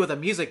 Especially with a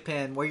music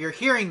pin where you're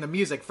hearing the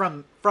music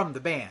from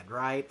the band,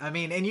 right? I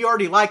mean, and you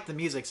already like the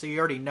music, so you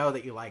already know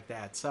that you like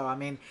that. So, I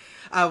mean,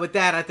 with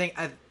that, I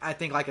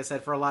think, like I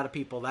said, for a lot of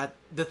people, that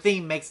the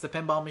theme makes the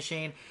pinball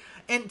machine.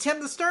 And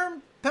Tim, the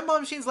Stern pinball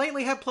machines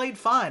lately have played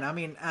fine. I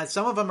mean,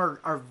 some of them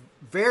are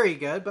very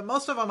good, but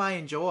most of them I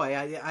enjoy.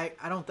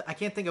 I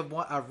can't think of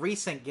a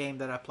recent game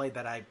that I played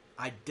that I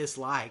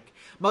dislike.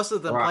 Most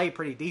of them play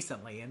pretty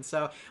decently. And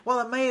so, while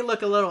it may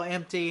look a little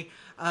empty,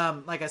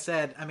 like I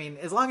said, I mean,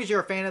 as long as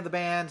you're a fan of the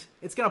band,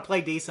 it's going to play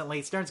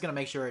decently. Stern's going to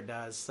make sure it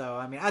does. So,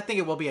 I mean, I think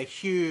it will be a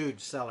huge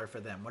seller for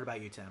them. What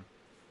about you, Tim?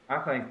 I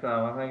think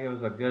so. I think it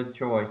was a good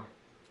choice.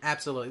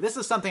 Absolutely. This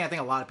is something I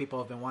think a lot of people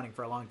have been wanting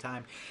for a long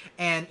time.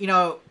 And, you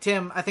know,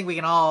 Tim, I think we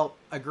can all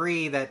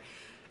agree that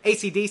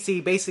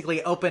AC/DC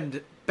basically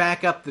opened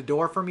back up the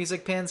door for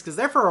music pins, because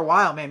there for a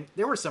while, man,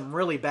 there were some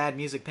really bad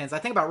music pins. I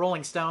think about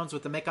Rolling Stones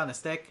with the Mick on a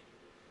Stick.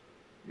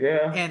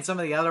 Yeah. And some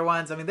of the other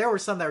ones. I mean, there were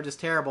some that were just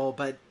terrible,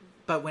 but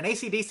when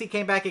AC/DC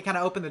came back, it kind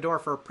of opened the door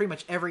for pretty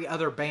much every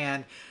other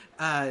band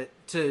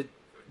to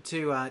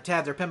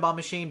have their pinball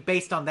machine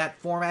based on that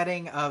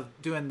formatting of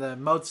doing the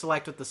mode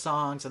select with the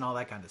songs and all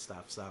that kind of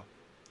stuff. So,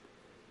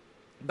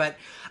 but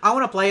I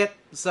want to play it.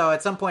 So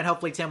at some point,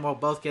 hopefully, Tim, will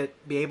both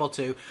be able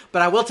to.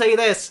 But I will tell you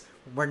this: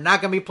 we're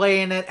not going to be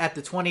playing it at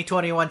the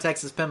 2021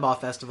 Texas Pinball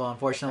Festival,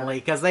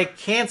 unfortunately, because they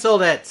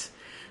canceled it.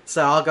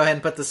 So I'll go ahead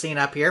and put the scene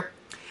up here.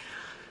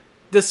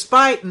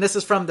 Despite, and this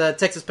is from the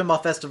Texas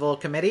Pinball Festival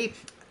Committee,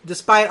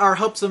 despite our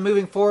hopes of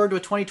moving forward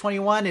with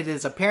 2021, it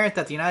is apparent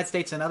that the United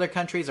States and other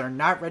countries are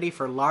not ready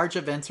for large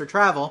events or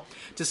travel.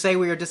 To say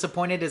we are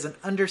disappointed is an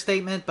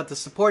understatement, but the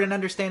support and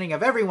understanding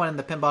of everyone in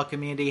the pinball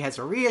community has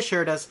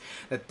reassured us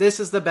that this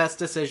is the best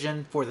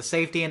decision for the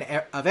safety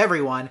of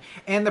everyone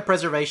and the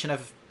preservation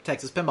of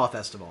Texas Pinball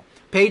Festival.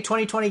 Paid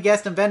 2020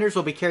 guests and vendors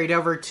will be carried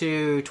over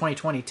to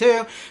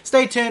 2022.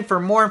 Stay tuned for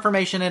more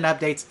information and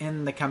updates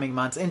in the coming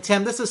months. And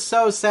Tim, this is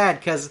so sad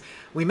because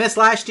we missed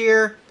last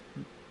year.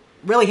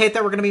 Really hate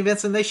that we're going to be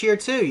missing this year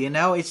too. You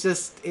know, it's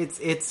just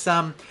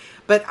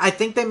but I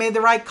think they made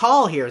the right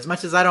call here. As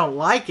much as I don't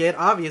like it,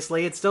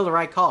 obviously it's still the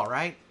right call,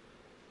 right?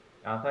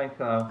 I think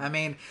so. I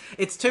mean,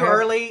 it's too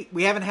early.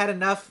 We haven't had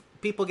enough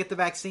people get the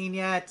vaccine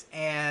yet,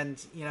 and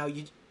you know,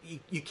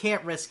 you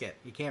can't risk it.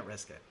 You can't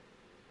risk it.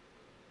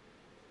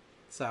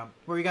 So,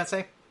 what were you gonna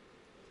say?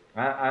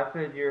 I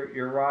said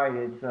you're right.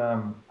 It's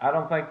I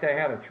don't think they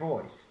had a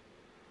choice.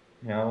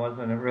 You know, it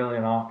wasn't really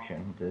an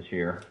option this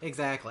year.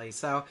 Exactly.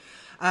 So,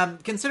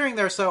 considering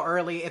they're so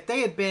early, if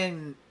they had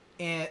been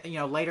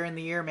later in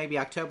the year, maybe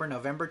October,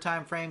 November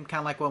timeframe,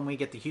 kind of like when we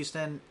get the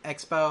Houston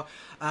Expo,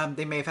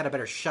 they may have had a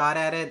better shot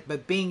at it.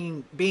 But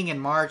being in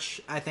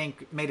March, I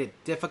think made it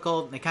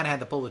difficult. They kind of had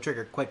to pull the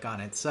trigger quick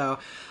on it. So,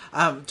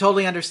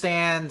 totally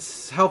understand.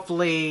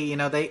 Hopefully,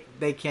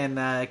 they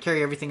can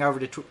carry everything over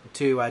to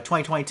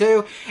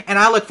 2022. And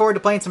I look forward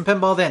to playing some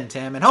pinball then,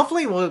 Tim. And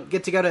hopefully we'll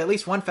get to go to at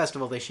least one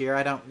festival this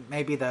year.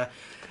 Maybe the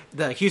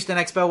Houston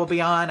Expo will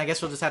be on. I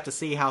guess we'll just have to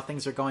see how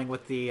things are going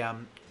with the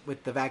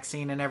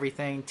vaccine and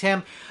everything.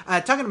 Tim,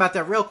 talking about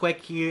that real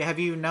quick, have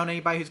you known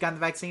anybody who's gotten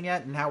the vaccine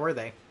yet, and how were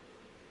they?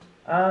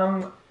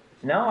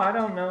 No, I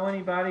don't know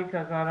anybody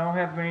because I don't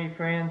have many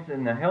friends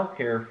in the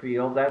healthcare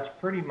field. That's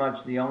pretty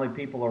much the only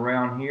people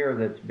around here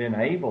that's been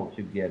able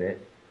to get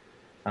it.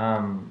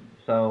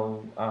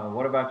 So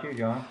what about you,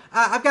 John?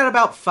 I've got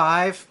about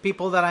 5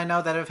 people that I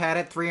know that have had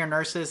it. 3 are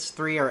nurses,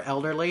 3 are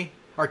elderly,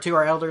 or 2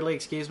 are elderly,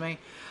 excuse me.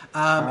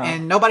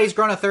 And nobody's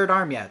grown a third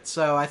arm yet,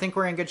 so I think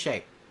we're in good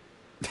shape.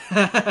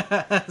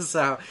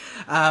 So,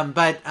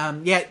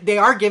 yeah, they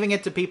are giving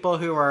it to people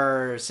who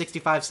are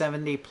 65,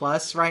 70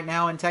 plus right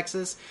now in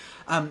Texas.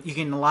 You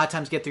can a lot of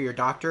times get through your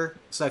doctor.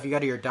 So if you go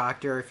to your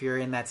doctor, if you're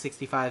in that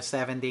 65,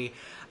 70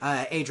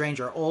 age range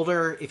or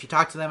older, if you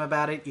talk to them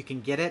about it, you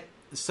can get it.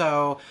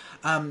 So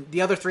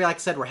the other 3, like I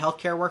said, were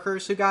healthcare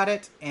workers who got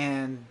it,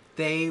 and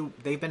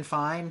they've been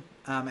fine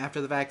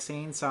after the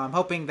vaccine. So I'm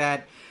hoping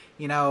that,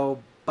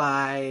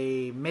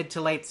 by mid to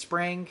late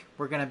spring,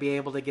 we're going to be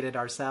able to get it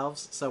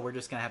ourselves. So we're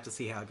just going to have to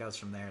see how it goes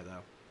from there,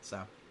 though.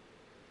 So,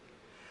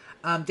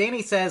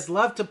 Danny says,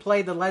 love to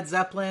play the Led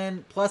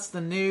Zeppelin plus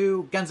the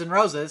new Guns N'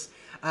 Roses.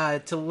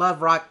 To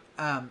love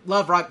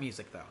rock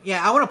music, though.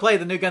 Yeah, I want to play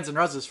the new Guns N'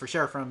 Roses for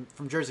sure from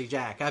Jersey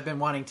Jack. I've been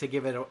wanting to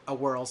give it a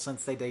whirl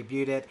since they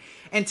debuted it.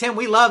 And Tim,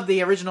 we love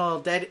the original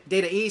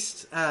Data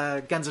East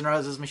Guns N'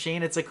 Roses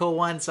machine. It's a cool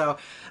one. So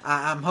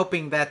I'm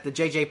hoping that the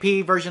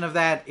JJP version of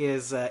that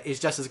is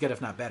just as good,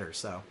 if not better.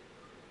 So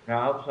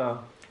I hope so.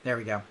 There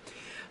we go.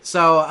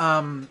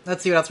 So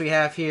let's see what else we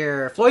have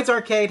here. Floyd's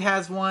Arcade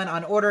has one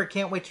on order.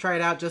 Can't wait to try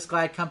it out. Just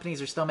glad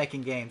companies are still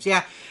making games.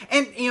 Yeah,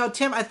 and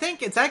Tim, I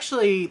think it's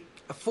actually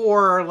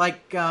for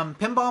like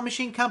pinball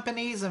machine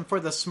companies and for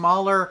the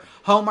smaller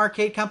home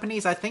arcade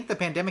companies, I think the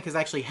pandemic has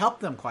actually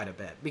helped them quite a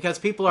bit because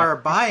people are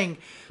buying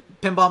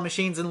pinball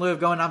machines in lieu of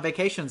going on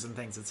vacations and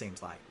things, it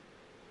seems like.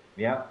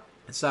 Yeah.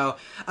 So,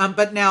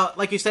 but now,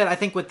 like you said, I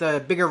think with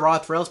the bigger Raw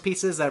Thrills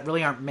pieces that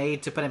really aren't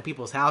made to put in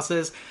people's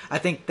houses, I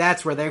think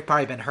that's where they've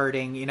probably been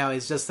hurting,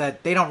 is just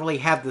that they don't really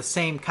have the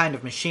same kind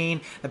of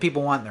machine that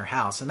people want in their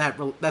house. And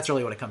that's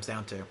really what it comes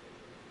down to.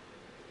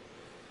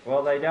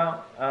 Well, they don't,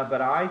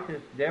 but ICE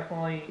is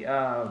definitely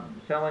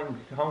selling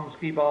home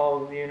skee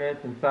ball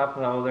units and stuff,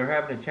 so they're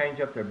having to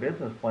change up their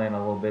business plan a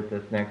little bit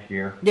this next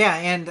year. Yeah,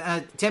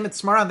 and Tim, it's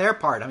smart on their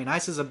part. I mean,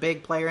 ICE is a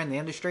big player in the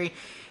industry,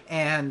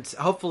 and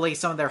hopefully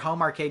some of their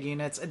home arcade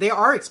units, they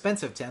are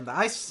expensive, Tim. The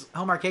ICE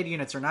home arcade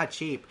units are not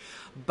cheap,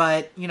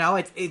 but,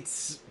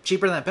 it's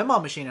cheaper than a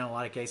pinball machine in a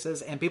lot of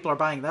cases, and people are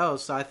buying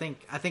those, so I think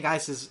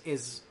ICE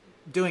is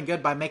doing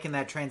good by making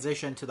that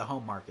transition to the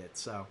home market,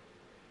 so...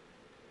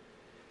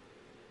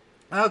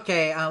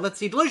 Okay, let's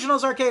see.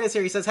 Delusional's Arcade is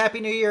here. He says, Happy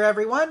New Year,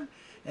 everyone.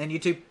 And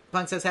YouTube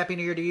Punk says, Happy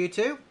New Year to you,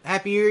 too.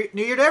 Happy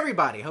New Year to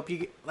everybody. We hope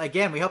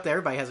that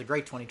everybody has a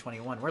great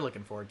 2021. We're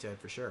looking forward to it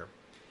for sure.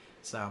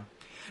 So,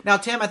 now,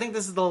 Tim, I think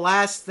this is the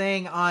last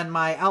thing on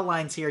my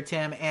outlines here,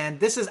 Tim.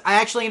 And I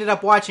actually ended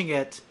up watching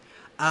it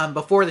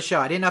before the show.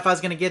 I didn't know if I was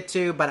going to get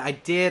to, but I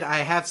did. I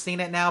have seen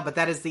it now, but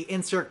that is the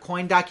Insert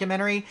Coin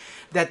documentary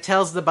that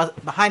tells the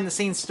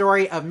behind-the-scenes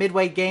story of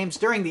Midway Games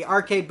during the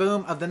arcade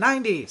boom of the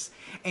 90s.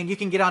 And you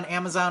can get on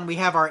Amazon. We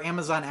have our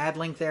Amazon ad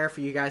link there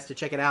for you guys to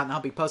check it out, and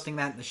I'll be posting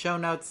that in the show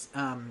notes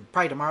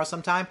probably tomorrow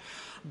sometime.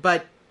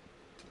 But,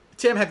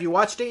 Tim, have you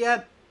watched it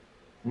yet?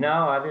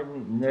 No, I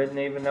didn't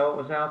even know it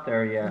was out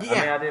there yet. Yeah. I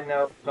mean, I didn't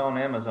know it was on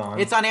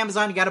Amazon. It's on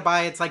Amazon. You got to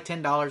buy it. It's like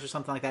 $10 or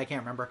something like that. I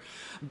can't remember.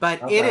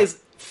 But Okay. It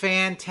is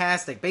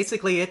fantastic.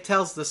 Basically, it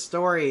tells the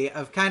story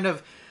of kind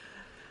of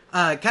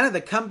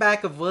the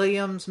comeback of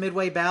Williams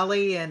Midway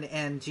Valley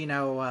and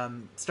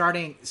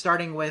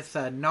starting with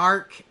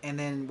Narc and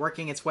then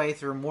working its way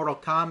through Mortal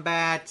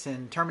Kombat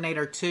and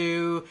Terminator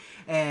 2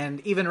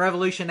 and even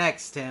Revolution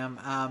X, Tim.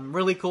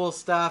 Really cool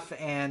stuff,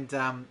 and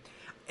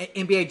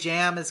NBA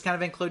Jam is kind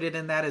of included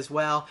in that as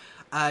well.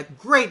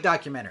 Great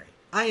documentary.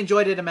 I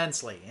enjoyed it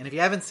immensely. And if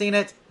you haven't seen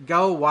it,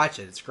 go watch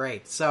it. It's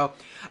great. So,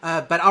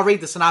 but I'll read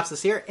the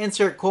synopsis here.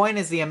 Insert Coin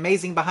is the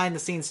amazing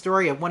behind-the-scenes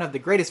story of one of the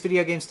greatest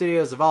video game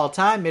studios of all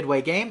time,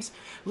 Midway Games.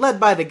 Led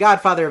by the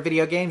godfather of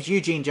video games,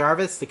 Eugene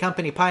Jarvis, the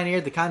company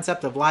pioneered the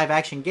concept of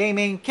live-action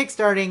gaming,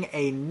 kickstarting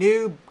a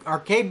new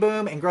arcade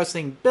boom and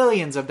grossing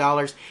billions of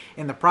dollars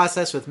in the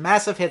process with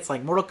massive hits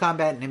like Mortal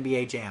Kombat and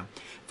NBA Jam.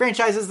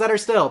 Franchises that are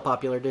still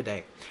popular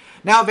today.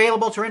 Now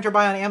available to rent or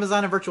buy on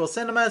Amazon and virtual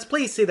cinemas.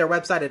 Please see their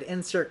website at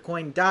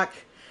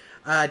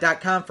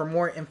insertcoindoc.com for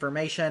more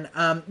information.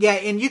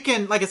 And you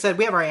can, like I said,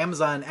 we have our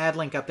Amazon ad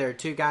link up there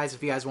too, guys,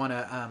 if you guys want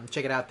to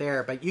check it out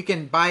there. But you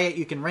can buy it,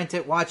 you can rent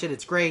it, watch it.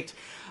 It's great.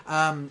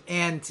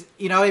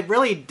 It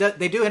really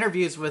they do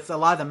interviews with a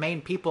lot of the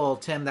main people,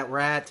 Tim, that were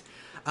at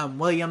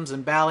Williams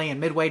and Bally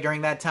and Midway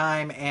during that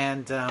time.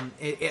 And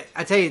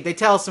I tell you, they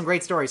tell some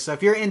great stories. So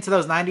if you're into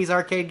those 90s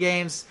arcade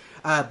games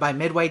by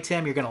Midway,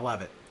 Tim, you're going to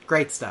love it.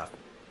 Great stuff.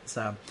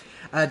 So,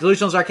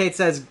 Delusionals Arcade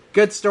says,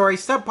 good story,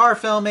 subpar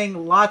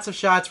filming, lots of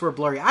shots were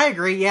blurry. I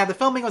agree. Yeah, the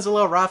filming was a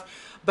little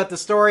rough, but the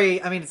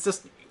story, I mean, it's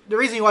just, the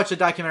reason you watch the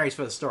documentary is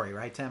for the story,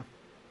 right, Tim?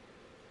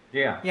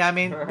 Yeah. Yeah, I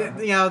mean,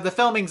 the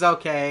filming's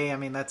okay. I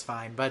mean, that's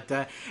fine.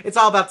 But it's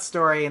all about the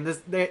story, and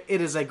it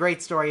is a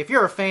great story. If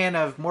you're a fan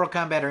of Mortal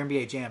Kombat or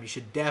NBA Jam, you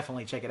should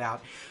definitely check it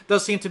out.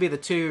 Those seem to be the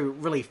two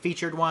really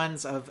featured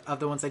ones of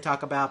the ones they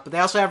talk about. But they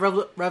also have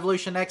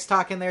Revolution X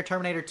talk in there,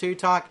 Terminator 2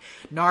 talk.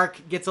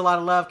 Narc gets a lot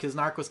of love because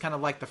Narc was kind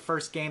of like the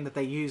first game that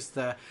they used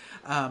the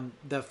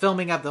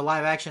filming of the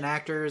live-action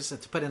actors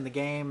to put in the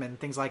game and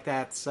things like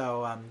that.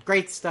 So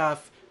great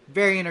stuff.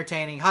 Very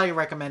entertaining. Highly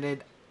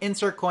recommended.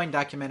 Insert Coin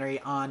documentary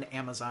on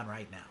Amazon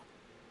right now.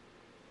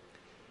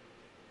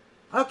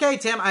 Okay,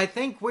 Tim, I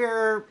think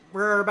we're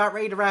about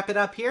ready to wrap it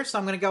up here, so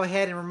I'm going to go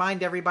ahead and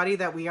remind everybody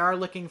that we are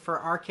looking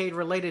for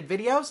arcade-related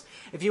videos.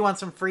 If you want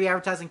some free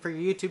advertising for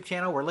your YouTube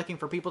channel, we're looking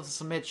for people to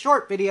submit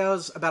short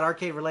videos about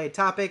arcade-related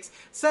topics.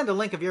 Send a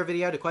link of your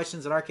video to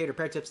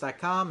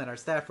questions@arcaderepairtips.com, and our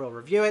staff will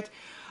review it.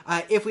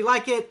 If we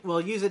like it,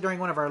 we'll use it during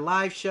one of our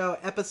live show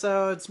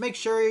episodes. Make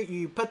sure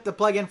you put the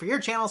plug in for your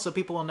channel so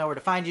people will know where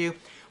to find you.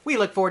 We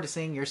look forward to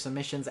seeing your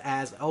submissions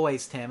as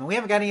always, Tim. And we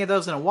haven't got any of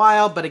those in a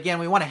while, but again,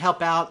 we want to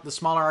help out the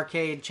smaller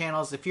arcade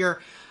channels. If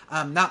you're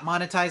not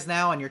monetized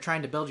now and you're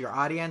trying to build your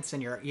audience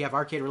and you have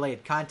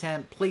arcade-related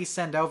content, please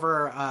send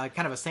over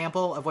kind of a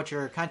sample of what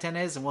your content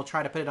is, and we'll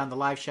try to put it on the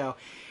live show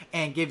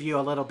and give you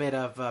a little bit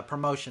of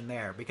promotion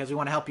there because we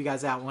want to help you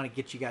guys out. We want to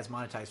get you guys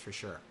monetized for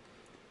sure.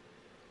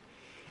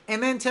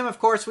 And then, Tim, of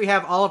course, we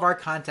have all of our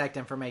contact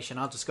information.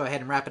 I'll just go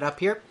ahead and wrap it up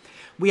here.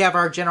 We have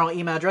our general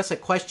email address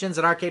at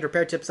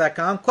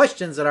questions@arcaderepairtips.com,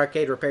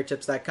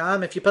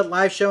 questions@arcaderepairtips.com. If you put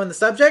live show in the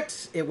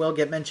subject, it will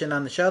get mentioned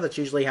on the show. That's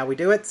usually how we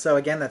do it. So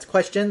again, that's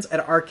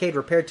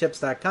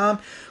questions@arcaderepairtips.com,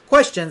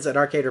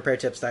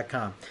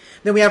 questions@arcaderepairtips.com.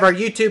 Then we have our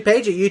YouTube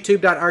page at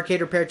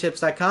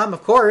youtube.arcaderepairtips.com.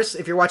 Of course,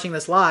 if you're watching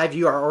this live,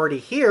 you are already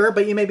here,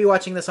 but you may be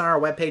watching this on our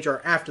webpage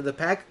or after the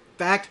fact,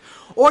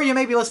 or you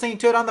may be listening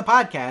to it on the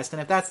podcast.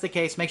 And if that's the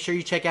case, make sure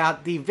you check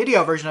out the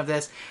video version of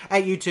this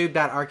at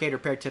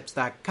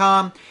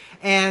youtube.arcaderepairtips.com.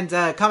 And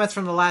comments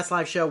from the last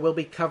live show will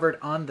be covered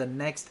on the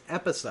next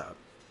episode.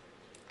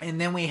 And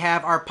then we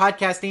have our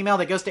podcast email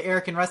that goes to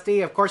Eric and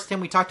Rusty. Of course, Tim,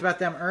 we talked about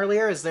them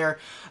earlier as they're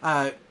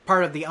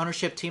part of the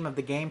ownership team of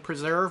the Game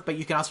Preserve, but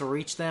you can also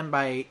reach them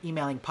by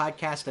emailing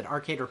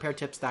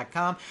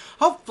podcast@arcaderepairtips.com.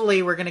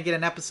 Hopefully, we're going to get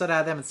an episode out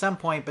of them at some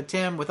point, but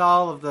Tim, with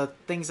all of the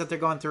things that they're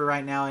going through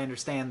right now, I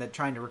understand that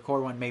trying to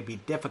record one may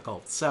be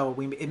difficult, so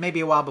it may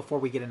be a while before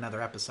we get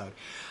another episode.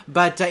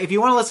 But if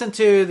you want to listen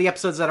to the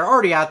episodes that are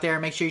already out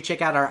there, make sure you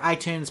check out our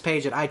iTunes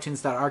page at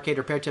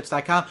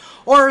itunes.arcaderepairtips.com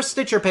or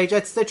Stitcher page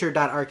at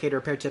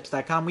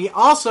stitcher.arcaderepairtips.com. We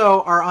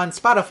also are on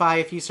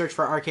Spotify. If you search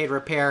for Arcade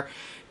Repair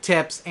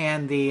Tips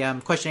and the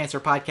question and answer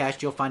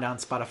podcast, you'll find it on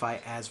Spotify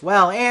as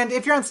well. And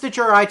if you're on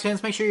Stitcher or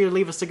iTunes, make sure you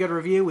leave us a good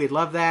review. We'd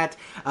love that.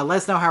 Let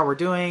us know how we're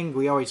doing.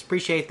 We always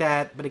appreciate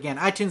that. But again,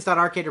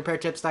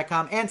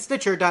 itunes.arcaderepairtips.com and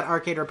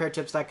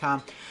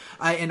stitcher.arcaderepairtips.com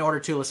in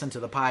order to listen to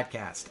the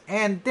podcast.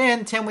 And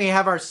then, Tim, we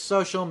have our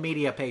social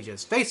media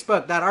pages.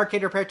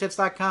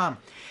 Facebook.arcaderepairtips.com.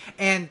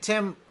 And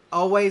Tim,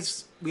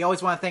 we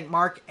always want to thank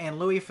Mark and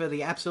Louie for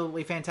the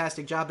absolutely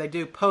fantastic job they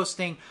do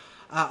posting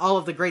all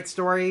of the great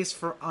stories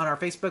on our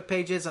Facebook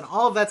pages, and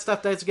all of that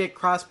stuff does get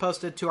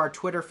cross-posted to our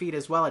Twitter feed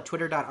as well at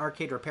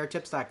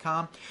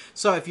twitter.arcaderepairtips.com.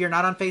 So if you're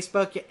not on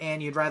Facebook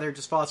and you'd rather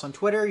just follow us on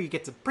Twitter, you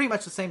get to pretty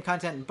much the same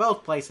content in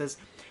both places.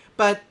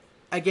 But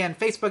again,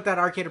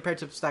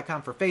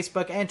 facebook.arcaderepairtips.com for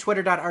Facebook and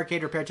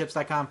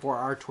twitter.arcaderepairtips.com for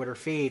our Twitter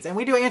feeds. And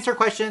we do answer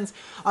questions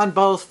on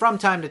both from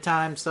time to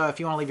time, so if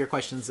you want to leave your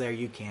questions there,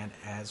 you can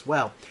as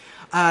well.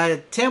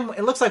 Tim,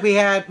 it looks like we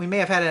may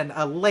have had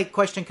a late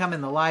question come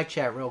in the live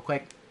chat real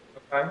quick.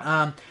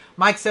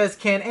 Mike says,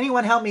 can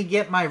anyone help me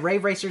get my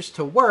Rave Racers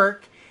to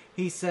work?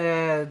 He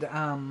said,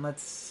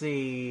 let's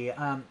see.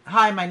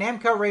 Hi, my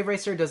Namco Rave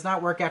Racer does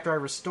not work after I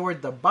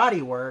restored the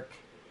bodywork.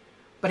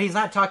 But he's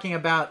not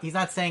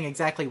saying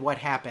exactly what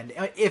happened.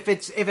 If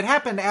it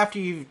happened after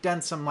you've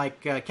done some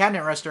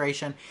cabinet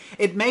restoration,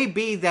 it may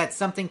be that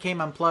something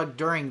came unplugged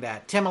during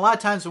that. Tim, a lot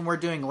of times when we're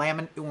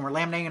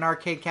laminating an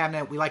arcade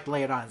cabinet, we like to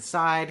lay it on its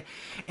side.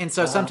 And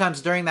so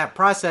sometimes during that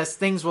process,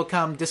 things will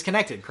come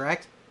disconnected,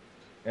 correct?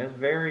 It's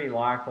very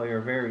likely or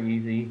very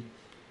easy.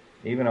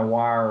 Even a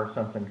wire or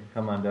something could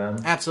come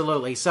undone.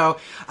 Absolutely. So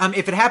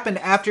if it happened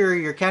after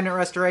your cabinet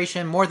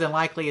restoration, more than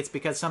likely it's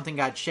because something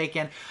got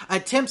shaken.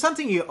 Tim,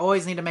 something you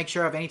always need to make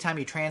sure of anytime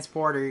you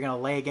transport or you're going to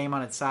lay a game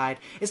on its side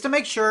is to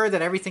make sure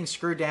that everything's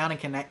screwed down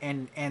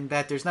and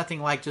that there's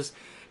nothing like just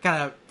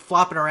kind of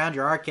flopping around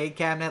your arcade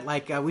cabinet.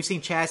 We've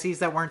seen chassis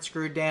that weren't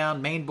screwed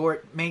down, main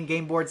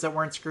game boards that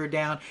weren't screwed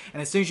down,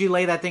 and as soon as you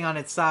lay that thing on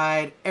its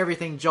side,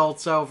 everything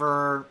jolts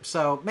over.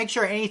 So make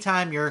sure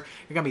anytime you're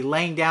going to be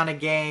laying down a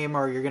game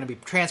or you're going to be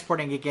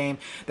transporting a game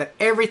that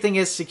everything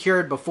is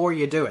secured before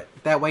you do it.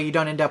 That way you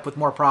don't end up with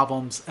more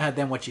problems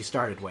than what you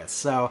started with.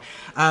 So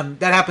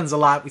that happens a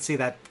lot. We see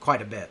that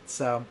quite a bit.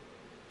 So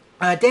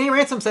Danny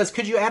Ransom says,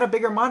 could you add a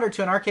bigger monitor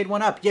to an Arcade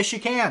 1-Up? Yes, you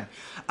can.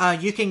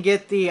 You can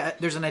get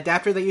there's an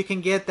adapter that you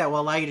can get that will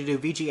allow you to do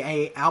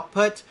VGA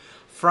output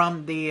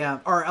from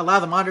or allow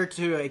the monitor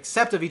to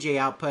accept a VGA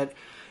output.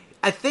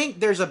 I think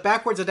there's a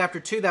backwards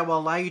adapter too that will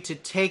allow you to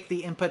take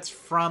the inputs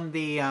from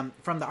the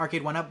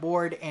Arcade 1-Up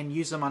board and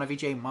use them on a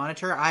VGA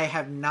monitor. I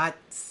have not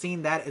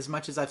seen that as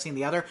much as I've seen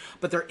the other,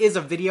 but there is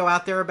a video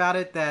out there about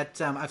it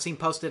that I've seen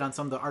posted on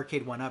some of the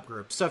Arcade 1-Up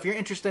groups. So if you're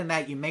interested in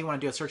that, you may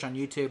want to do a search on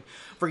YouTube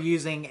for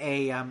using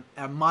a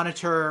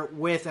monitor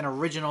with an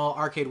original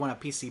Arcade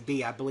 1-Up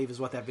PCB, I believe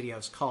is what that video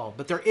is called.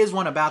 But there is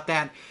one about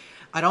that.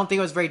 I don't think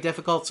it was very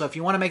difficult, so if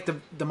you want to make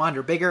the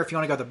monitor bigger, if you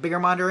want to go with the bigger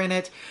monitor in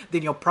it,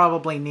 then you'll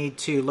probably need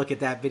to look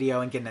at that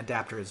video and get an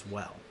adapter as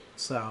well.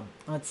 So,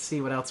 let's see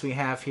what else we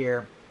have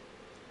here.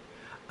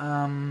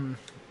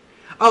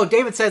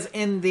 David says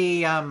in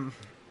the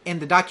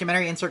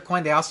documentary Insert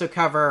Coin, they also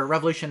cover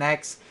Revolution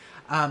X,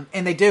 and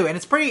they do, and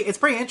it's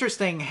pretty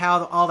interesting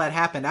how all that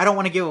happened. I don't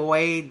want to give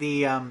away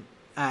the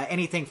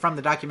anything from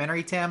the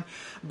documentary, Tim,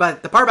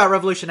 but the part about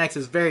Revolution X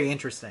is very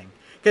interesting.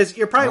 Because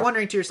you're probably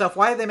wondering to yourself,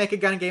 why did they make a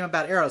gun game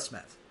about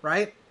Aerosmith,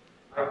 right?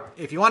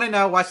 If you want to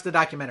know, watch the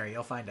documentary.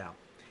 You'll find out.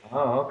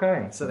 Oh,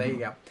 okay. So there you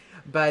go.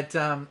 But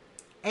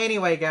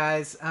anyway,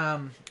 guys,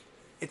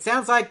 it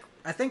sounds like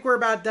I think we're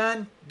about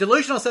done.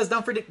 Delusional says,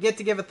 don't forget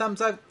to give a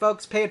thumbs up,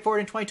 folks. Pay it forward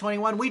in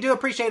 2021. We do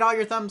appreciate all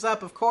your thumbs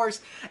up, of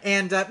course.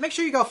 And make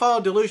sure you go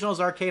follow Delusional's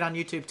Arcade on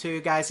YouTube,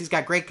 too, guys. He's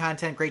got great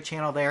content, great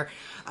channel there.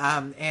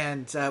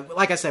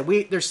 Like I said,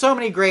 there's so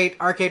many great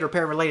arcade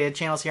repair-related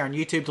channels here on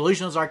YouTube.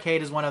 Delusional's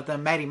Arcade is one of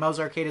them. Maddie Mo's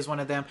Arcade is one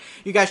of them.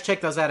 You guys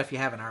check those out if you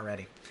haven't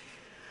already.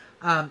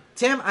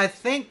 Tim, I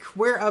think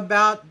we're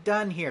about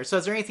done here. So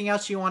is there anything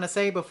else you want to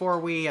say before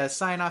we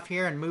sign off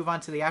here and move on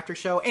to the after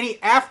show? Any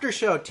after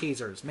show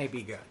teasers may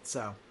be good.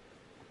 So,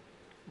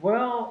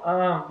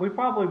 well, we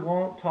probably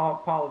won't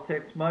talk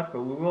politics much,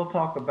 but we will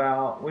talk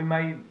about. We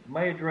may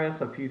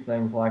address a few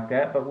things like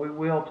that, but we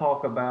will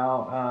talk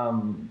about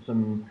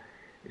some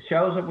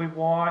shows that we've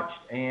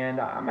watched, and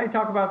I may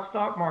talk about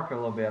stock market a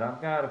little bit.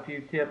 I've got a few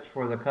tips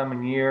for the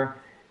coming year.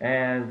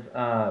 As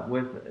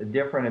with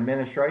different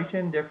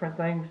administration, different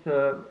things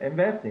to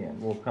invest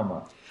in will come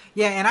up.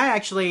 Yeah, and I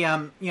actually,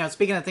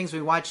 speaking of things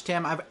we watched,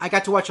 Tim, I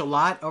got to watch a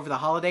lot over the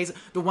holidays.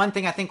 The one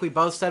thing I think we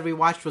both said we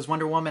watched was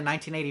Wonder Woman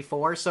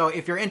 1984. So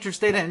if you're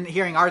interested in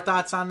hearing our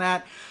thoughts on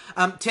that,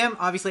 Tim,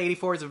 obviously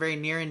 84 is a very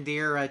near and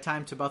dear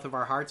time to both of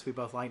our hearts. We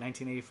both like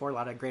 1984. A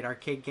lot of great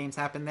arcade games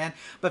happened then.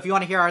 But if you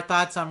want to hear our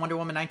thoughts on Wonder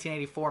Woman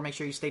 1984, make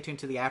sure you stay tuned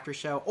to the after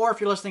show. Or if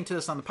you're listening to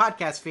this on the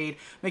podcast feed,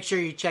 make sure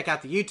you check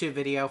out the YouTube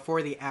video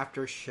for the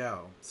after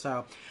show.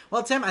 So,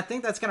 well, Tim, I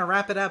think that's going to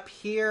wrap it up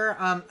here.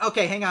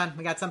 Okay, hang on.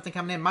 We got something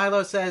coming in.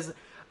 Milo says,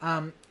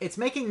 it's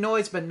making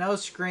noise but no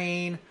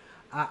screen.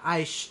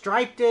 I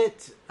striped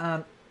it.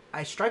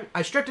 I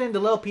stripped it into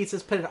little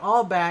pieces, put it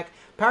all back.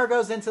 Power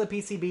goes into the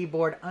PCB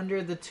board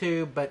under the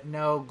tube, but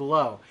no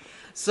glow.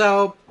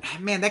 So,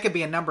 man, that could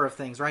be a number of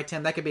things, right,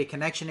 Tim? That could be a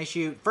connection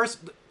issue. First,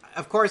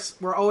 of course,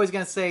 we're always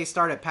going to say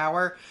start at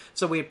power.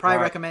 So we'd probably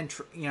recommend,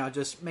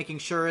 just making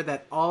sure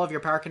that all of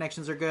your power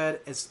connections are good.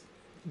 As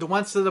the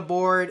ones to the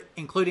board,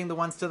 including the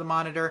ones to the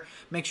monitor,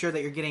 make sure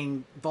that you're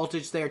getting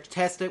voltage there.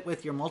 Test it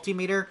with your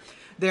multimeter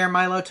there,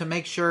 Milo, to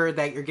make sure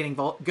that you're getting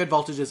good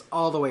voltages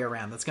all the way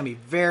around. That's going to be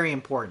very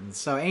important.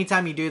 So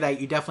anytime you do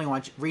that, you definitely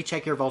want to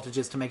recheck your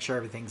voltages to make sure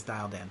everything's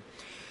dialed in.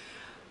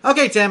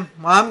 Okay, Tim.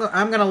 Well,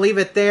 I'm going to leave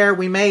it there.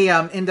 We may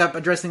end up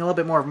addressing a little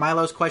bit more of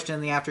Milo's question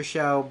in the after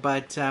show.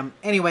 But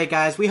anyway,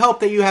 guys, we hope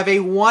that you have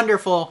a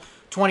wonderful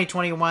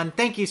 2021.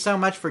 Thank you so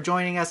much for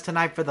joining us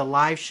tonight for the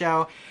live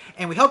show.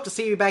 And we hope to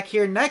see you back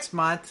here next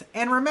month.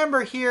 And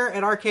remember, here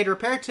at Arcade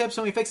Repair Tips,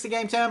 when we fix the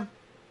game, Tim,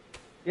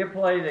 you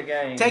play the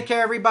game. Take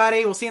care,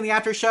 everybody. We'll see you in the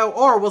after show,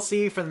 or we'll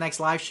see you for the next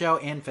live show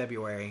in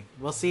February.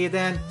 We'll see you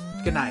then.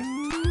 Good night.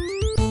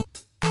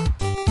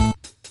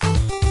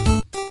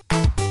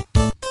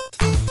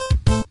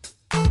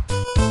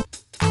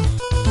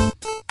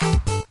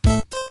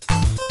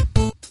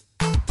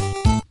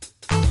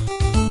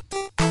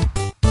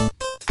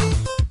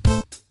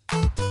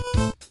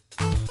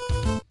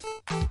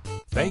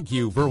 Thank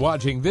you for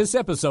watching this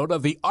episode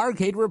of the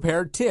Arcade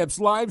Repair Tips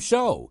live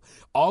show.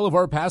 All of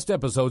our past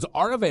episodes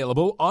are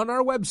available on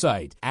our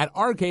website at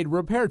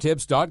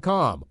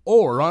arcaderepairtips.com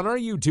or on our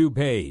YouTube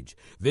page.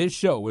 This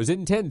show is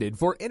intended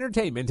for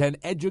entertainment and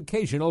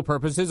educational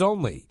purposes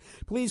only.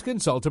 Please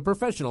consult a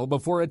professional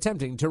before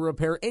attempting to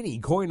repair any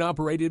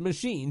coin-operated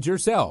machines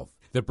yourself.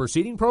 The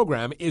preceding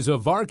program is a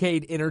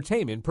Varcade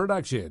Entertainment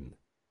production.